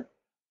getting better.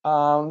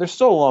 There's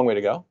still a long way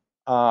to go.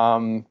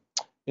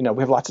 We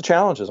have lots of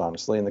challenges,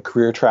 honestly, in the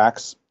career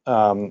tracks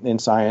in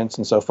science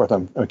and so forth.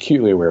 I'm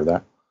acutely aware of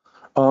that.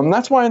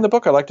 That's why in the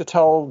book I like to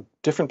tell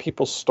different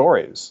people's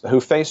stories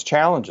who face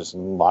challenges.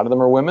 And a lot of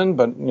them are women,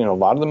 but a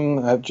lot of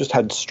them have just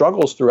had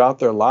struggles throughout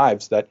their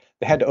lives that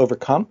they had to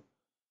overcome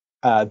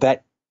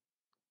that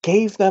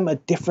gave them a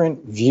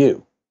different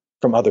view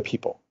from other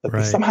people. That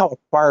they somehow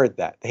acquired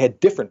that. They had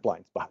different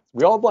blind spots.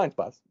 We all have blind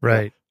spots.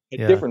 Right.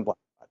 Different blind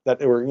spots that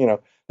they were,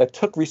 that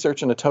took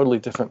research in a totally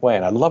different way.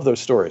 And I love those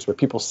stories where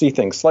people see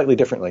things slightly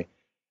differently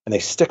and they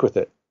stick with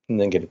it and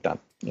then get it done.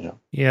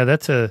 Yeah,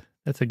 that's a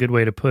good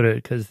way to put it,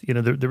 because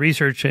the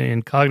research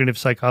in cognitive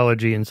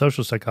psychology and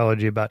social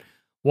psychology about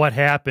what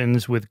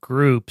happens with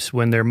groups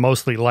when they're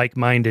mostly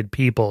like-minded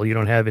people. You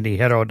don't have any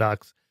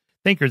heterodox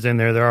thinkers in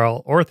there. They're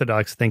all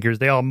orthodox thinkers.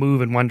 They all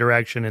move in one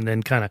direction and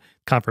then kind of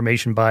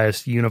confirmation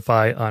bias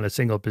unify on a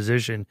single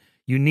position.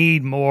 You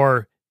need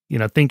more,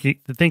 the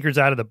thinkers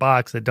out of the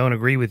box that don't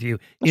agree with you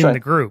in the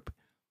group.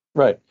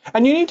 Right.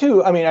 And you need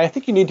to, I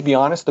think you need to be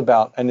honest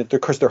about, and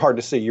of course they're hard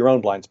to see, your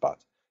own blind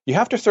spots. You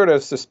have to sort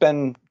of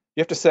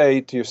you have to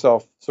say to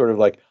yourself sort of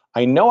like,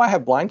 I know I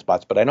have blind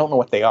spots, but I don't know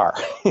what they are.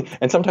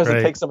 And sometimes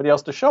it takes somebody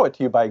else to show it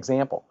to you by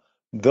example.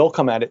 They'll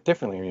come at it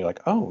differently. And you're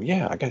like, oh,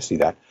 yeah, I can see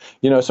that.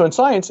 So in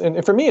science,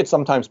 and for me, it's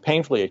sometimes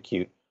painfully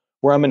acute,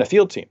 where I'm in a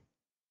field team.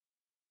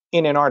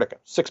 in Antarctica,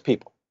 6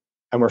 people,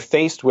 and we're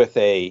faced with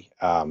a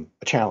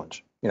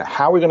challenge.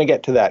 How are we going to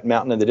get to that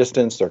mountain in the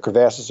distance? There are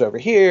crevasses over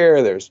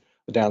here. There's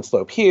a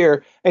downslope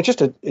here. And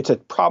it's a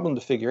problem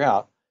to figure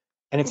out.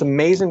 And it's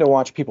amazing to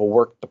watch people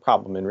work the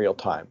problem in real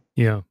time.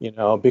 Yeah.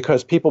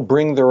 Because people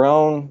bring their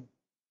own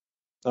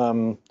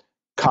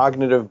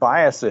cognitive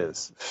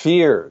biases,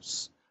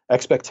 fears,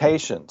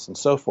 expectations, and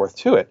so forth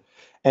to it.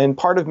 And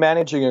part of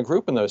managing a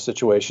group in those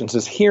situations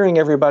is hearing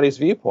everybody's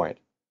viewpoint,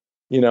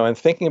 and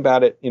thinking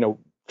about it, you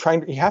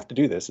have to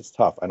do this. It's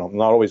tough. I'm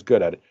not always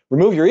good at it.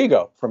 Remove your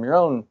ego from your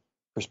own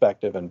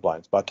perspective and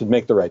blind spot to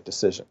make the right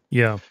decision.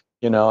 Yeah.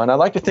 And I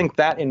like to think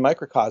that in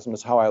microcosm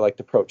is how I like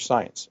to approach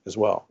science as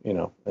well,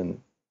 and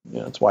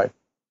that's why.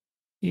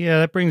 Yeah,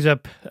 that brings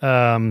up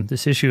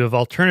this issue of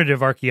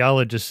alternative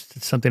archaeologists.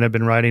 It's something I've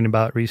been writing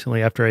about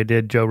recently after I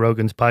did Joe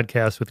Rogan's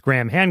podcast with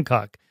Graham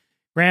Hancock.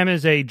 Graham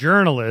is a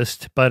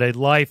journalist, but a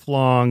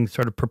lifelong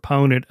sort of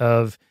proponent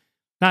of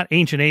not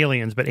ancient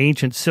aliens, but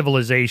ancient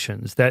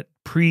civilizations that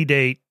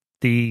predate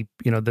the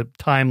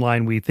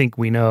timeline we think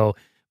we know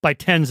by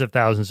tens of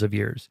thousands of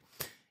years.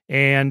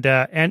 And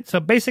so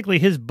basically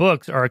his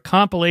books are a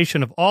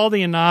compilation of all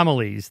the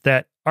anomalies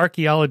that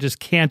archaeologists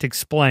can't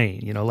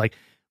explain, like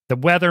the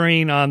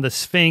weathering on the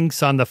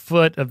Sphinx on the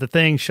foot of the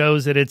thing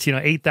shows that it's,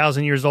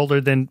 8,000 years older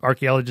than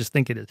archaeologists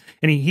think it is.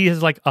 And he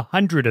has like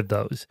 100 of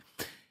those.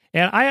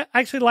 And I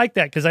actually like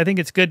that because I think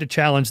it's good to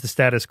challenge the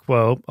status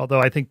quo, although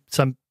I think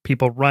some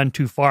people run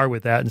too far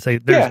with that and say,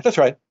 yeah, that's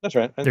right. That's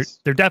right.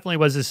 There definitely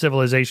was a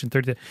civilization.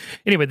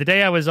 Anyway, the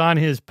day I was on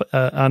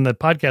on the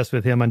podcast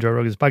with him, on Joe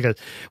Rogan's podcast,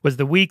 was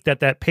the week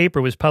that paper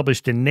was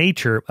published in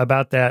Nature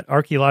about that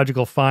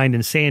archaeological find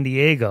in San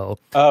Diego.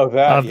 Oh,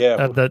 that,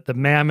 of the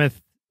mammoth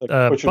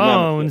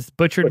bones,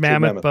 butchered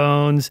mammoth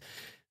bones.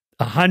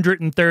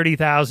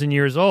 130,000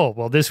 years old.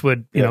 Well, this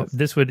would,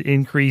 this would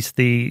increase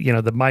the,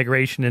 the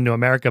migration into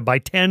America by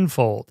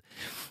tenfold.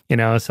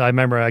 So I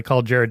remember I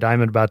called Jared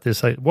Diamond about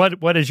this.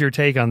 What is your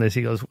take on this?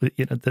 He goes,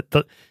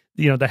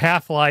 the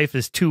half-life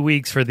is 2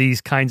 weeks for these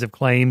kinds of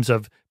claims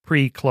of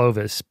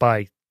pre-Clovis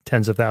by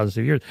tens of thousands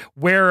of years.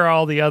 Where are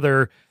all the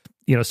other,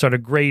 sort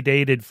of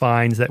gray-dated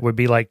finds that would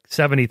be like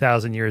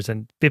 70,000 years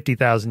and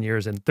 50,000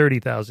 years and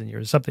 30,000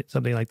 years,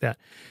 something like that.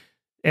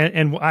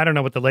 And I don't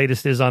know what the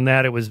latest is on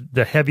that. It was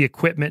the heavy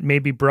equipment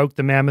maybe broke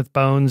the mammoth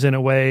bones in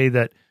a way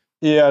that.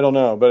 Yeah, I don't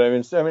know, but I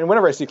mean,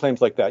 whenever I see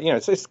claims like that,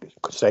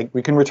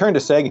 we can return to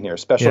Sagan here.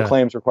 Special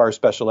claims require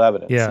special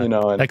evidence. Yeah,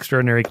 and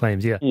extraordinary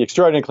claims. Yeah,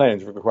 extraordinary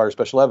claims require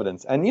special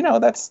evidence, and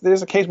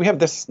there's a case we have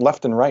this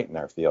left and right in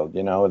our field.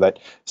 That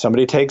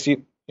somebody takes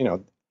you.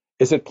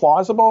 Is it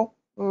plausible?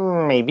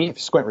 Maybe if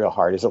you squint real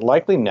hard. Is it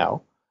likely?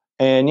 No.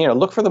 And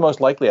look for the most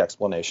likely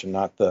explanation,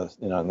 not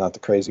the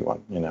crazy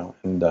one.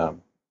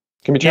 And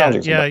can be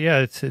challenging.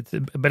 Yeah.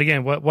 But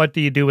again, what do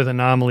you do with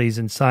anomalies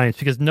in science?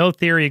 Because no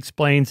theory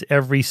explains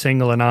every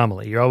single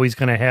anomaly. You're always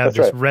going to have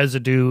this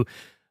residue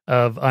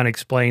of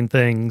unexplained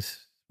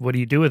things. What do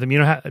you do with them?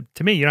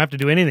 To me, you don't have to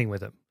do anything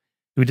with them.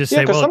 You would just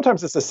say, because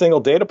sometimes it's a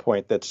single data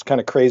point that's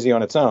kind of crazy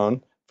on its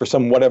own for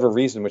some whatever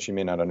reason, which you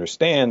may not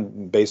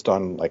understand, based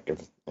on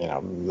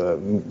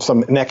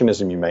some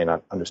mechanism you may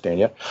not understand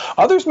yet.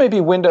 Others may be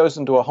windows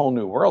into a whole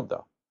new world,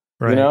 though.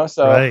 Right.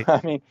 Right.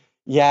 I mean.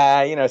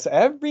 Yeah, so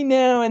every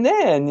now and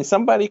then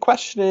somebody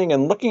questioning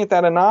and looking at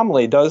that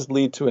anomaly does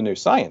lead to a new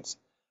science.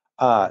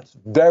 It's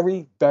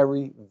very,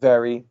 very,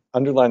 very,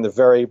 underline the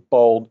very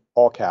bold,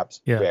 all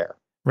caps, rare.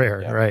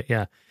 Rare, yeah. Right,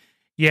 yeah.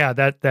 Yeah,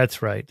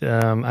 that's right.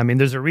 I mean,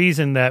 there's a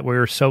reason that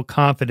we're so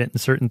confident in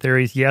certain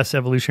theories. Yes,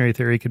 evolutionary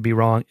theory could be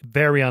wrong.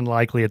 Very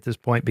unlikely at this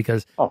point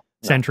because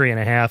century and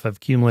a half of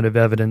cumulative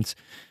evidence.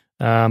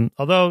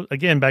 Although,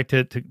 again, back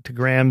to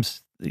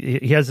Graham's,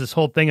 he has this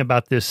whole thing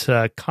about this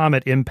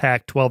comet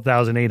impact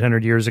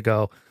 12,800 years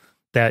ago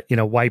that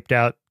wiped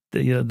out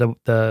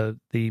the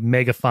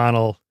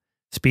megafaunal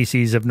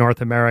species of North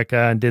America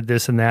and did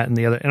this and that and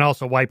the other, and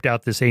also wiped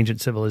out this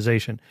ancient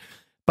civilization.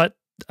 But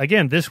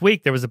again, this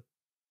week there was a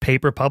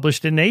paper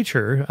published in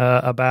Nature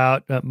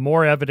about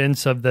more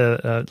evidence of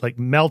the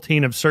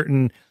melting of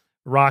certain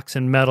rocks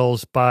and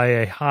metals by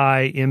a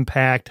high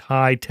impact,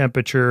 high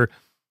temperature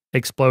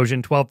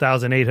explosion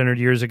 12,800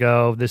 years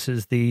ago. This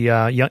is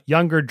the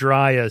Younger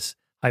Dryas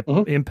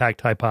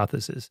impact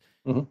hypothesis.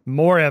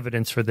 More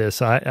evidence for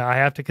this. I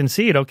have to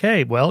concede,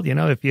 okay, well,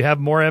 if you have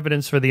more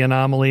evidence for the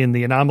anomaly and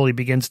the anomaly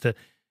begins to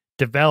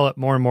develop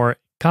more and more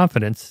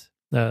confidence,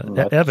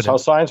 evidence. That's how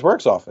science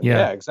works often.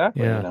 Yeah,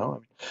 exactly. Yeah.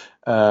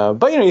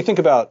 But, you think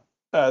about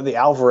the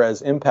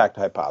Alvarez impact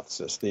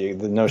hypothesis, the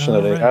notion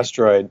that an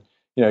asteroid,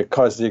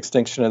 caused the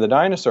extinction of the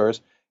dinosaurs.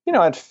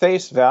 At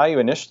face value,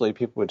 initially,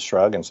 people would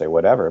shrug and say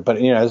whatever. But,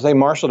 as they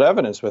marshaled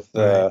evidence with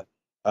the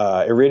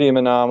iridium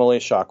anomaly,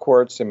 shock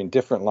quartz,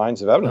 different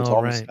lines of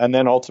evidence, and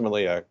then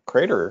ultimately a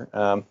crater,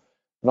 and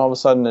all of a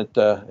sudden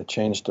it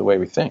changed the way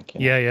we think.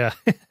 Yeah.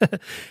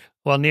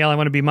 Well, Neil, I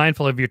want to be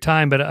mindful of your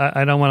time, but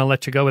I don't want to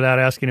let you go without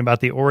asking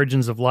about the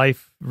origins of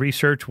life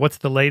research? What's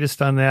the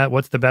latest on that?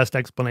 What's the best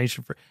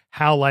explanation for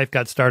how life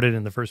got started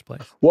in the first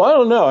place? Well, I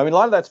don't know. I mean, a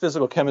lot of that's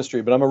physical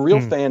chemistry, but I'm a real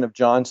fan of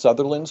John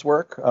Sutherland's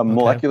work,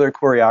 molecular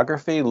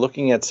choreography,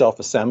 looking at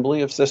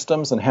self-assembly of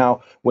systems and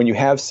how when you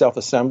have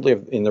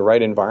self-assembly in the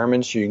right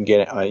environments, you can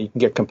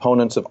get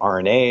components of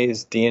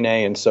RNAs,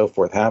 DNA, and so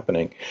forth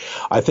happening.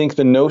 I think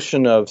the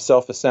notion of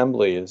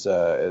self-assembly is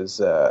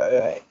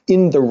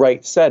in the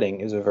right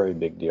setting is a very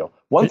big deal.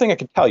 One thing I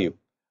can tell you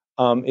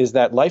is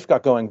that life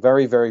got going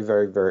very, very,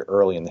 very, very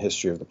early in the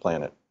history of the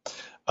planet,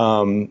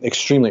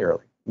 extremely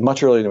early.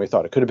 Much earlier than we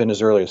thought. It could have been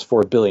as early as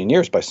 4 billion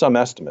years by some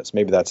estimates.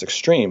 Maybe that's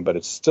extreme, but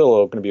it's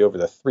still going to be over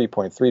the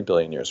 3.3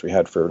 billion years we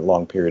had for a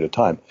long period of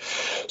time.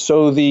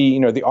 So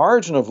the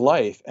origin of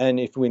life, and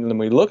when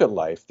we look at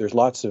life, there's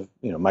lots of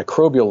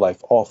microbial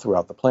life all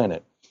throughout the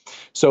planet.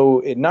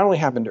 So it not only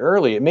happened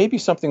early, it may be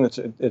something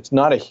it's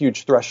not a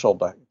huge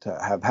threshold to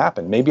have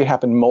happened. Maybe it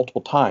happened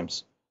multiple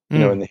times,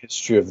 in the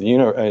history of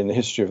in the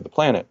history of the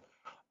planet.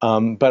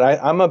 But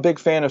I'm a big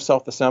fan of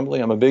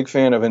self-assembly. I'm a big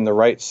fan of in the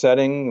right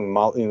setting,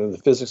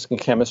 the physics and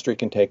chemistry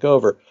can take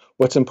over.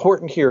 What's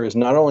important here is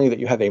not only that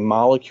you have a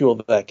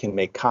molecule that can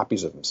make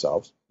copies of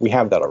themselves. We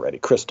have that already,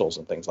 crystals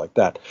and things like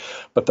that.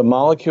 But the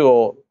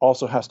molecule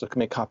also has to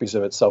make copies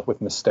of itself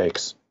with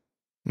mistakes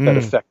that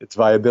affect its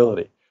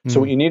viability. So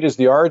what you need is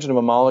the origin of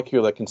a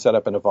molecule that can set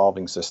up an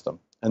evolving system.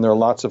 And there are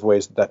lots of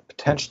ways that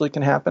potentially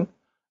can happen.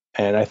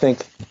 And I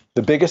think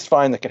the biggest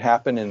find that could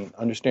happen in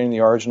understanding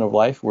the origin of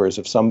life, whereas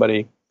if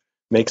somebody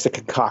makes a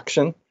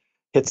concoction,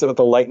 hits it with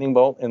a lightning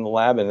bolt in the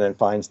lab, and then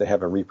finds they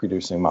have a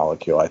reproducing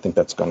molecule. I think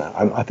that's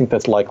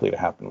likely to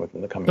happen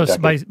within the coming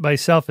decade. By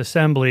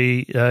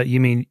self-assembly, you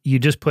mean you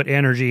just put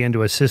energy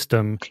into a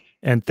system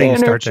and things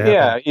start to happen?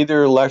 Yeah,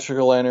 either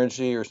electrical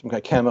energy or some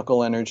kind of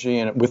chemical energy,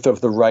 and with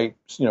the right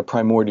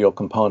primordial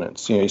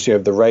components. So you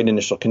have the right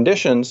initial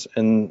conditions,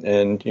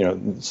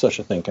 and such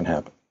a thing can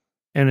happen.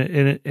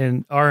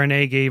 And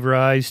RNA gave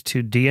rise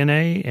to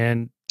DNA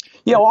and.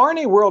 Yeah, well,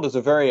 RNA world is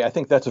I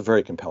think that's a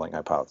very compelling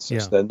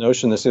hypothesis. The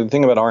notion, the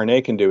thing about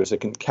RNA can do is it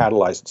can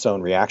catalyze its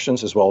own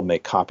reactions as well as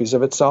make copies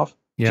of itself.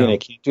 DNA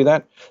can't do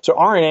that. So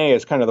RNA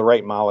is kind of the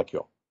right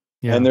molecule.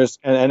 Yeah.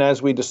 And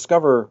as we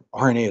discover,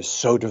 RNA is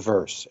so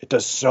diverse. It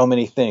does so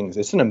many things.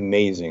 It's an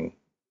amazing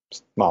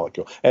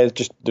molecule. And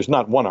there's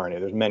not one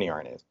RNA, there's many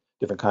RNAs,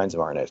 different kinds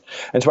of RNAs.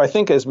 And so I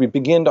think as we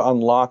begin to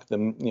unlock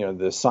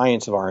the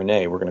science of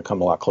RNA, we're going to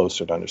come a lot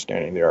closer to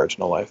understanding the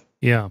origin of life.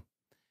 Yeah.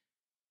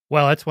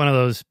 Well, that's one of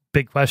those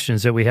big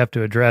questions that we have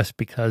to address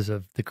because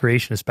of the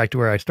creation aspect,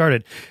 where I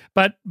started.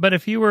 But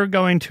if you were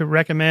going to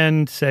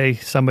recommend, say,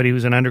 somebody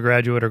who's an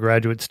undergraduate or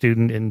graduate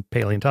student in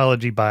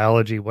paleontology,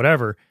 biology,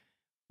 whatever,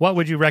 what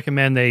would you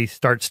recommend they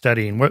start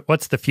studying?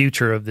 What's the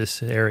future of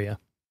this area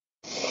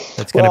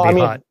that's going to be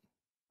hot?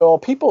 Well,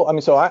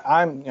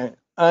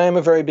 I'm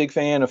a very big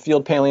fan of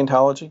field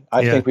paleontology.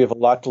 I think we have a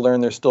lot to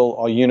learn. There's still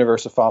a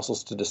universe of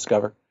fossils to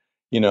discover.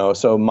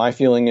 So my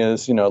feeling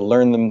is,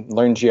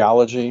 learn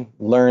geology,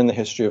 learn the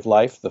history of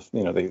life,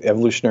 the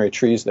evolutionary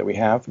trees that we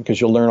have, because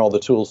you'll learn all the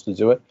tools to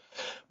do it.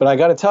 But I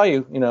got to tell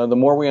you, the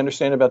more we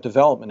understand about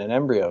development and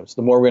embryos,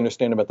 the more we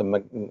understand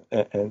about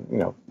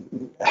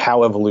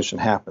how evolution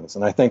happens.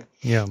 And I think,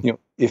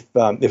 if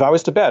I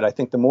was to bet, I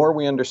think the more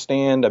we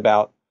understand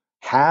about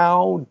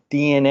how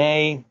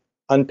DNA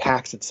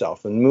unpacks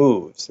itself and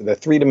moves, the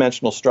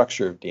three-dimensional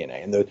structure of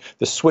DNA and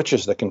the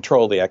switches that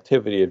control the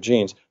activity of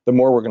genes, the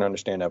more we're going to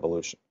understand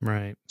evolution.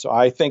 Right. So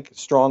I think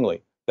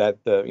strongly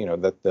that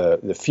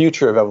the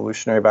future of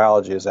evolutionary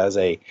biology is as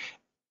it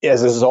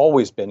has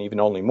always been, even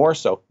only more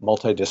so,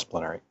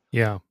 multidisciplinary.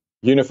 Yeah.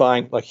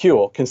 Unifying, like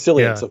Whewell,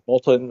 conciliance of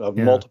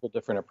multiple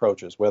different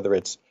approaches, whether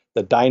it's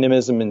the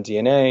dynamism in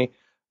DNA,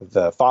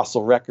 the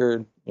fossil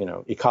record,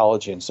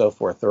 ecology, and so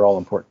forth. They're all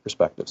important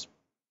perspectives.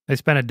 I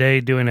spent a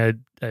day doing a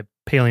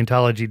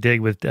paleontology dig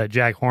with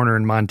Jack Horner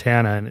in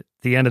Montana, and at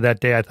the end of that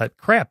day, I thought,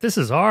 "Crap, this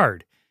is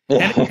hard."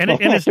 And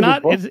it's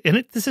not.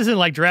 This isn't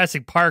like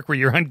Jurassic Park where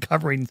you're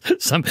uncovering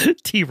some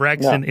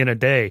T-Rex in a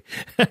day.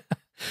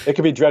 It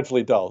can be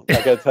dreadfully dull. I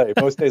got to tell you,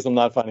 most days I'm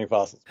not finding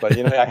fossils, but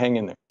I hang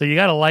in there. So you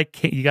gotta like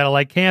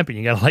camping.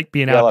 You gotta like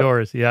being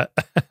outdoors. Yeah.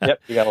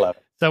 Yep, you gotta love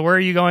it. So where are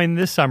you going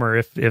this summer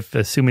if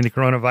assuming the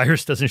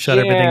coronavirus doesn't shut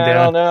everything down? I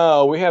don't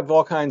know. We have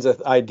all kinds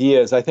of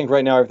ideas. I think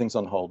right now everything's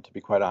on hold, to be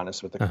quite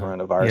honest, with the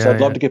coronavirus.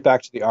 I'd love to get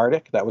back to the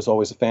Arctic. That was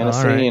always a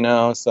fantasy,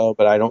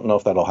 but I don't know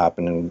if that'll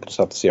happen, and just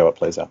have to see how it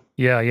plays out.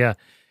 Yeah.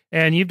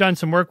 And you've done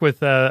some work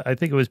with, I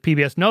think it was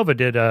PBS Nova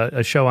did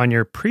a show on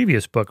your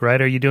previous book, right?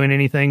 Are you doing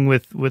anything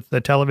with the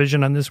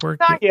television on this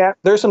work? Not yet.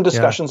 There's some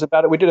discussions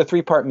about it. We did a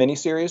 3-part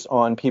miniseries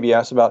on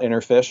PBS about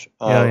inner fish.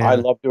 I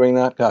love doing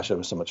that. Gosh, it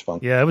was so much fun.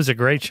 Yeah, it was a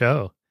great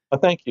show. Well,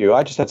 thank you.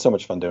 I just had so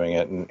much fun doing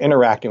it and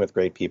interacting with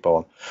great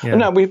people. Yeah. And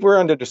now we're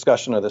under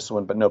discussion of this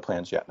one, but no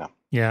plans yet now.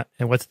 Yeah.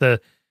 And what's the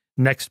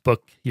next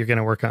book you're going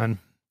to work on?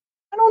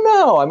 I don't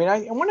know. I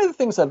mean, one of the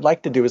things I'd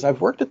like to do is I've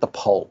worked at the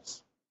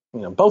poles,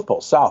 both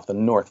poles, south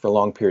and north, for a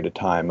long period of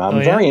time.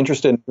 I'm very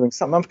interested in doing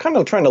something. I'm kind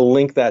of trying to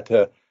link that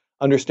to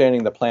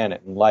understanding the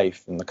planet and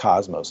life and the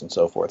cosmos and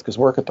so forth, because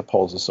work at the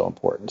poles is so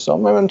important. So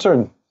I'm sort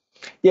of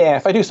Yeah,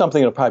 if I do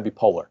something, it'll probably be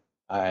polar.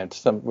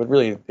 What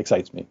really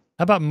excites me.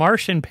 How about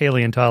Martian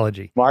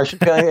paleontology? Martian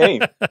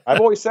paleontology. I've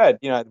always said,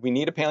 we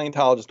need a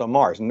paleontologist on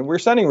Mars, and we're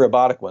sending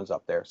robotic ones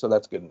up there, so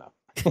that's good enough.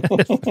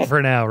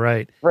 For now,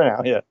 right? For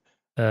now,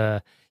 yeah.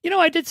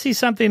 I did see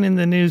something in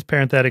the news,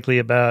 parenthetically,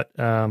 about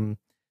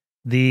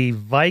the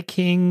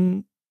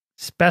Viking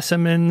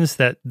specimens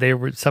that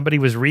somebody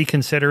was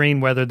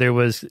reconsidering whether there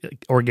was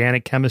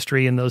organic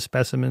chemistry in those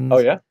specimens. Oh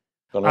yeah.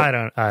 I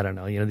don't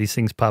know. These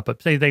things pop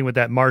up. Same thing with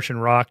that Martian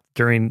rock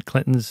during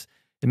Clinton's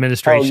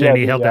administration. Oh, yeah,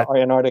 he held that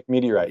Antarctic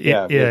meteorite.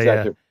 Yeah,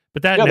 exactly.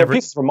 But that never, the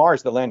pieces from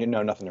Mars that landed.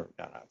 No, nothing.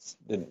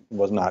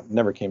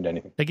 Never came to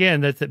anything.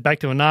 Again, that's back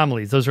to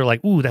anomalies. Those are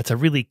like, ooh, that's a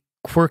really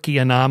quirky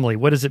anomaly.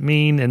 What does it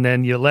mean? And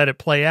then you let it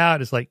play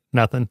out. It's like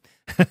nothing.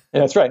 Yeah,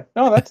 that's right.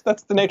 No,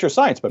 that's the nature of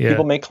science. But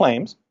people make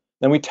claims,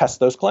 then we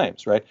test those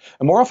claims, right?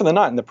 And more often than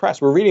not, in the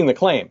press, we're reading the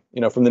claim.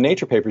 From the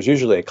Nature papers,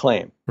 usually a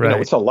claim. Right.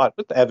 It's a lot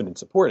with the evidence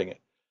supporting it.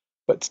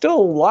 But still,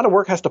 a lot of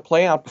work has to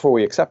play out before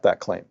we accept that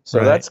claim.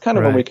 So that's kind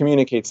of when we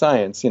communicate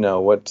science.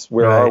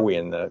 Where are we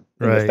in the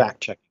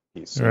fact checking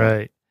piece?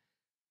 Right.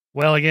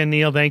 Well, again,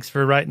 Neil, thanks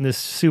for writing this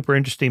super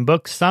interesting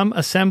book, Some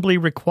Assembly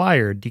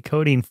Required,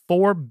 Decoding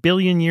 4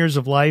 billion years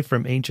of life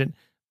from ancient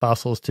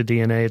fossils to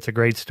DNA. It's a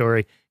great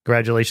story.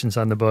 Congratulations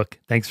on the book.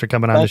 Thanks for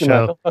coming on the show.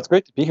 Michael. That's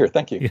great to be here.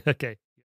 Thank you. Okay.